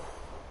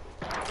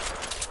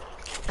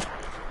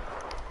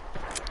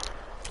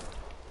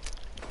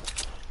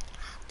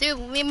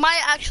 Dude, we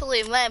might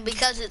actually win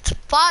because it's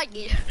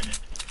foggy.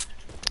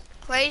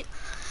 Right?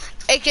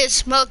 It can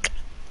smoke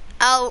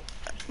out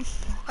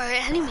our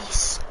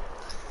enemies.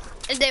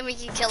 And then we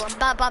can kill them.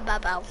 Bow, bow, bow,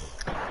 bow.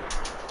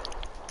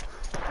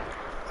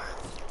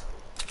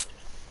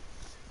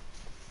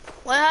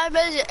 What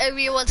happens if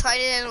everyone's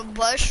hiding in a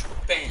bush?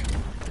 Bam.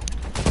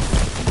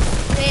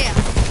 Bam.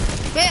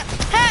 Bam.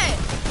 Hey!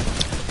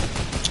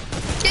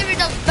 Give me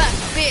those back.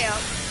 Bam.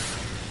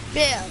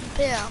 Bam.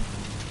 Bam.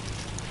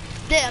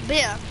 Bam.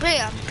 Bam.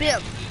 Bam.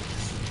 Bam.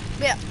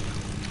 Bam.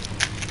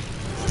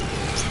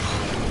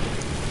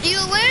 You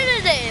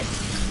learned it.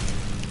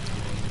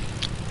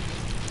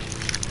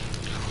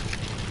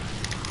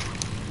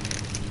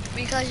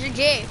 Because you're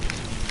gay.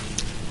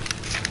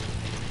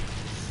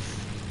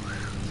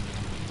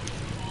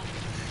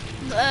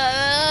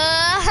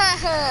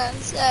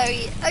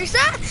 Sorry. I'm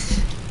sorry.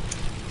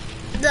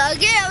 No,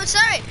 okay, I'm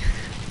sorry.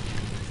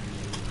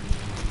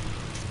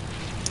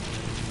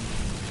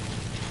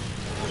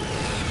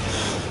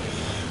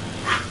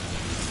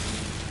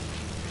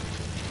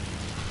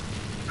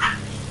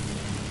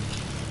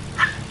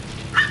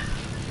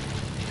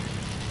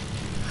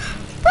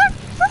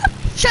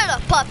 Shut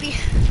up, puppy.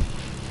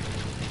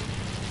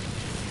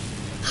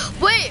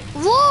 Wait,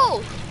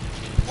 whoa!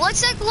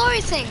 What's that glory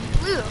thing?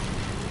 Blue.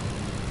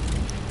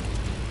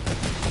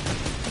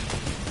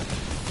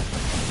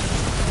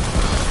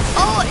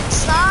 Oh, it's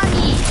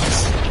Sonic.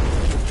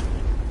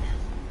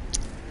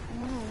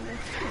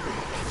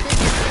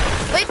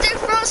 Wait, they're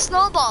throwing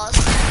snowballs.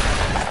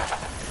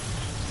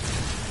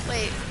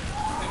 Wait.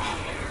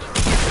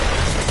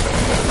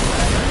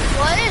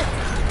 What?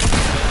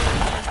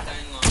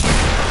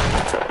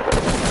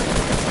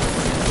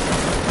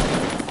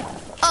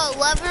 Oh,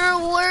 lever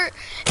alert.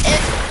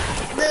 If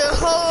the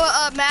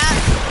whole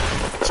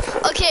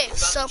map. Okay,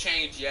 so.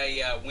 Change,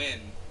 yeah, win.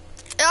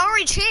 It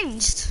already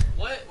changed.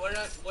 What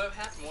happened? What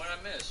did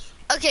I miss?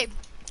 Okay,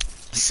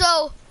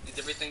 so Is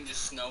everything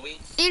just snowy?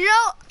 You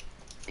know,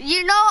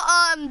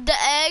 the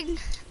egg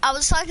I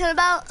was talking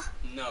about?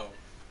 No.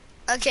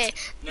 Okay,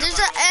 Never there's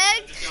mind,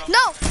 an egg. just go.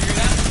 No, Figure it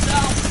out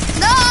yourself.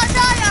 no,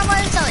 I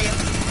want to tell you.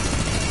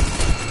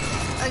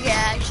 Okay,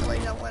 I actually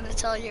don't want to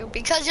tell you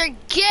because you're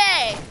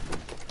gay.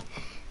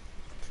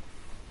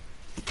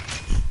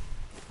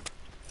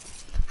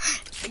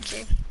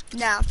 Okay,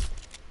 now.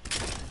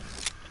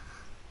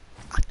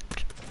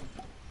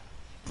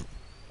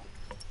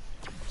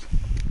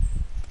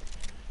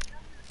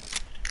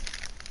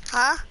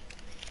 Huh?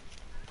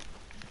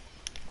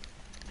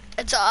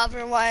 It's the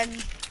other one.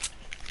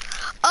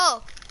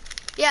 Oh,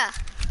 yeah.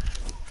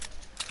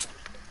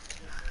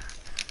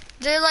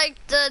 They're like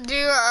the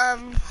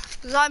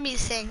new zombie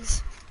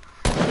things.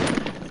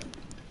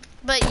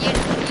 But you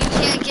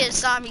can't get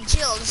zombie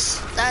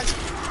kills.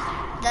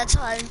 That's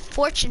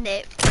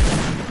unfortunate.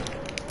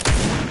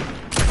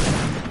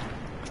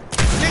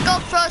 They're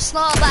gonna throw a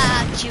snowball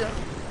at you.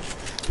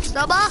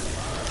 Snowball?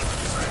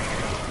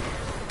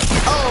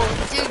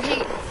 Oh,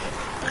 dude,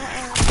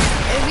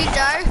 if you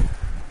die.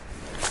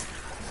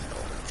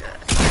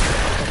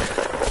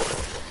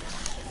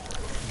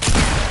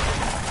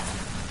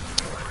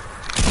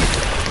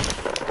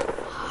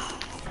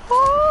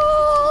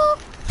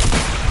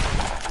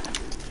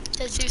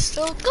 This is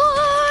so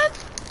good.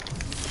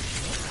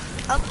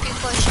 Up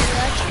before she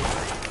at you.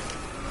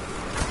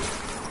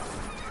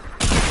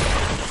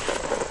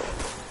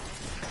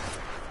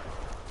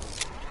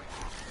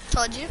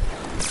 Told you.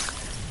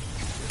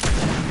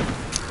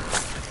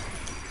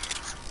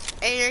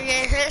 And you're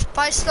getting hit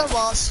by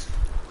snowballs.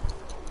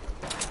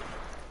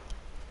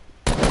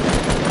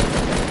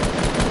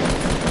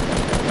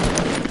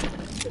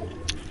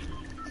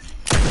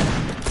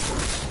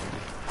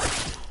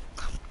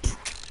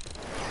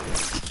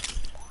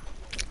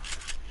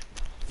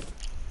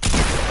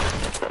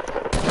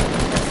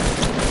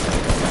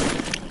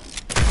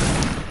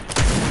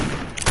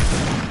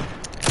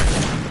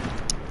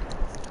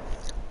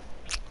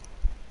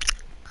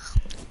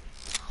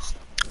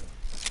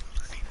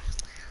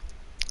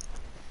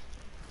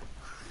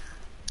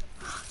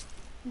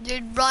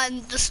 Dude,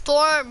 run the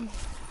storm.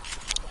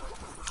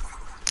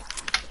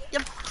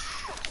 Yep.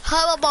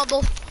 Hubba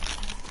bubble.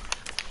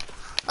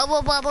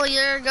 Hubba bubble,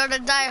 you're gonna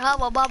die.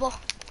 Hubba bubble.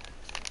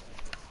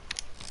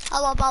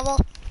 Hubba bubble.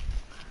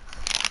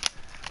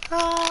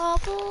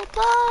 Hubba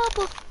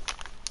bubble.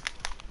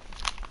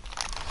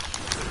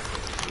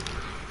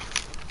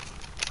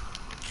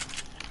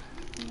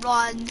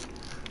 Run.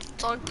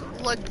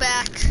 Don't look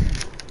back.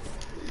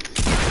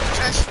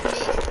 Trust me.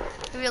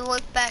 If you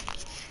look back,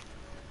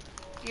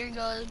 you're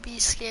gonna be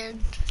scared.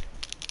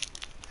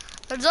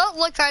 But don't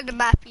look on the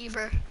map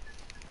either.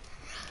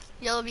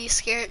 You'll be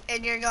scared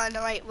and you're going the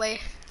right way.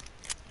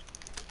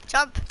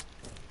 Jump.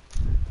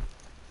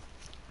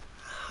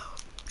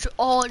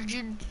 Oh,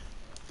 dude.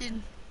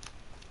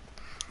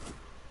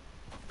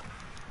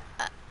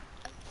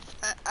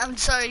 I'm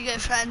sorry,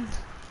 good friend.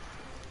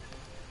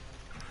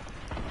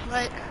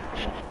 What?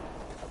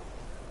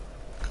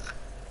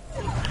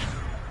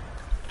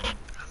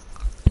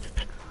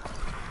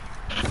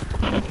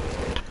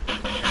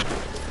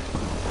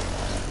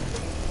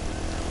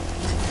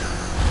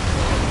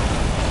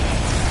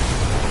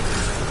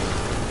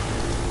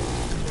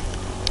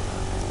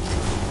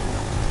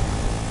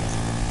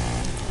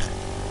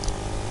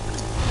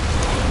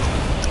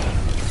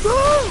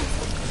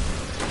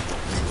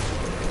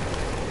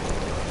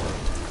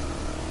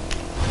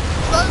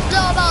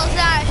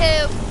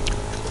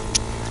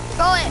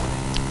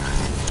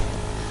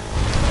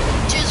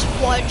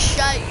 One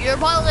shot, you're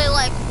probably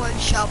like one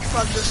shot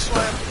from the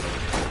storm.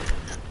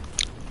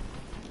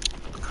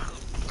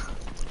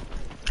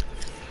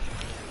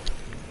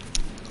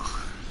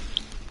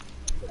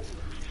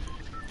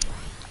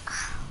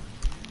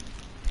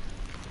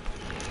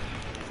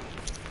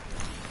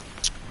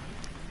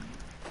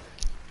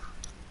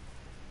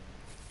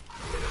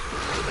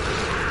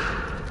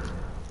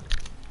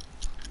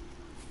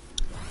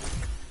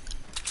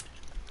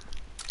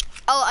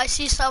 Oh, I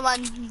see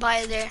someone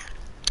by there.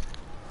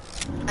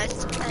 I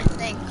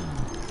think.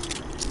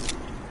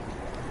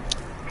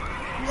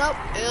 Nope,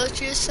 it was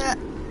just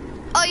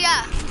oh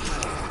yeah.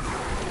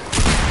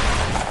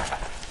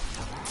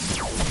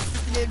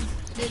 Dude,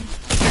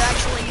 you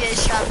actually get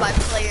shot by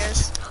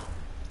players.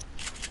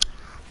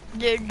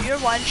 Dude, you're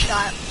one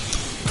shot.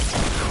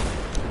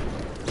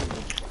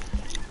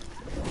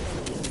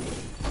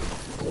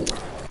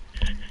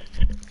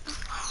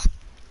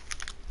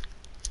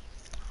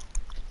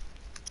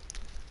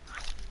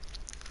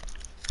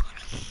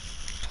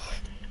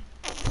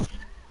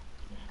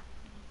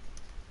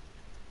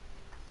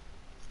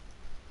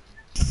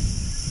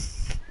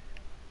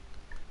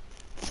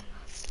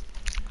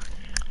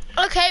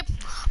 Okay.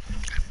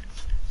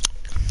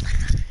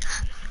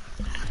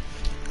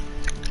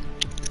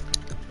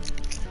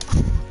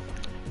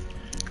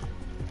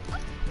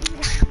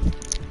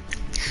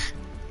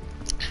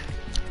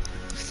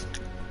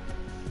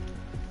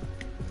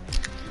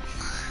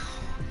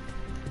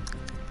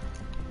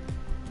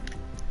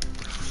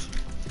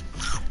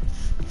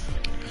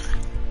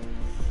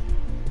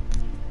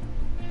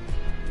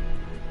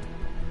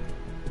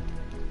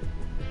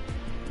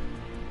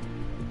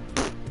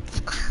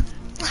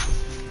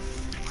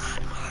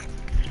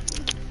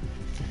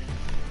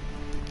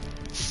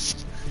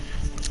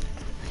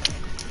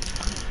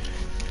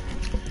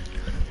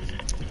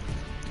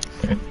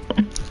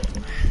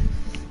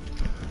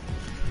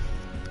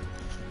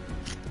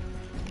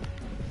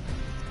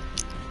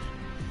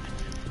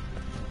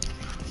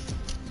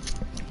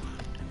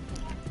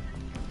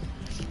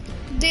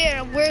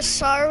 There, we're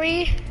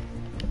sorry.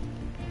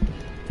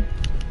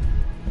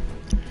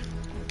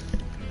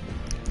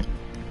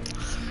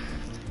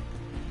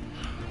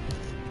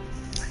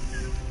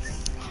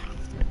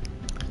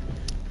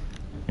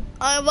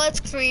 On what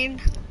screen?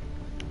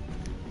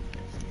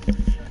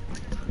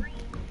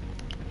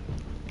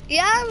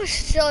 Yeah, I'm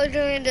still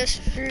doing the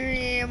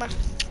stream.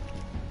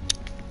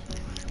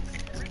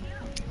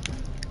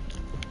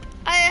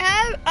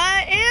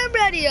 I am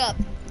ready up.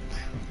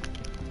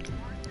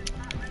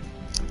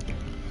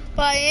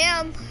 But I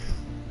am.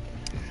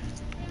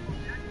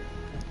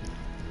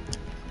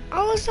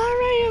 I was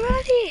already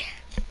ready.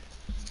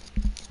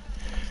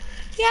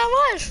 Yeah,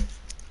 I was.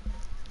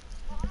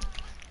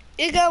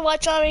 You gotta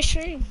watch on my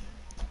stream.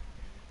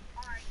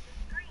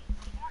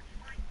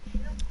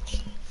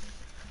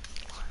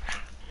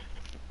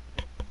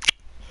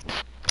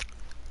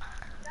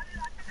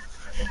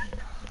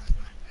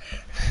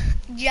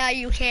 Yeah,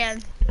 you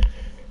can.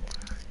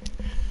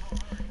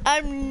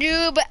 I'm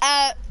noob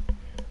at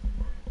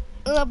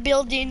the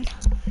building.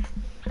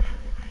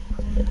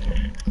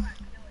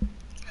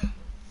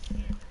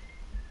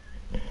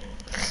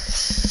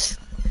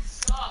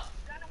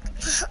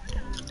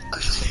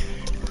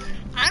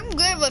 I'm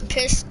good with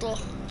pistol.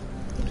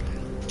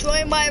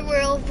 Join my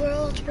world.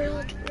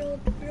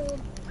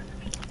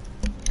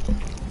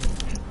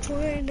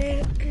 Join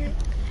it.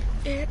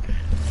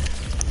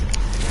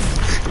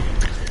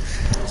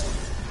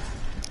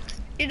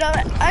 You know,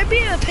 I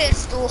beat a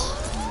pistol.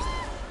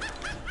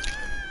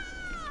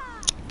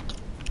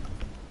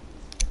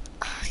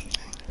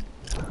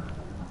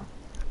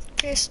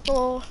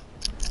 Pistol.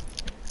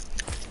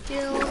 You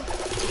know,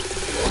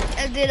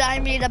 and then I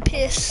made a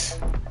piss.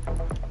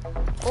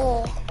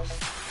 Oh.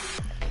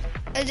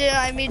 And then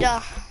I made a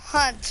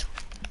hunt.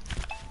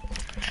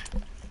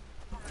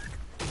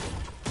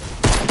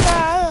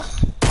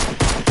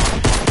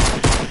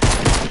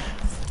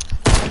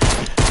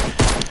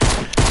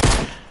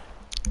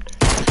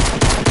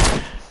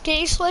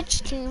 Can you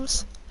switch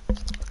teams?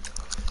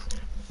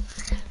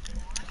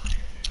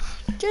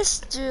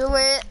 Just do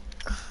it.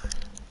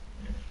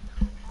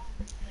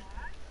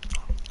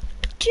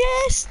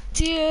 Just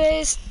do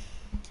it.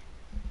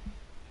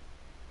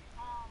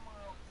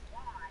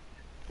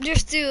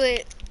 Just do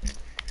it.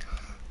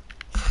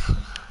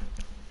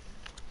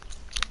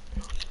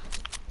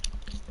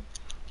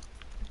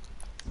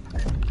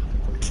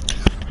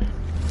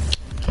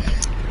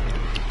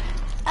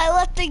 I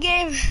left the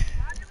game.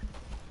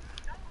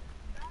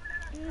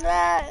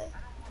 Nah.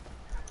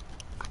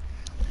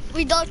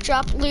 We don't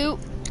drop loot.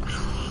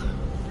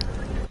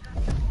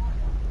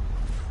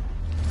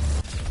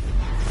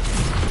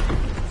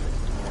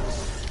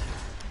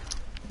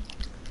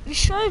 You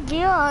should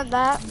be on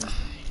that.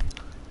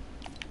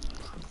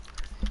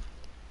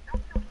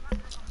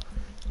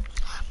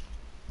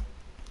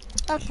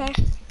 Okay.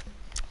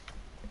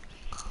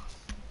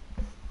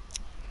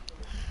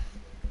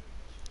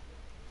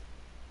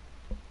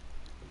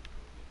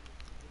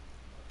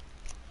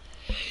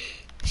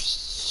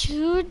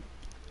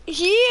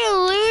 He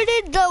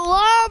eluded the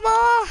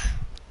llama.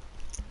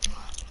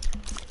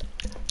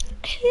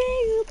 He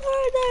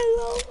eluded the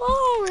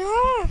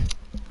llama.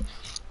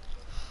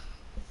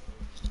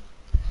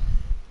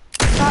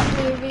 Stop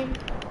moving.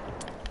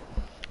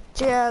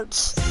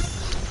 Dance.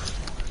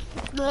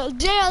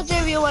 Dance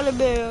if you want to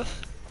move.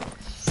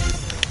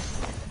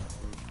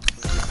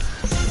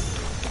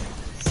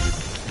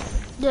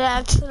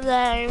 Dance,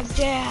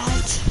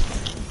 dance.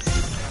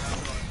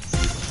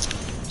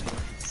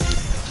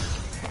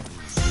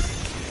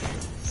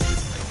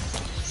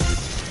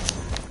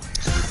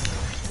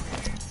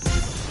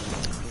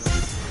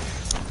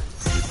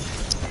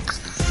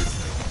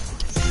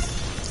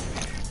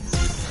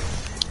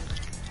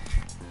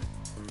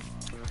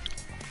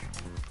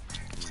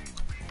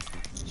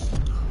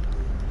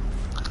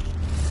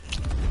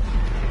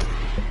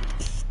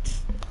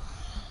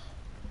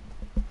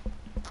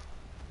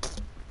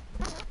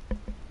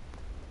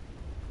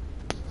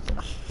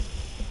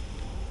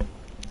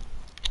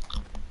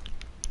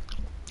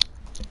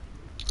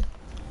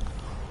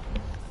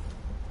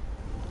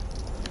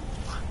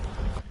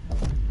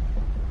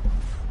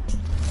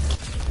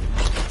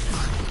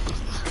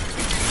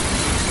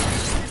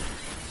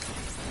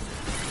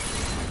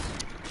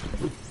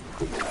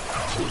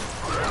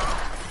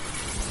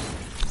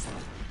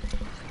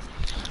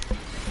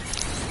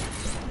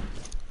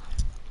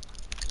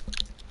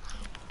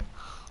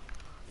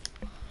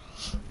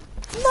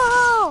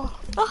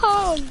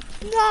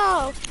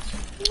 No!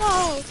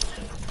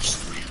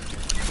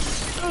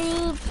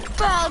 I'm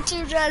about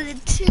to run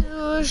into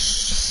a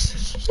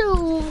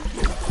shoe.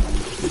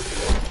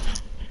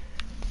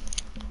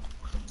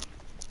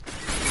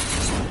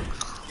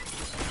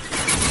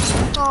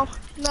 Oh,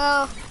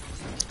 no.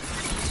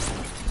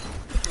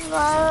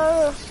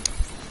 No.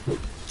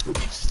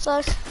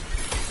 Stuck.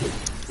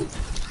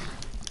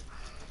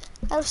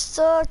 I'm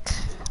stuck.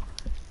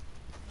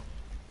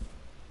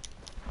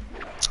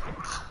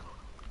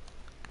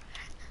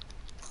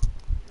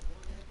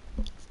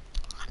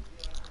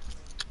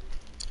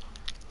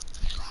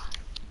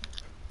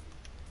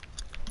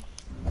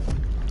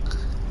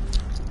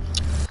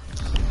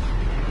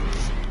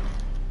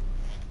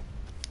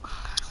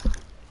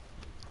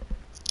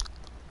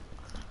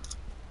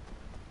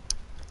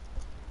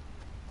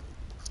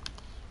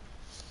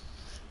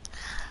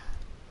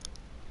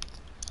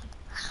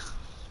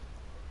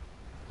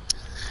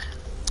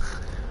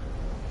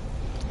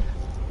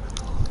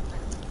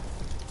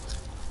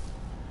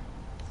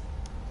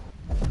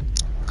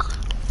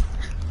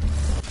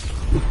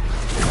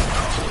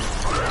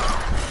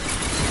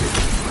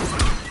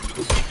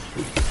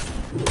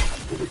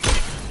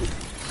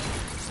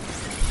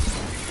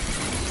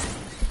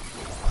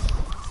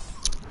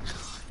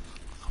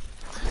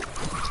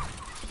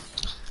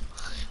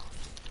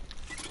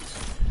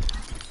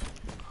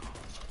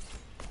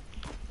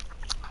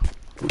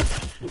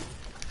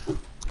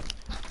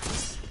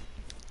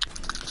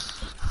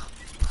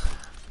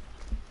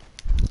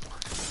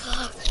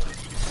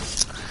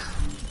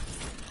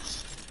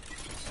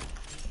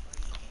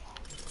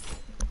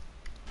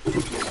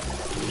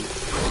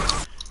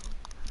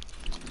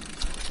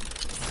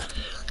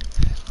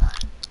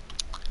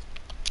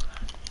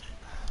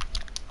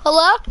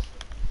 Hello?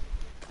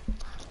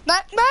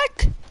 Knock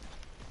knock?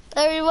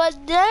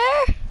 Everyone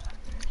there?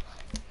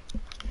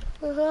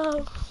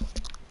 Hello?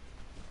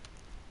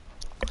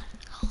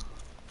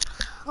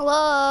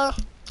 Hello?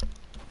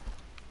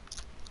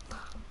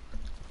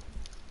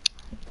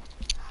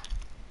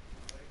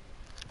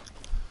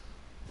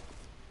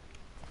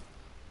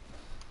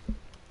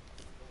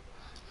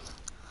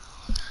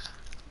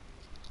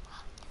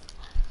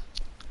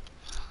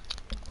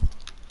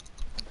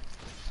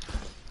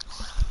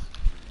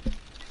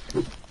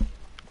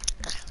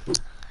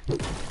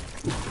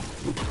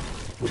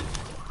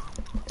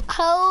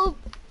 Help!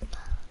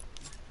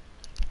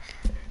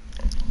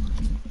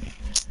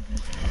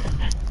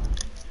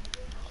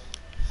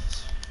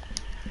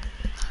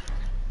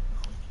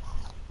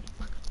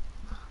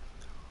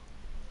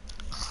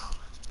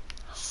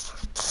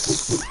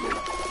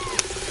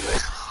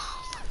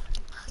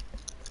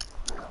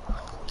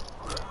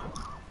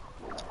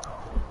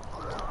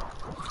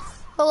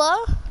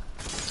 Hello?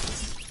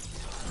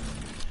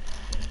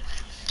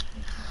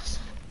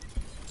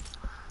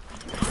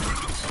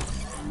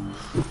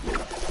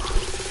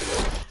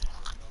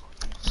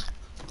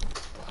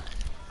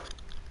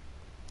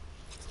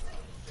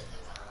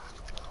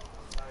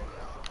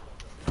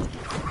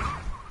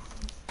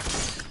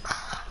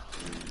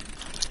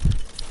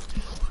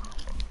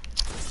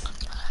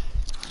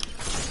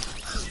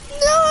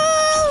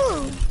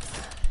 No!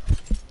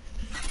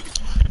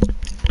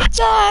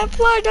 Time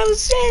for the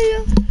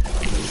sale.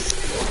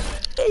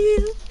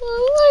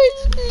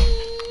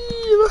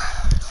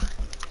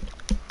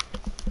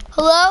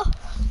 Hello?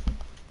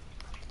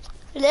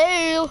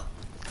 Hello?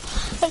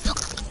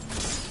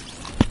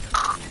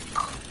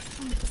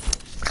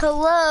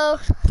 Hello?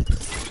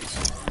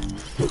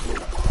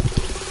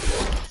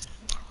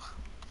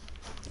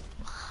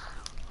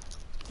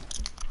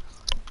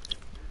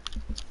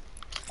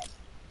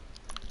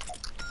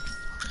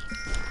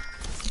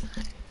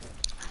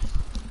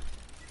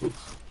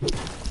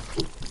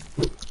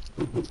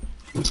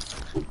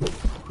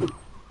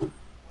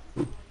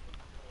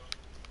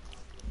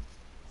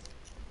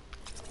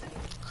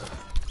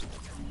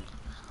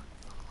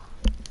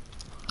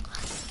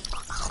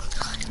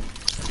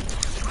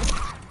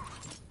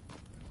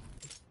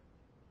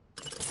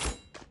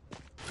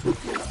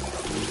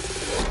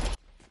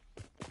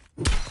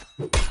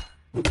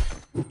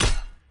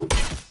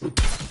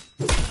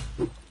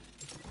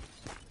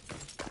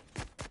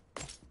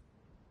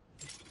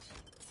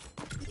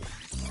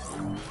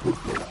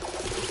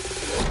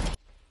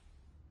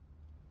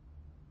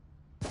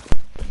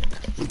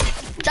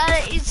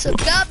 Gotta eat some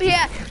gum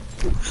here.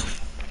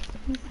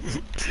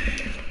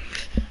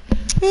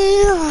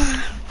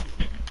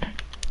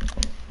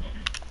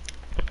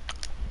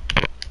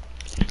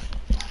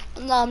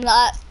 No, I'm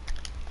not.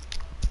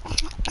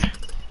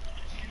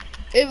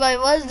 If I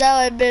was, now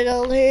I've been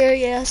over here,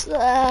 yes. Nope,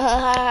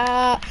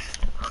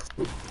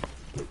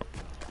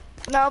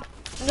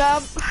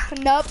 nope,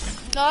 nope,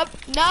 nope,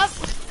 nope.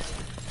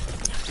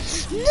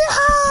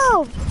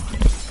 No!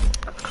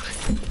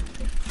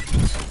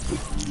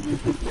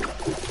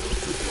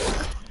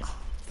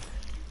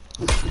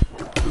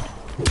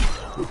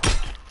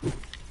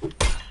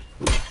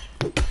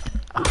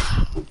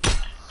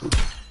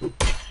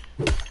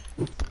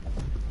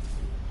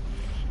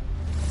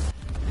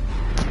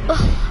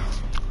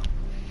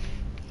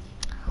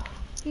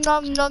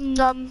 Nom nom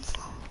nom.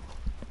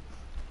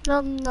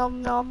 Nom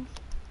nom nom.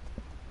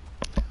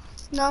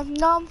 Nom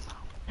nom.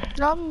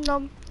 Nom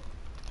nom.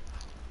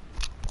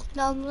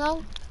 Nom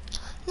nom.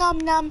 Nom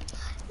nom.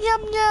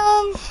 Yum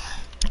yum.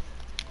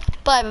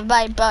 Bye bye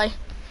bye bye.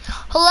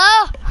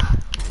 Hello?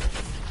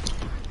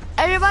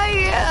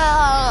 Everybody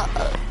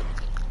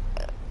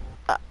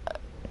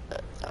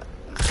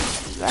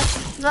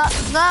Not.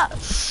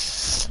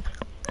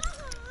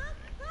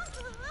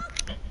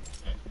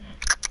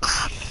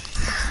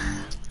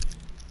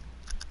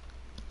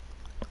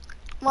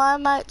 Why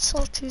am I at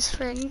Salty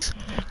Springs?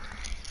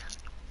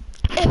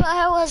 If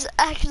I was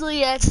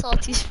actually at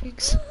Salty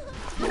Springs.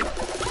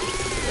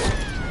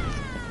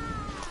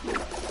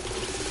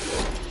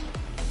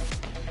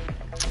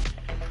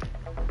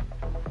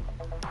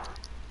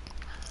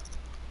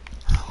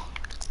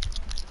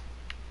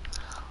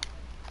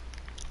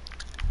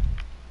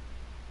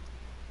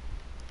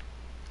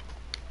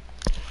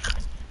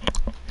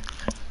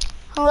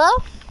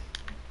 Hello?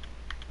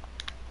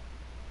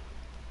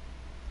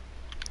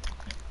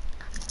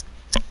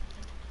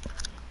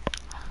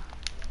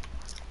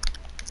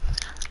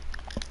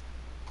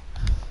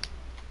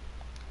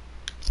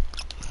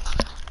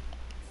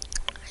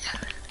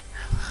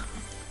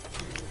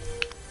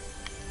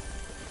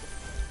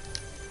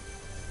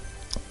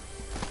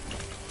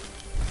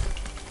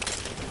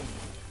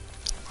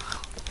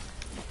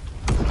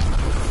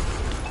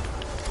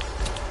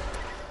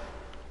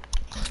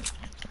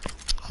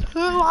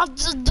 Who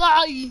wants to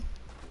die?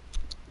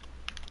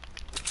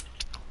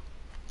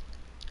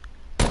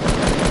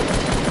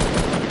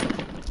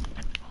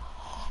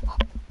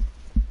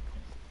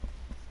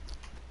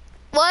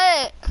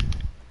 What?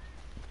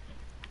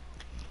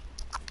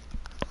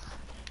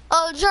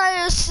 I'll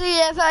try to see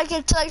if I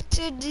can talk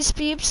to these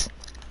peeps,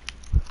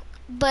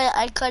 but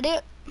I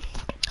couldn't.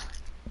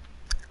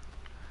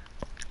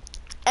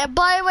 And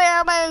by the way,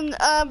 I'm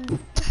in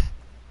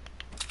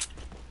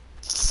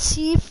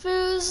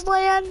Tifu's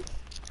land.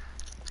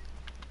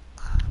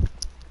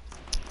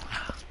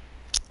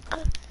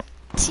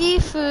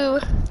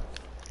 Tifu,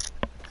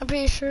 I'm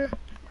pretty sure.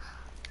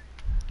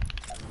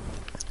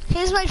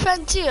 He's my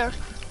friend too,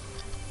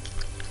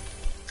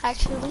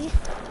 actually.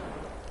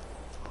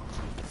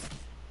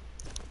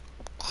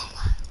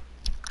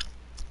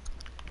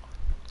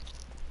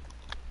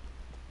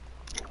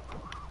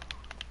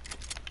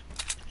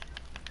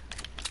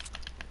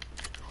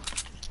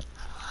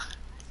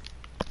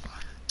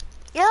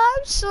 Yeah,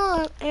 I'm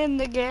still in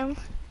the game.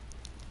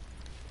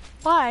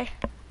 Why?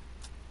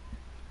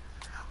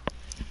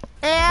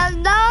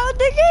 And now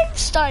the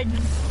game's starting.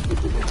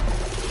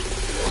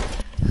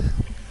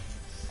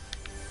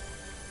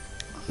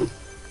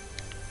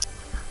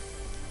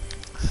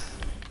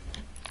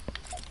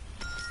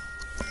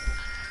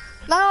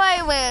 Now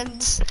I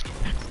wins.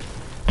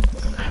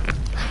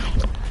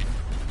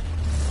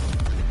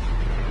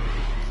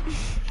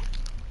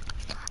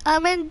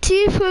 I'm in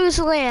Tifu's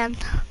land.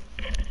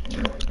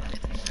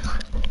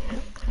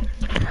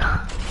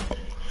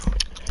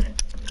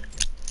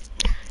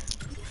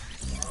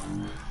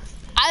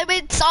 I'm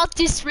in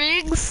Salty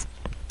Springs.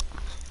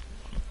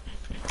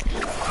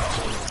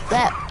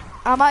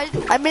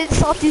 I'm in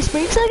Salty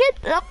Springs again?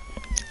 Nope.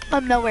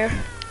 I'm nowhere.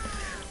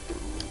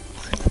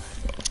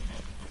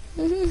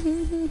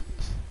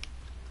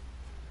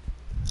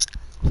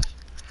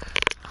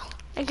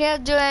 I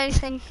can't do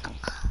anything.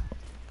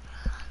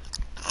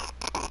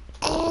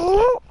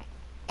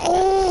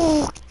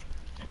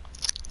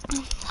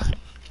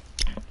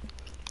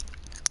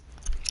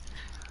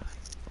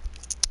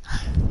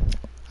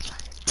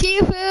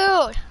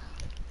 Tifu!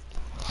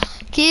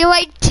 Can you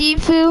invite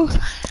Tifu?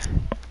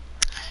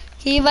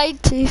 Can you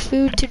invite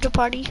Tifu to the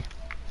party?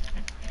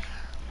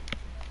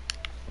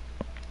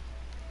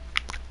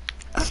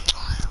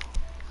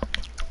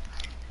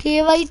 Can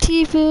you invite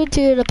Tifu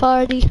to the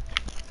party?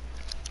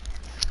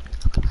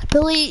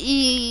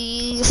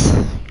 Please.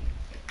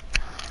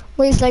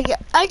 Wait a second,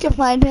 I can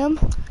find him.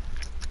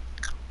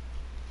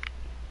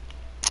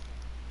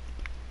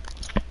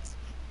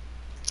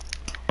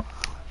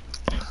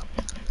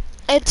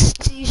 It's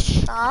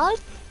T-Shot.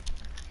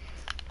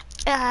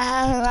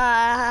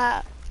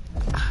 I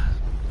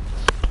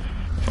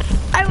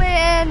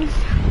win.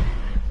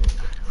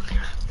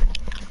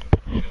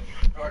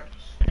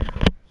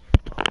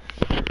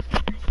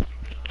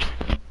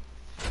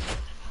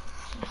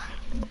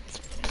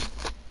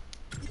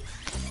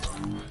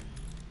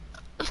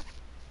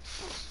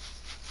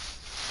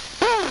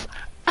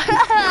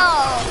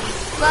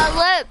 My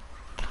lip.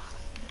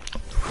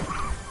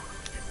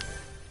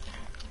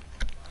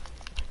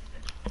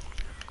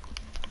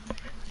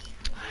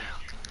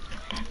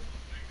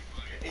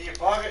 In your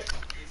pocket?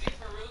 Is he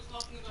for real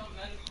talking about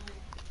medical?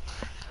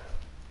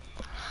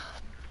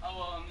 Oh,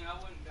 well, I mean, I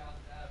wouldn't doubt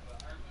that,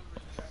 but I remember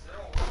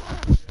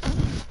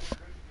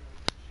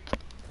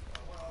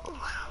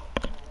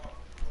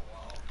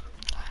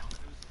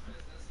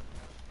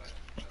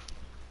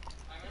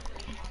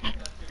he wanted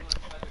that too much,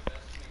 tried their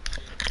best to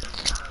make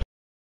sure.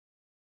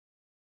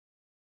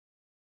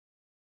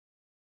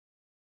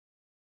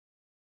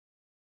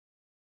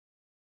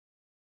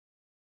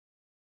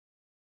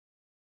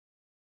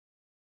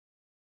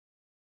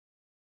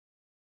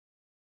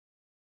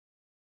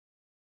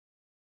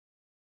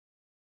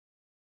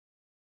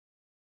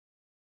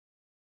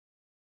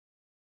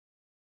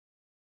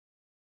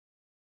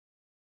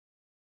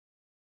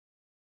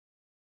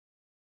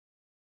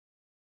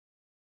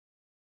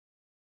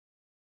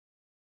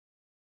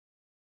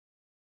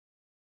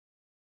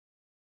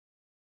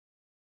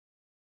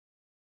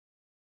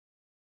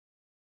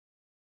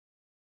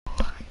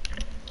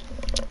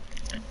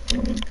 Hey.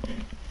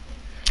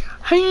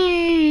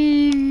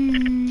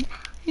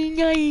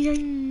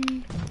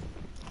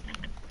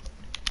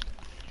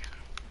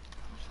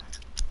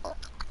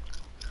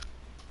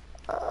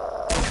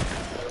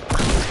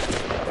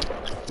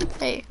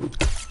 Hey.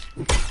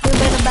 You've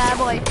been a bad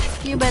boy.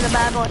 You've been a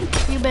bad boy.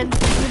 You've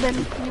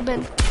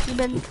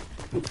been.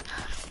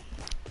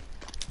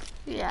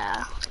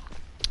 Yeah.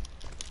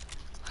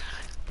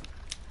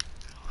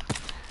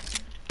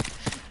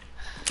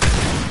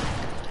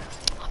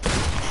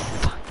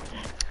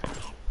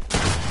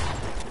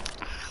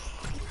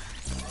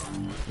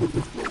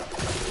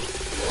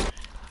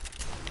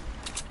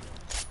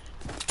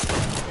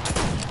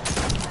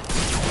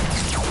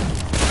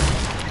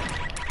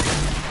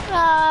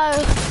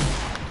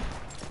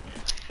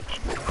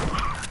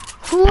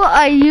 Who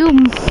are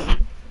you?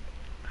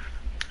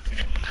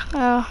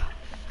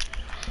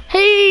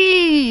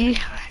 Hey!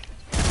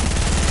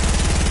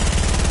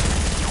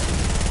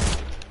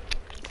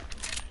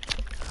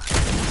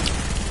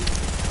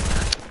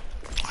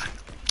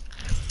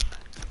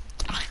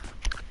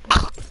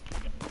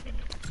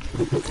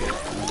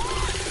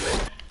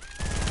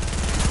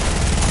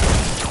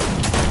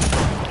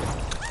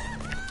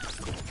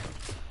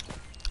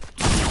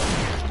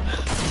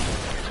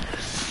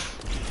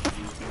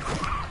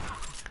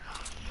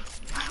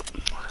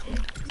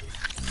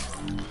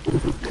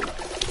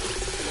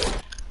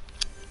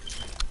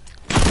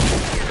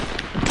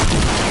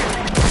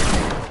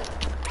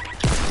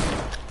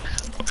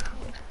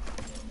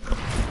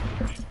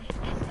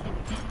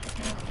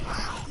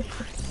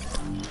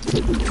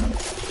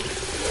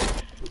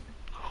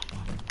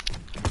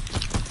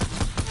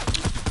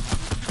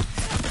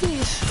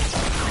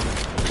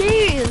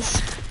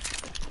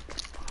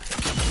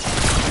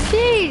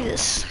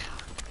 Peace.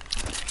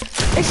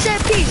 I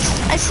said peace.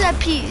 I said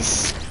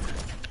peace.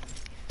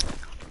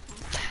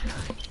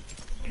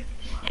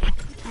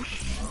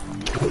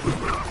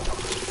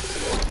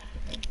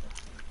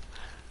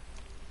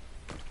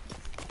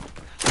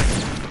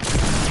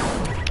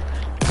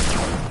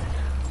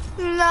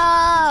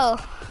 No.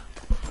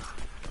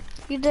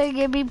 You didn't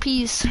give me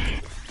peace.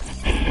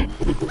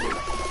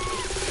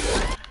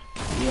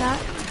 Yeah.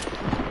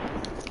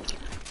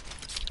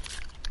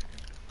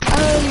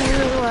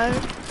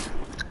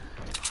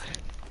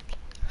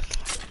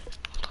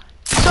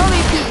 Show me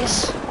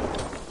peace.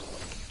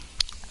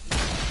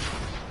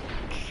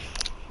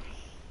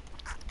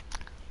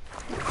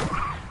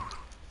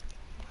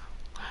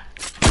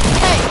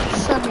 Hey,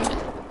 show me.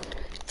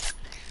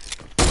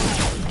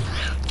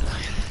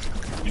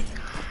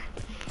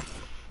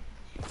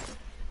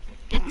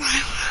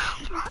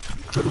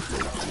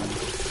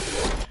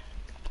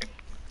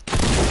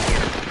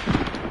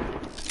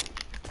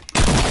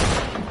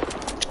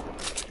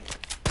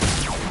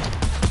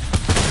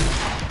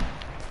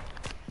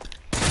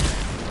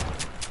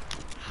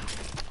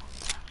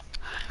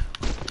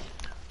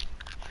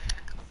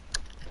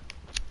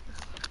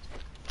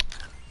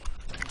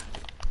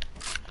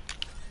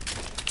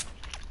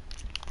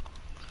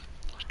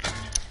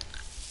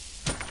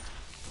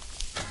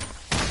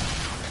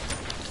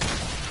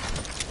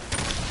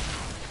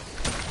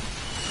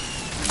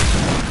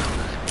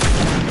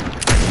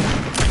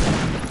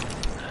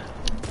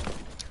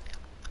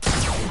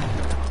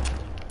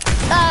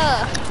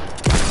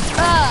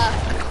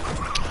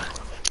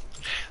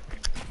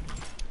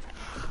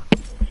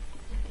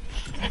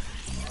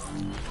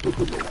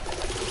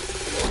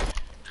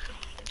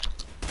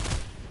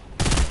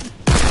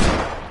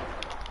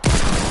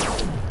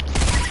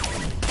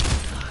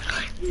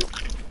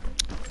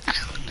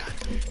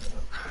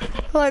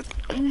 Like,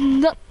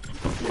 no.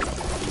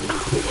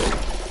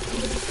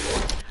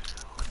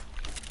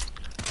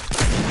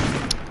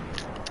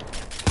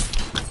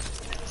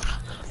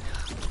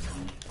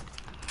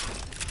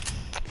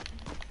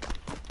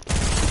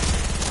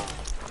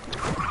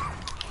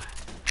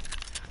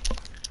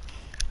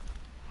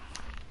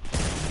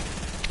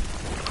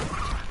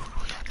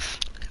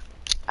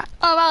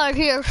 I'm out of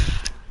here.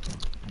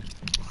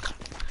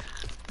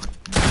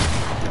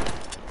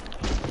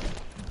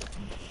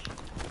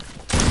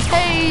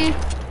 Hey.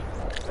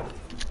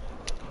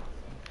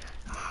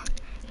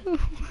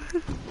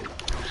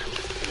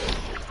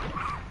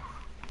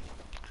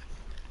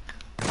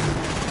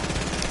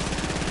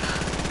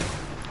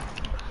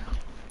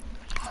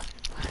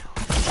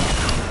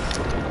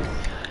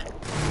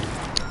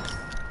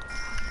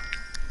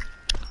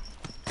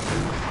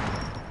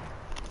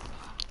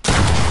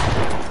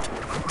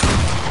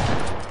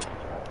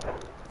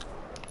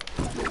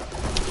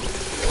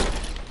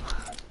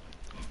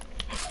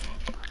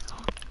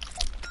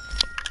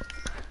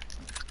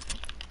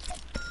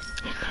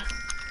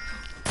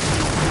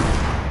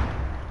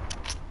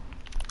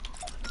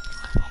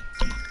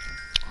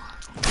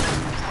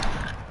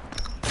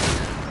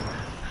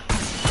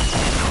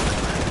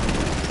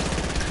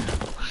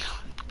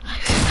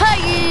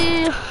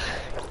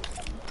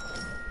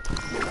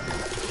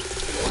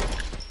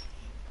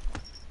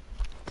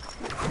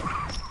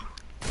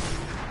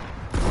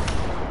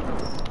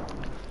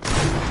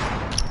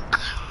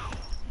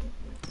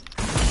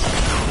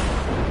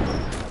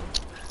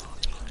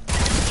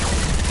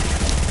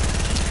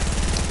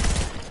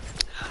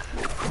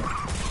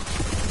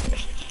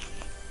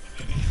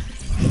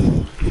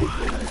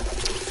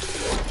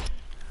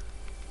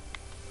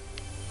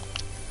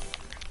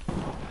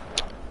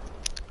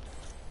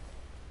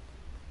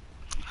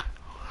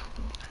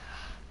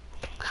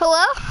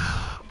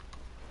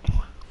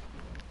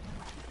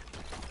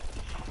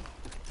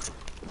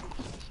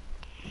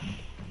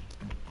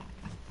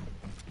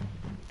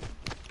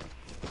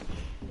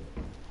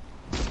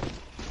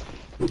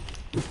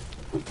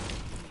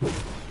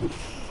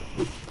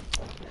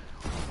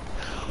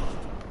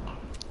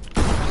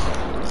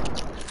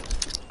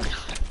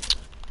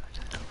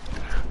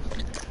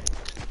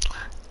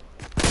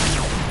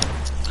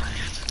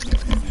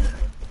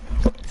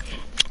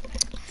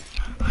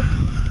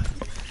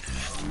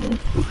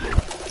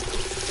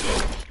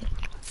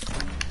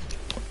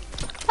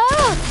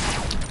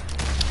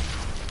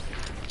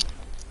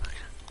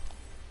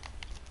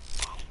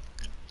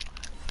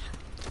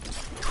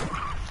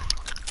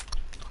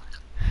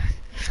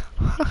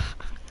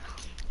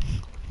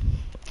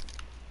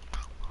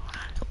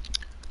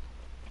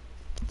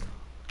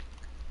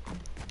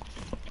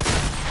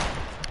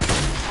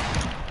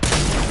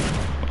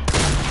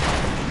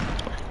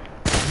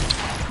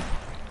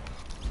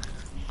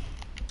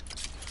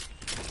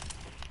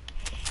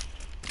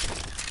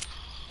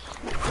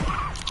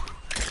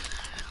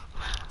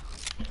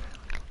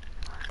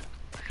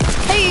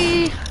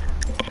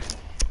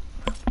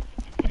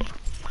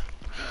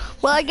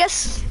 Well, I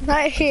guess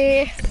right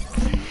here.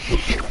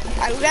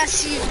 I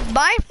guess you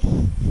bye.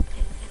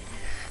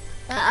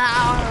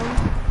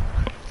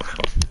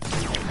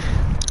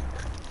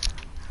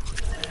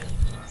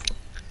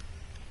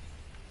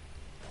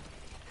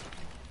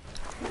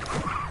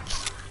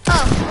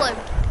 Oh, flip.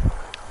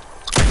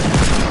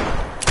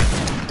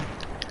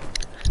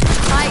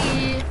 Hi.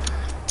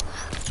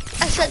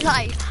 I said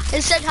hi. I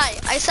said hi.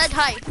 I said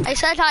hi. I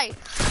said hi.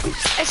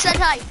 I said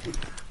hi.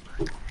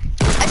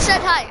 I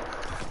said hi.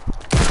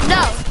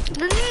 No.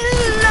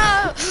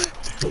 No.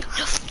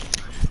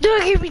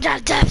 Don't give me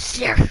that death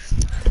stare.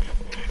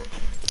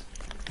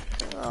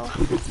 Oh.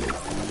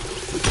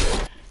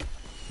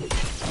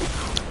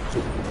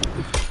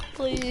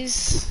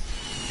 Please.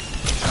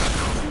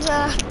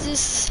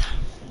 This.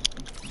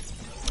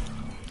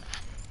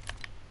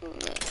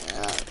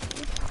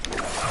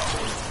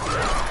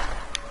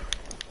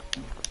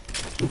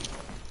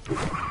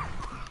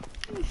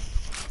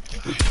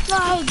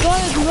 Oh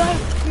God,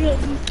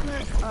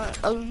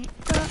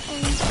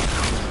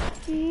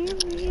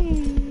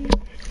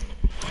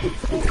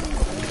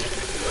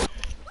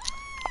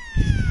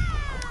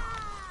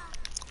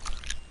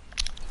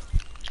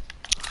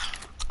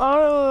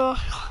 oh,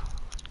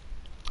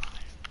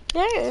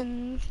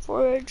 yeah,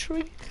 for a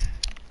treat.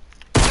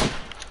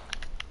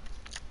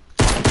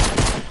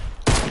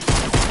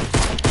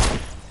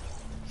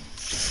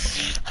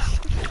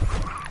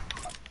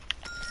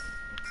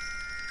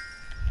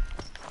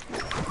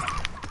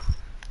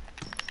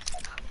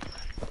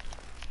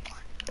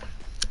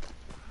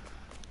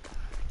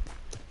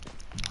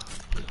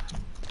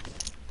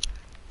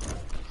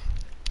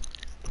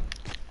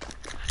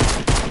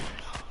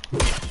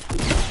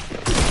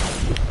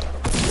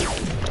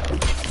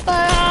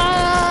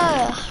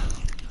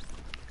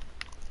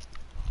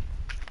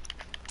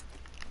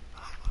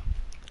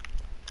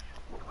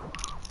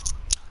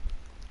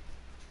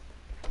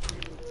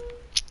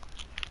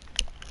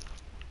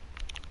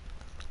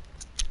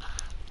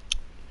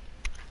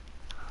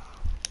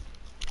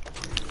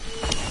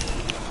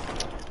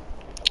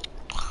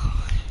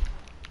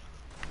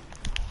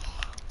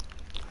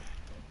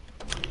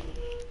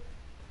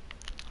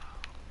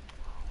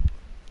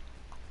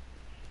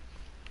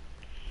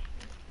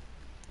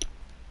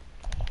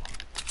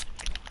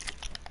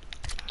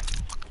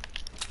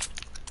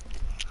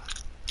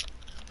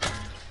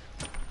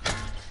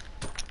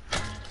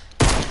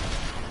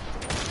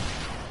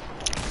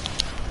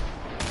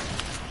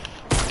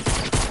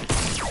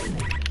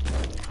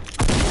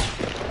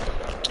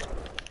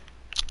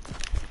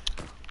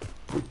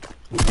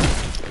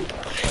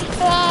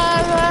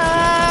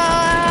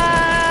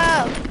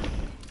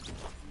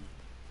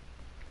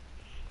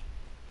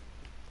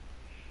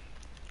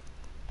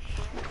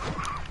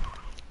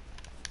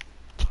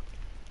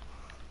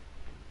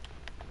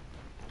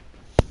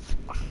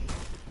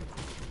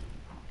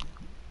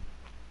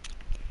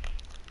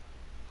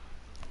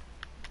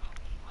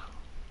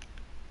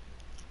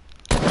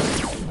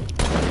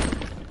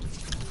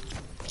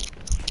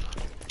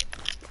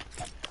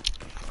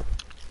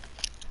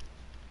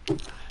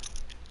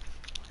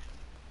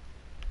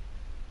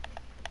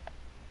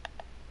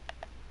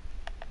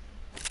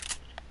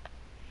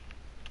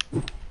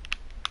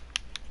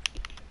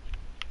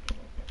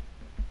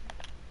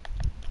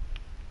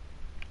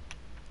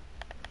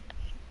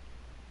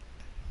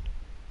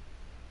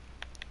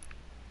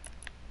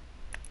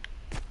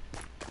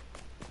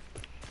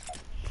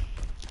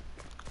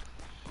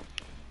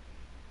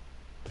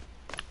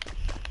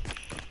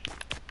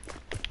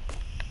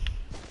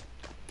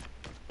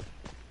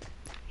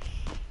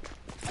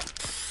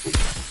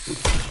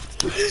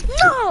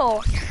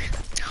 No!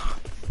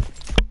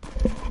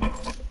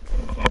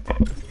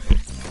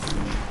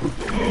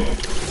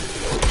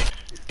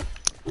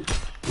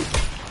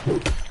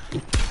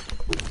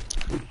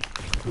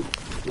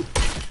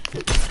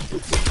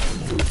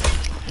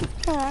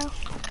 Oh.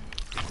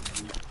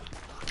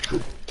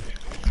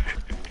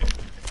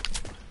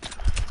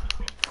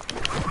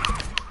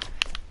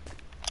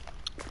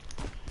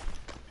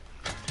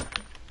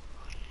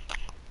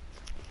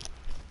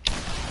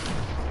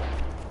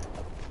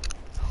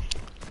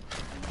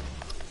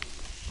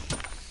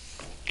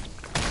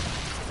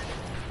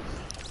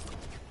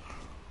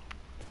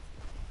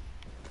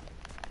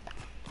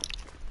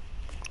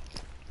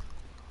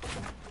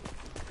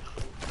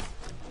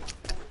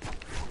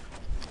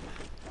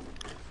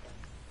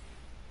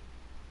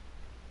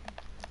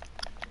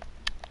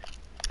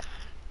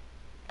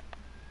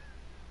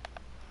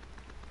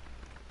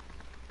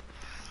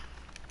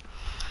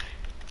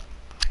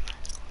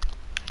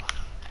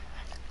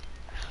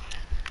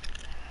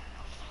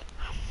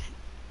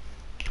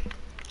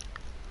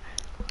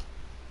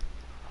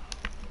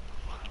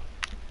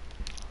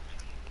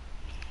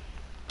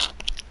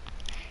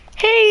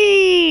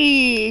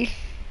 Hey!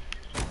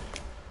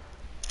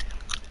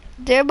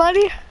 There,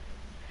 buddy?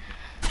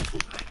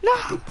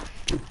 No.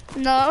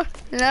 No.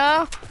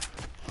 No.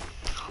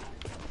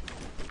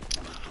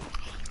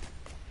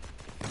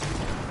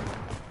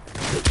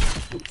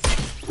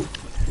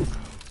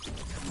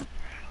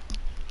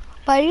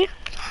 Buddy?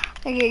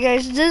 Okay,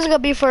 guys, this is gonna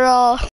be for all.